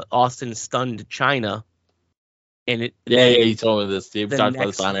Austin stunned China. And he told me this. We talked about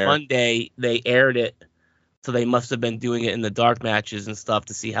this on air. Monday they aired it, so they must have been doing it in the dark matches and stuff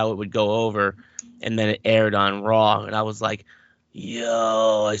to see how it would go over, and then it aired on Raw, and I was like,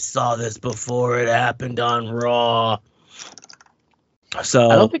 "Yo, I saw this before it happened on Raw." So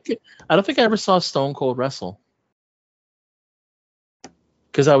I don't think I ever saw Stone Cold wrestle,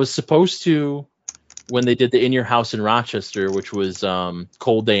 because I was supposed to when they did the In Your House in Rochester, which was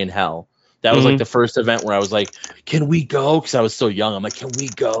Cold Day in Hell. That was like the first event where I was like, can we go? Because I was so young. I'm like, can we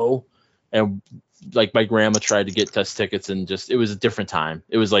go? And like my grandma tried to get us tickets, and it was a different time.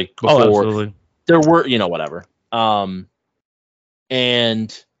 It was like before there were, whatever.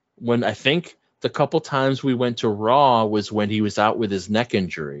 And when I think the couple times we went to Raw was when he was out with his neck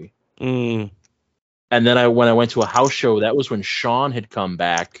injury. And then when I went to a house show, that was when Shawn had come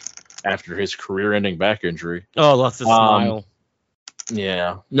back after his career-ending back injury. Oh, lots of smile.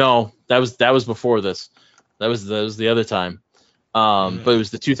 Yeah, no, that was before this. That was the other time. But it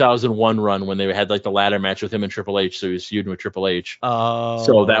was the 2001 run when they had like the ladder match with him and Triple H. So he was feuding with Triple H.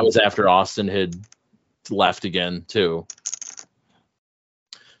 So that was after Austin had left again too.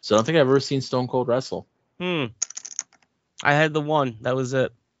 So I don't think I've ever seen Stone Cold wrestle. I had the one. That was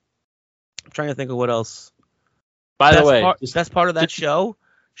it. I'm trying to think of what else. By the way, that's part of that show.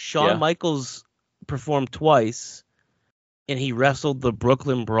 Shawn Michaels performed twice. And he wrestled the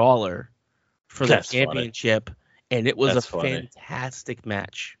Brooklyn Brawler for the championship, and it was fantastic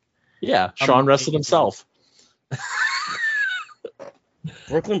match. Yeah, Shawn wrestled himself.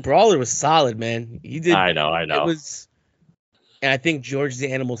 Brooklyn Brawler was solid, man. He did. I know. It was, and I think George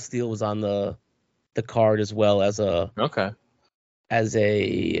the Animal Steel was on the card as well as a I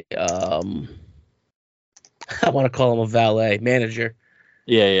want to call him a valet manager.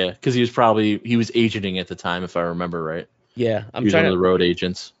 Yeah, because he was agenting at the time, if I remember right. Yeah, he was one of the road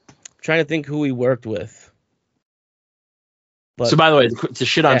agents. I'm trying to think who he worked with. But, so, by the way, to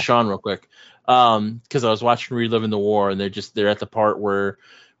shit on Shawn real quick, because I was watching Reliving the War, and they're at the part where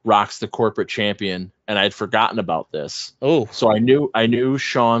Rock's the corporate champion, and I had forgotten about this. Oh, so I knew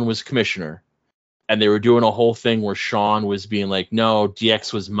Shawn was commissioner, and they were doing a whole thing where Shawn was being like, "No,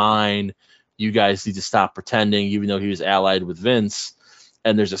 DX was mine. You guys need to stop pretending," even though he was allied with Vince.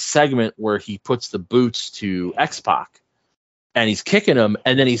 And there's a segment where he puts the boots to X-Pac. And he's kicking him,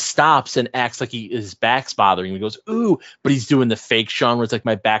 and then he stops and acts like his back's bothering him. He goes, "Ooh," but he's doing the fake Shawn where it's like,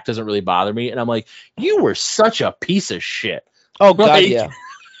 "My back doesn't really bother me." And I'm like, "You were such a piece of shit." Oh God, yeah.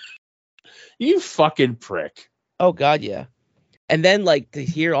 You fucking prick. Oh God, yeah. And then like to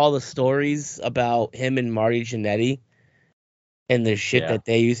hear all the stories about him and Marty Jannetty and the shit that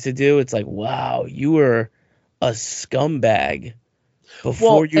they used to do, it's like, wow, you were a scumbag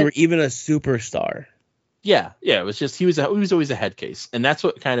before you were even a superstar. Yeah, it was just he was always a head case, and that's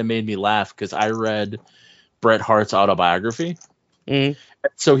what kind of made me laugh because I read Bret Hart's autobiography.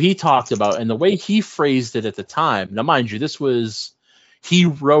 So he talked about, and the way he phrased it at the time. Now, mind you, he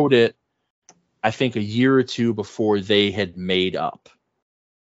wrote it, I think, a year or two before they had made up.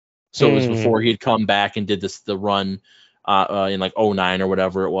 So it was before he had come back and did the run in like 2009 or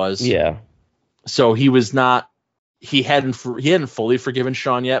whatever it was. Yeah. So he was not. He hadn't fully forgiven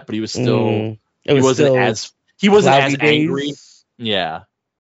Shawn yet, but he was still. He wasn't as angry. Yeah.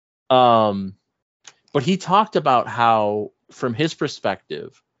 But he talked about how, from his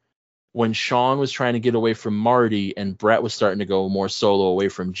perspective, when Shawn was trying to get away from Marty and Bret was starting to go more solo away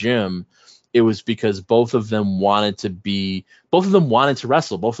from Jim, it was because both of them wanted to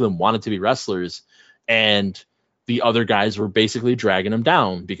wrestle. Both of them wanted to be wrestlers. And the other guys were basically dragging him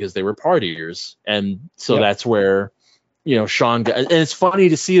down because they were partiers. And so that's where, Shawn got, and it's funny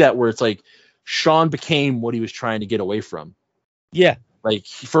to see that where it's like Shawn became what he was trying to get away from. Yeah. Like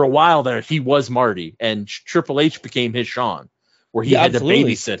for a while there, he was Marty, and Triple H became his Shawn, where he had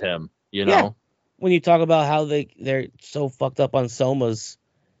absolutely. to babysit him, know? When you talk about how they're so fucked up on somas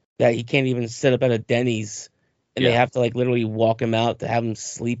that he can't even sit up at a Denny's, and they have to like literally walk him out to have him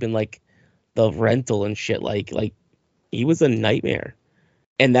sleep in like the rental and shit. Like he was a nightmare.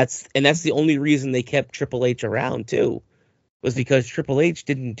 And that's the only reason they kept Triple H around too, was because Triple H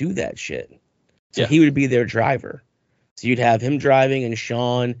didn't do that shit. So he would be their driver. So you'd have him driving, and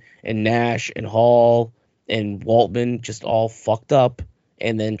Shawn and Nash and Hall and Waltman just all fucked up,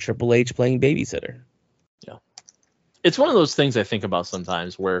 and then Triple H playing babysitter. Yeah. It's one of those things I think about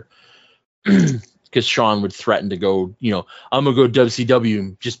sometimes where because Shawn would threaten to go, I'm going to go WCW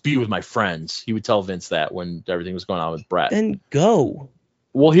and just be with my friends. He would tell Vince that when everything was going on with Bret. Then go.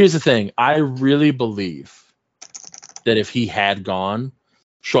 Well, here's the thing. I really believe that if he had gone,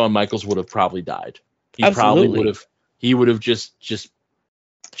 Shawn Michaels would have probably died. He would have just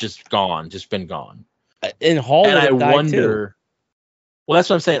gone, just been gone. And Hall would have died too. Well, that's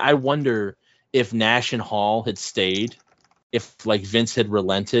what I'm saying. I wonder if Nash and Hall had stayed, if like Vince had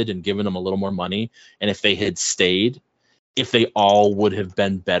relented and given them a little more money, and if they had stayed, if they all would have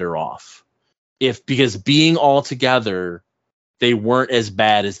been better off. Because being all together, they weren't as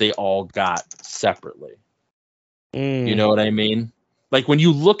bad as they all got separately. You know what I mean? Like when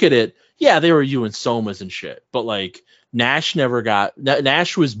you look at it, yeah, they were you and Somas and shit, but like Nash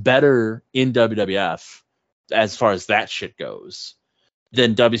was better in WWF as far as that shit goes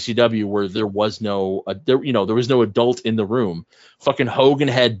than WCW, where there was no adult in the room. Fucking Hogan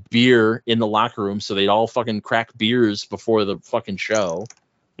had beer in the locker room, so they'd all fucking crack beers before the fucking show.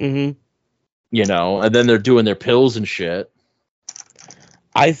 Mm-hmm. And then they're doing their pills and shit.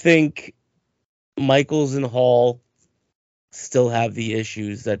 I think Michaels and Hall still have the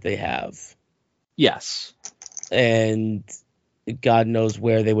issues that they have. Yes. And God knows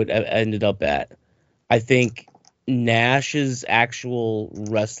where they would have ended up at. I think Nash's actual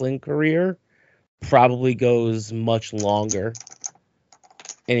wrestling career probably goes much longer.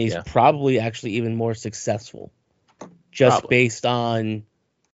 And he's probably actually even more successful. Just based on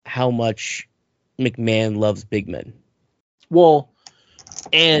how much McMahon loves big men. Well,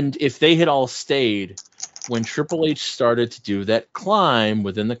 and if they had all stayed, when Triple H started to do that climb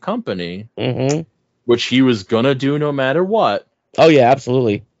within the company, which he was going to do no matter what. Oh, yeah,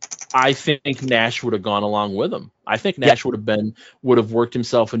 absolutely. I think Nash would have gone along with him. I think Nash would have worked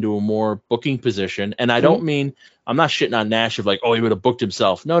himself into a more booking position. And I don't mean, I'm not shitting on Nash of like, oh, he would have booked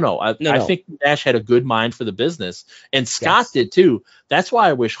himself. No. I think Nash had a good mind for the business, and Scott did too. That's why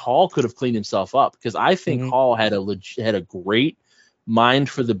I wish Hall could have cleaned himself up, because I think Hall had a great mind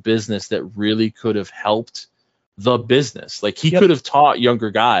for the business that really could have helped the business. Like he could have taught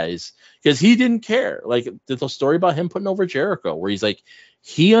younger guys, because he didn't care. Like the story about him putting over Jericho, where he's like,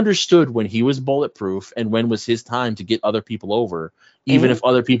 he understood when he was bulletproof and when was his time to get other people over, even if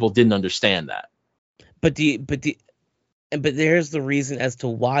other people didn't understand that. But there's the reason as to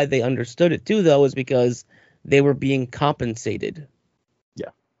why they understood it too, though, is because they were being compensated. Yeah.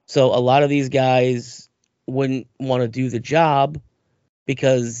 So a lot of these guys wouldn't want to do the job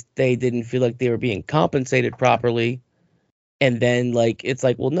because they didn't feel like they were being compensated properly. And then like, it's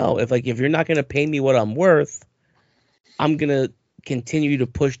like, well, no, if you're not going to pay me what I'm worth, I'm going to continue to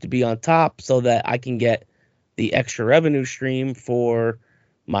push to be on top so that I can get the extra revenue stream for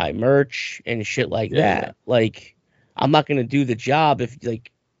my merch and shit like that. Like, I'm not going to do the job if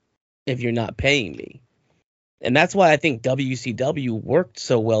you're not paying me. And that's why I think WCW worked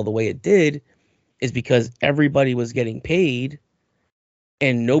so well the way it did, is because everybody was getting paid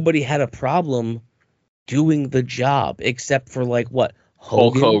and nobody had a problem doing the job except for like what?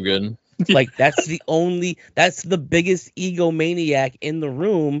 Hulk Hogan. Like that's the biggest egomaniac in the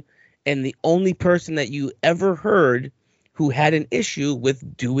room, and the only person that you ever heard who had an issue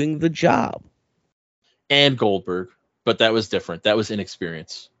with doing the job. And Goldberg, but that was different. That was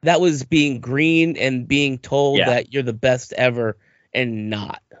inexperience. That was being green and being told that you're the best ever and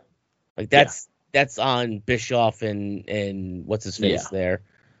not. Like that's on Bischoff and what's his face there.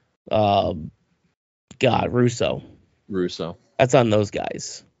 Russo. That's on those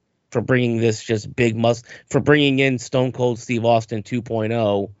guys. For bringing this just for bringing in Stone Cold Steve Austin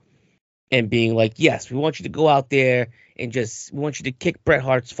 2.0 and being like, yes, we want you to go out there and we want you to kick Bret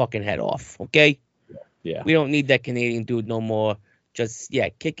Hart's fucking head off, okay? Yeah. We don't need that Canadian dude no more. Just,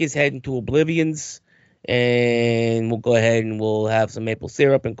 kick his head into oblivions, and we'll go ahead and we'll have some maple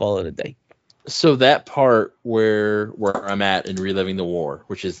syrup and call it a day. So that part where I'm at in Reliving the War,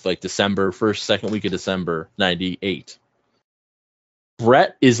 which is like December 1st, second week of December, 98.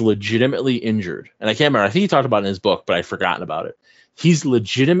 Bret is legitimately injured. And I can't remember. I think he talked about it in his book, but I'd forgotten about it. He's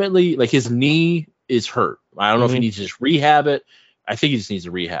legitimately, like, his knee is hurt. I don't know if he needs to just rehab it. I think he just needs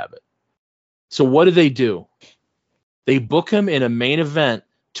to rehab it. So what do? They book him in a main event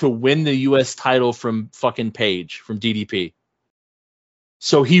to win the U.S. title from fucking Page, from DDP.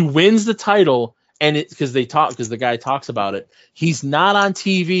 So he wins the title, and it's because the guy talks about it. He's not on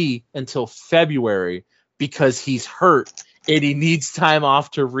TV until February because he's hurt and he needs time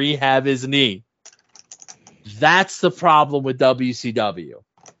off to rehab his knee. That's the problem with WCW.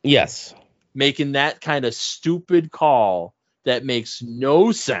 Yes. Making that kind of stupid call that makes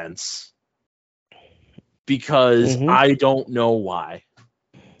no sense because I don't know why.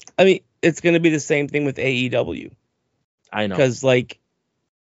 I mean, it's going to be the same thing with AEW. I know. Because, like,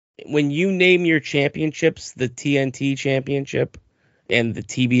 when you name your championships, the TNT championship and the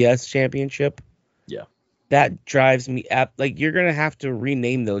TBS championship, yeah, that drives me up. Like, you're going to have to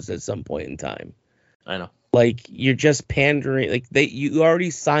rename those at some point in time. I know. Like, you're just pandering. Like, you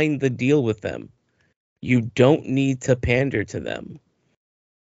already signed the deal with them. You don't need to pander to them.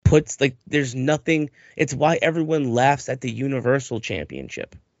 There's nothing. It's why everyone laughs at the Universal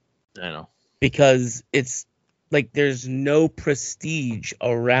Championship. I know. Because it's like there's no prestige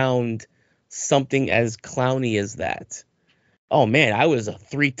around something as clowny as that. Oh man, I was a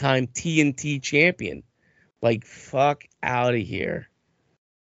 3-time TNT champion. Like, fuck out of here.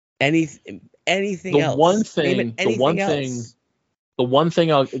 Anything else? The one thing they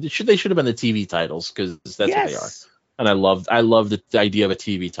should have been the TV titles because that's what they are. And I love the idea of a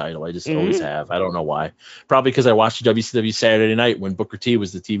TV title. I just always have. I don't know why. Probably because I watched WCW Saturday Night when Booker T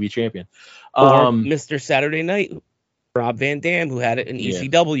was the TV champion. Or Mr. Saturday Night, Rob Van Dam, who had it in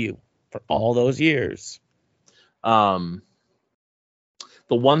ECW for all those years. The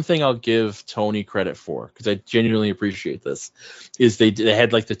one thing I'll give Tony credit for, because I genuinely appreciate this, is they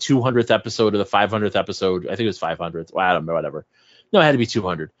had like the 200th episode or the 500th episode. I think it was 500th. Well, I don't know, whatever. No, it had to be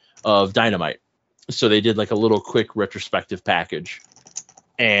 200 of Dynamite. So they did like a little quick retrospective package,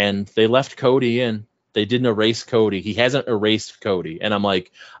 and they left Cody in. They didn't erase Cody. He hasn't erased Cody. And I'm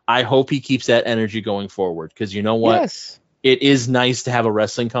like, I hope he keeps that energy going forward. Because you know what? Yes. It is nice to have a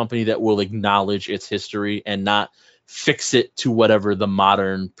wrestling company that will acknowledge its history and not fix it to whatever the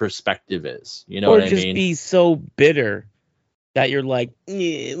modern perspective is. You know what I mean? Or just be so bitter that you're like,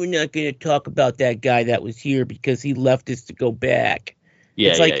 we're not going to talk about that guy that was here because he left us to go back.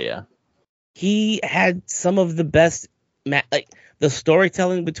 Yeah, yeah. He had some of the best, like the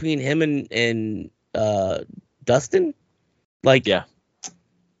storytelling between him and Dustin, like,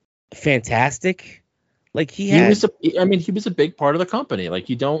 fantastic. Like he was a big part of the company. Like,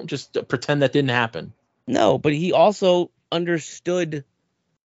 you don't just pretend that didn't happen. No, but he also understood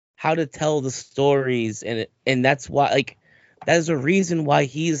how to tell the stories, and that's why, like, that is a reason why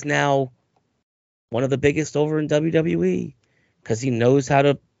he's now one of the biggest over in WWE, because he knows how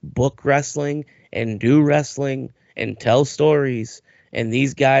to book wrestling and do wrestling and tell stories. And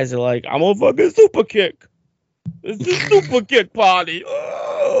these guys are like, I'm a fucking super kick. It's a super kick party.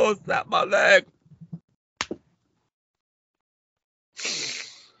 Oh, snap my leg.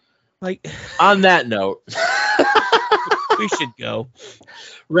 Like, on that note, we should go.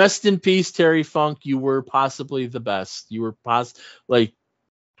 Rest in peace, Terry Funk. You were possibly the best. You were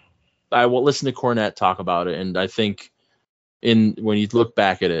I will listen to Cornette talk about it, and I think when you look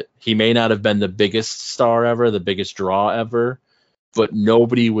back at it, he may not have been the biggest star ever, the biggest draw ever, but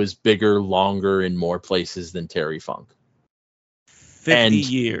nobody was bigger, longer, in more places than Terry Funk. 50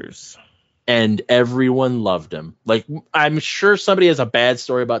 years. And everyone loved him. Like, I'm sure somebody has a bad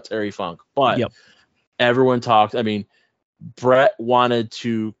story about Terry Funk, but everyone talked. I mean, Bret wanted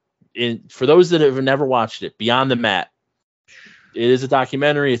to, for those that have never watched it, Beyond the Mat, it is a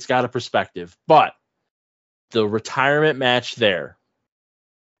documentary. It's got a perspective, but the retirement match there,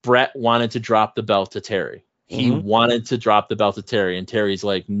 Bret wanted to drop the belt to Terry. He wanted to drop the belt to Terry, and Terry's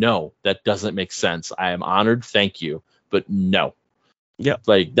like, no, that doesn't make sense. I am honored. Thank you. But no. Yep.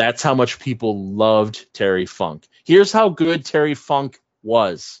 Like, that's how much people loved Terry Funk. Here's how good Terry Funk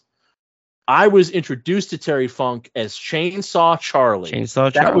was. I was introduced to Terry Funk as Chainsaw Charlie.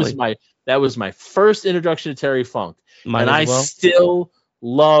 That was my first introduction to Terry Funk. I still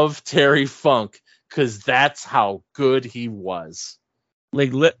love Terry Funk because that's how good he was.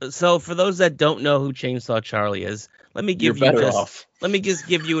 Like, so for those that don't know who Chainsaw Charlie is, let me just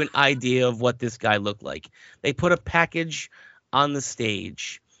give you an idea of what this guy looked like. They put a package on the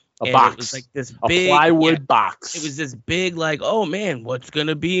stage A box. It was like this a big plywood box. It was this big, like, oh man, what's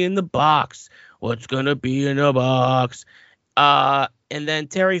gonna be in the box? What's gonna be in the box? And then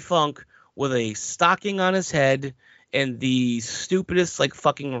Terry Funk with a stocking on his head and the stupidest, like,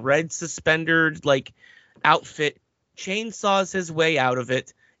 fucking red suspendered, like, outfit, chainsaws his way out of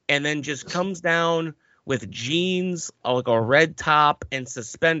it, and then just comes down with jeans, like a red top and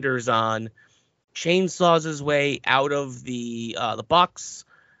suspenders on, chainsaws his way out of the box,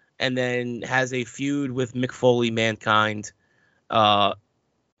 and then has a feud with Mick Foley, Mankind,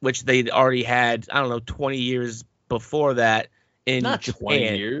 which they'd already had, I don't know, 20 years before that in Not Japan.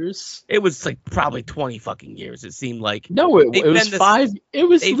 20 years. It was like probably 20 fucking years. It seemed like. No, it was 5. It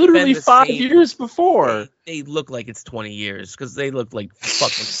was literally 5 years before. They look like it's 20 years because they look like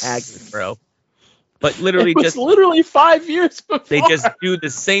fucking haggard, bro. But literally, it was literally 5 years before. They just do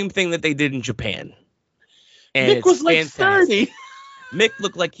the same thing that they did in Japan. And Mick was like fantastic. 30. Mick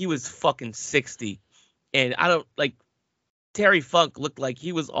looked like he was fucking 60. And I don't like Terry Funk looked like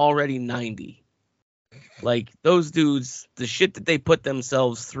he was already 90. Like those dudes, the shit that they put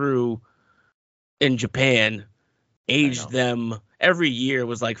themselves through in Japan aged them every year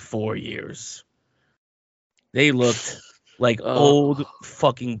was like 4 years. They looked like old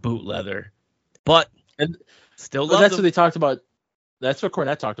fucking boot leather. But still love that's them. what they talked about. That's what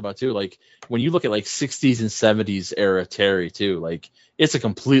Cornette talked about too. Like when you look at like 60s and 70s era Terry too, like it's a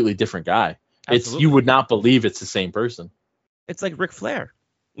completely different guy. Absolutely. You would not believe it's the same person. It's like Ric Flair.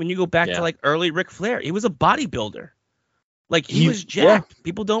 When you go back to like early Ric Flair, he was a bodybuilder. Like he was jacked. Yeah.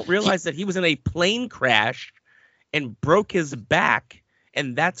 People don't realize that he was in a plane crash and broke his back,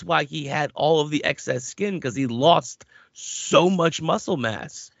 and that's why he had all of the excess skin because he lost so much muscle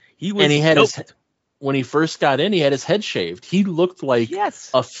mass. He was when he first got in, he had his head shaved. He looked like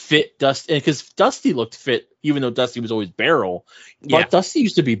a fit Dusty, because Dusty looked fit, even though Dusty was always barrel. But Dusty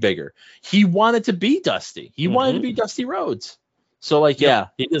used to be bigger. He wanted to be Dusty. He wanted to be Dusty Rhodes. So like,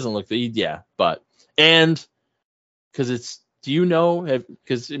 he doesn't look but because do you know?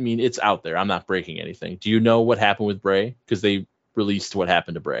 Because I mean, it's out there. I'm not breaking anything. Do you know what happened with Bray? Because they released what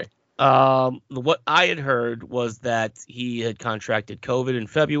happened to Bray. What I had heard was that he had contracted COVID in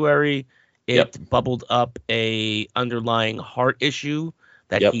February. It bubbled up a underlying heart issue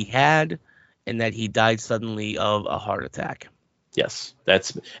that he had, and that he died suddenly of a heart attack. Yes,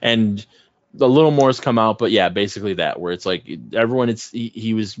 and a little more has come out, but yeah, basically that, where it's like everyone,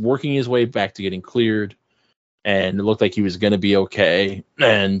 he was working his way back to getting cleared, and it looked like he was going to be okay,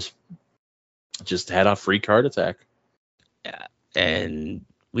 and just had a freak heart attack. Yeah, and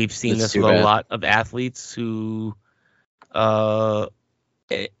we've seen this with a lot of athletes who, and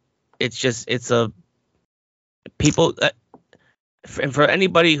for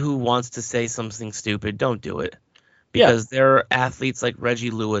anybody who wants to say something stupid, don't do it. Because there are athletes like Reggie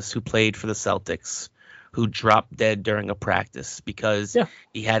Lewis who played for the Celtics who dropped dead during a practice because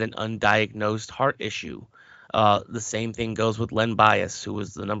he had an undiagnosed heart issue. The same thing goes with Len Bias, who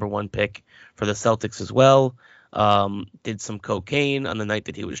was the number 1 pick for the Celtics as well. Did some cocaine on the night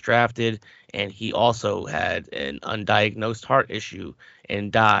that he was drafted, and he also had an undiagnosed heart issue and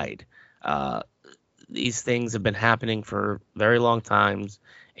died. These things have been happening for very long times.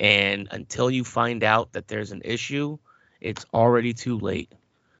 And until you find out that there's an issue, it's already too late.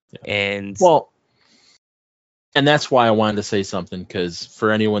 And that's why I wanted to say something, because for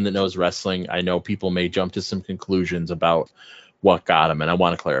anyone that knows wrestling, I know people may jump to some conclusions about what got him, and I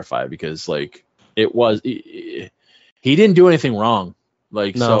want to clarify, because like he didn't do anything wrong.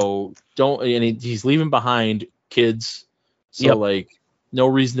 Like, so don't, and he's leaving behind kids, so like no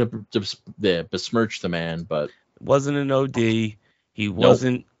reason to besmirch the man, but it wasn't an OD. He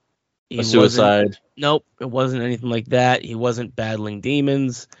wasn't a suicide. Nope, it wasn't anything like that. He wasn't battling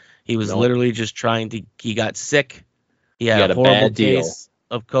demons. He was literally just he got sick. He had a horrible case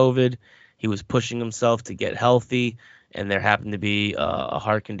of COVID. He was pushing himself to get healthy, and there happened to be a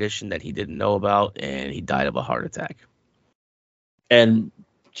heart condition that he didn't know about, and he died of a heart attack. And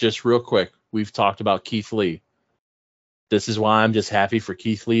just real quick, we've talked about Keith Lee. This is why I'm just happy for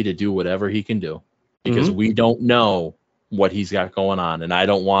Keith Lee to do whatever he can do, because we don't know what he's got going on, and I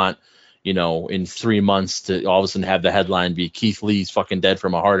don't want, in 3 months to all of a sudden have the headline be Keith Lee's fucking dead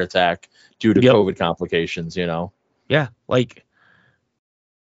from a heart attack due to COVID complications. Yeah, like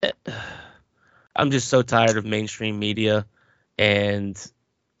I'm just so tired of mainstream media and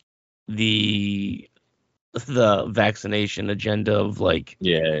the vaccination agenda of like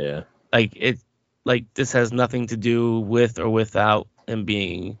this has nothing to do with or without him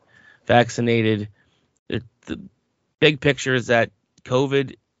being vaccinated. The big picture is that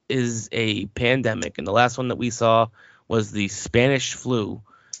COVID is a pandemic, and the last one that we saw was the Spanish flu,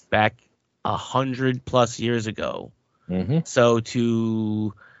 back 100+ years ago. Mm-hmm. So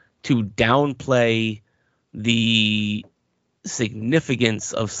to downplay the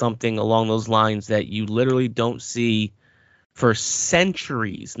significance of something along those lines that you literally don't see for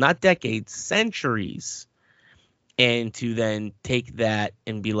centuries, not decades, centuries, and to then take that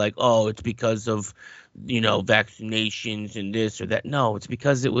and be like, oh, it's because of, vaccinations and this or that. No, it's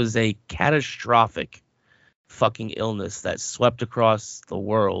because it was a catastrophic fucking illness that swept across the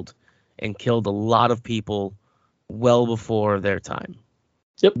world and killed a lot of people well before their time.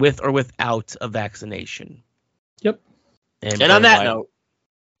 Yep. With or without a vaccination. Yep. And on that note.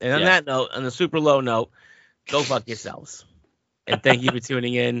 And on that note, on the super low note, go fuck yourselves. And thank you for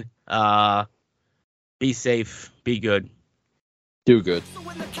tuning in. Be safe. Be good. Do good. So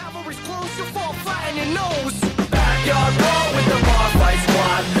when the cavalry's close, you fall flat on your nose. Backyard brawl with the bar fight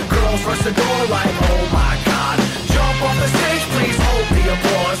squad. Girls rush the door like, oh my god. Jump off the stage, please hold the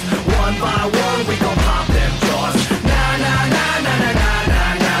applause. One by one, we gon' pop them jaws. Na na na na na na na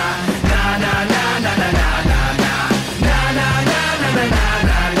na. Na na na na na na na na. Na na na na na na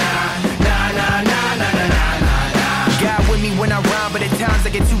na na. Na na na na na na na na. God with me when I rhyme, but at times I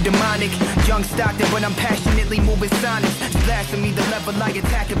get too demonic. Young Stockton, but I'm passionately moving sonics. Blasphemy, the level I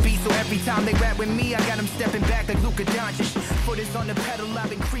attack a beat. So every time they rap with me, I got them stepping back like Luka Doncic. Foot is on the pedal, I've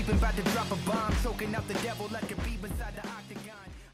been creeping, about to drop a bomb. Choking out the devil like a bee beside the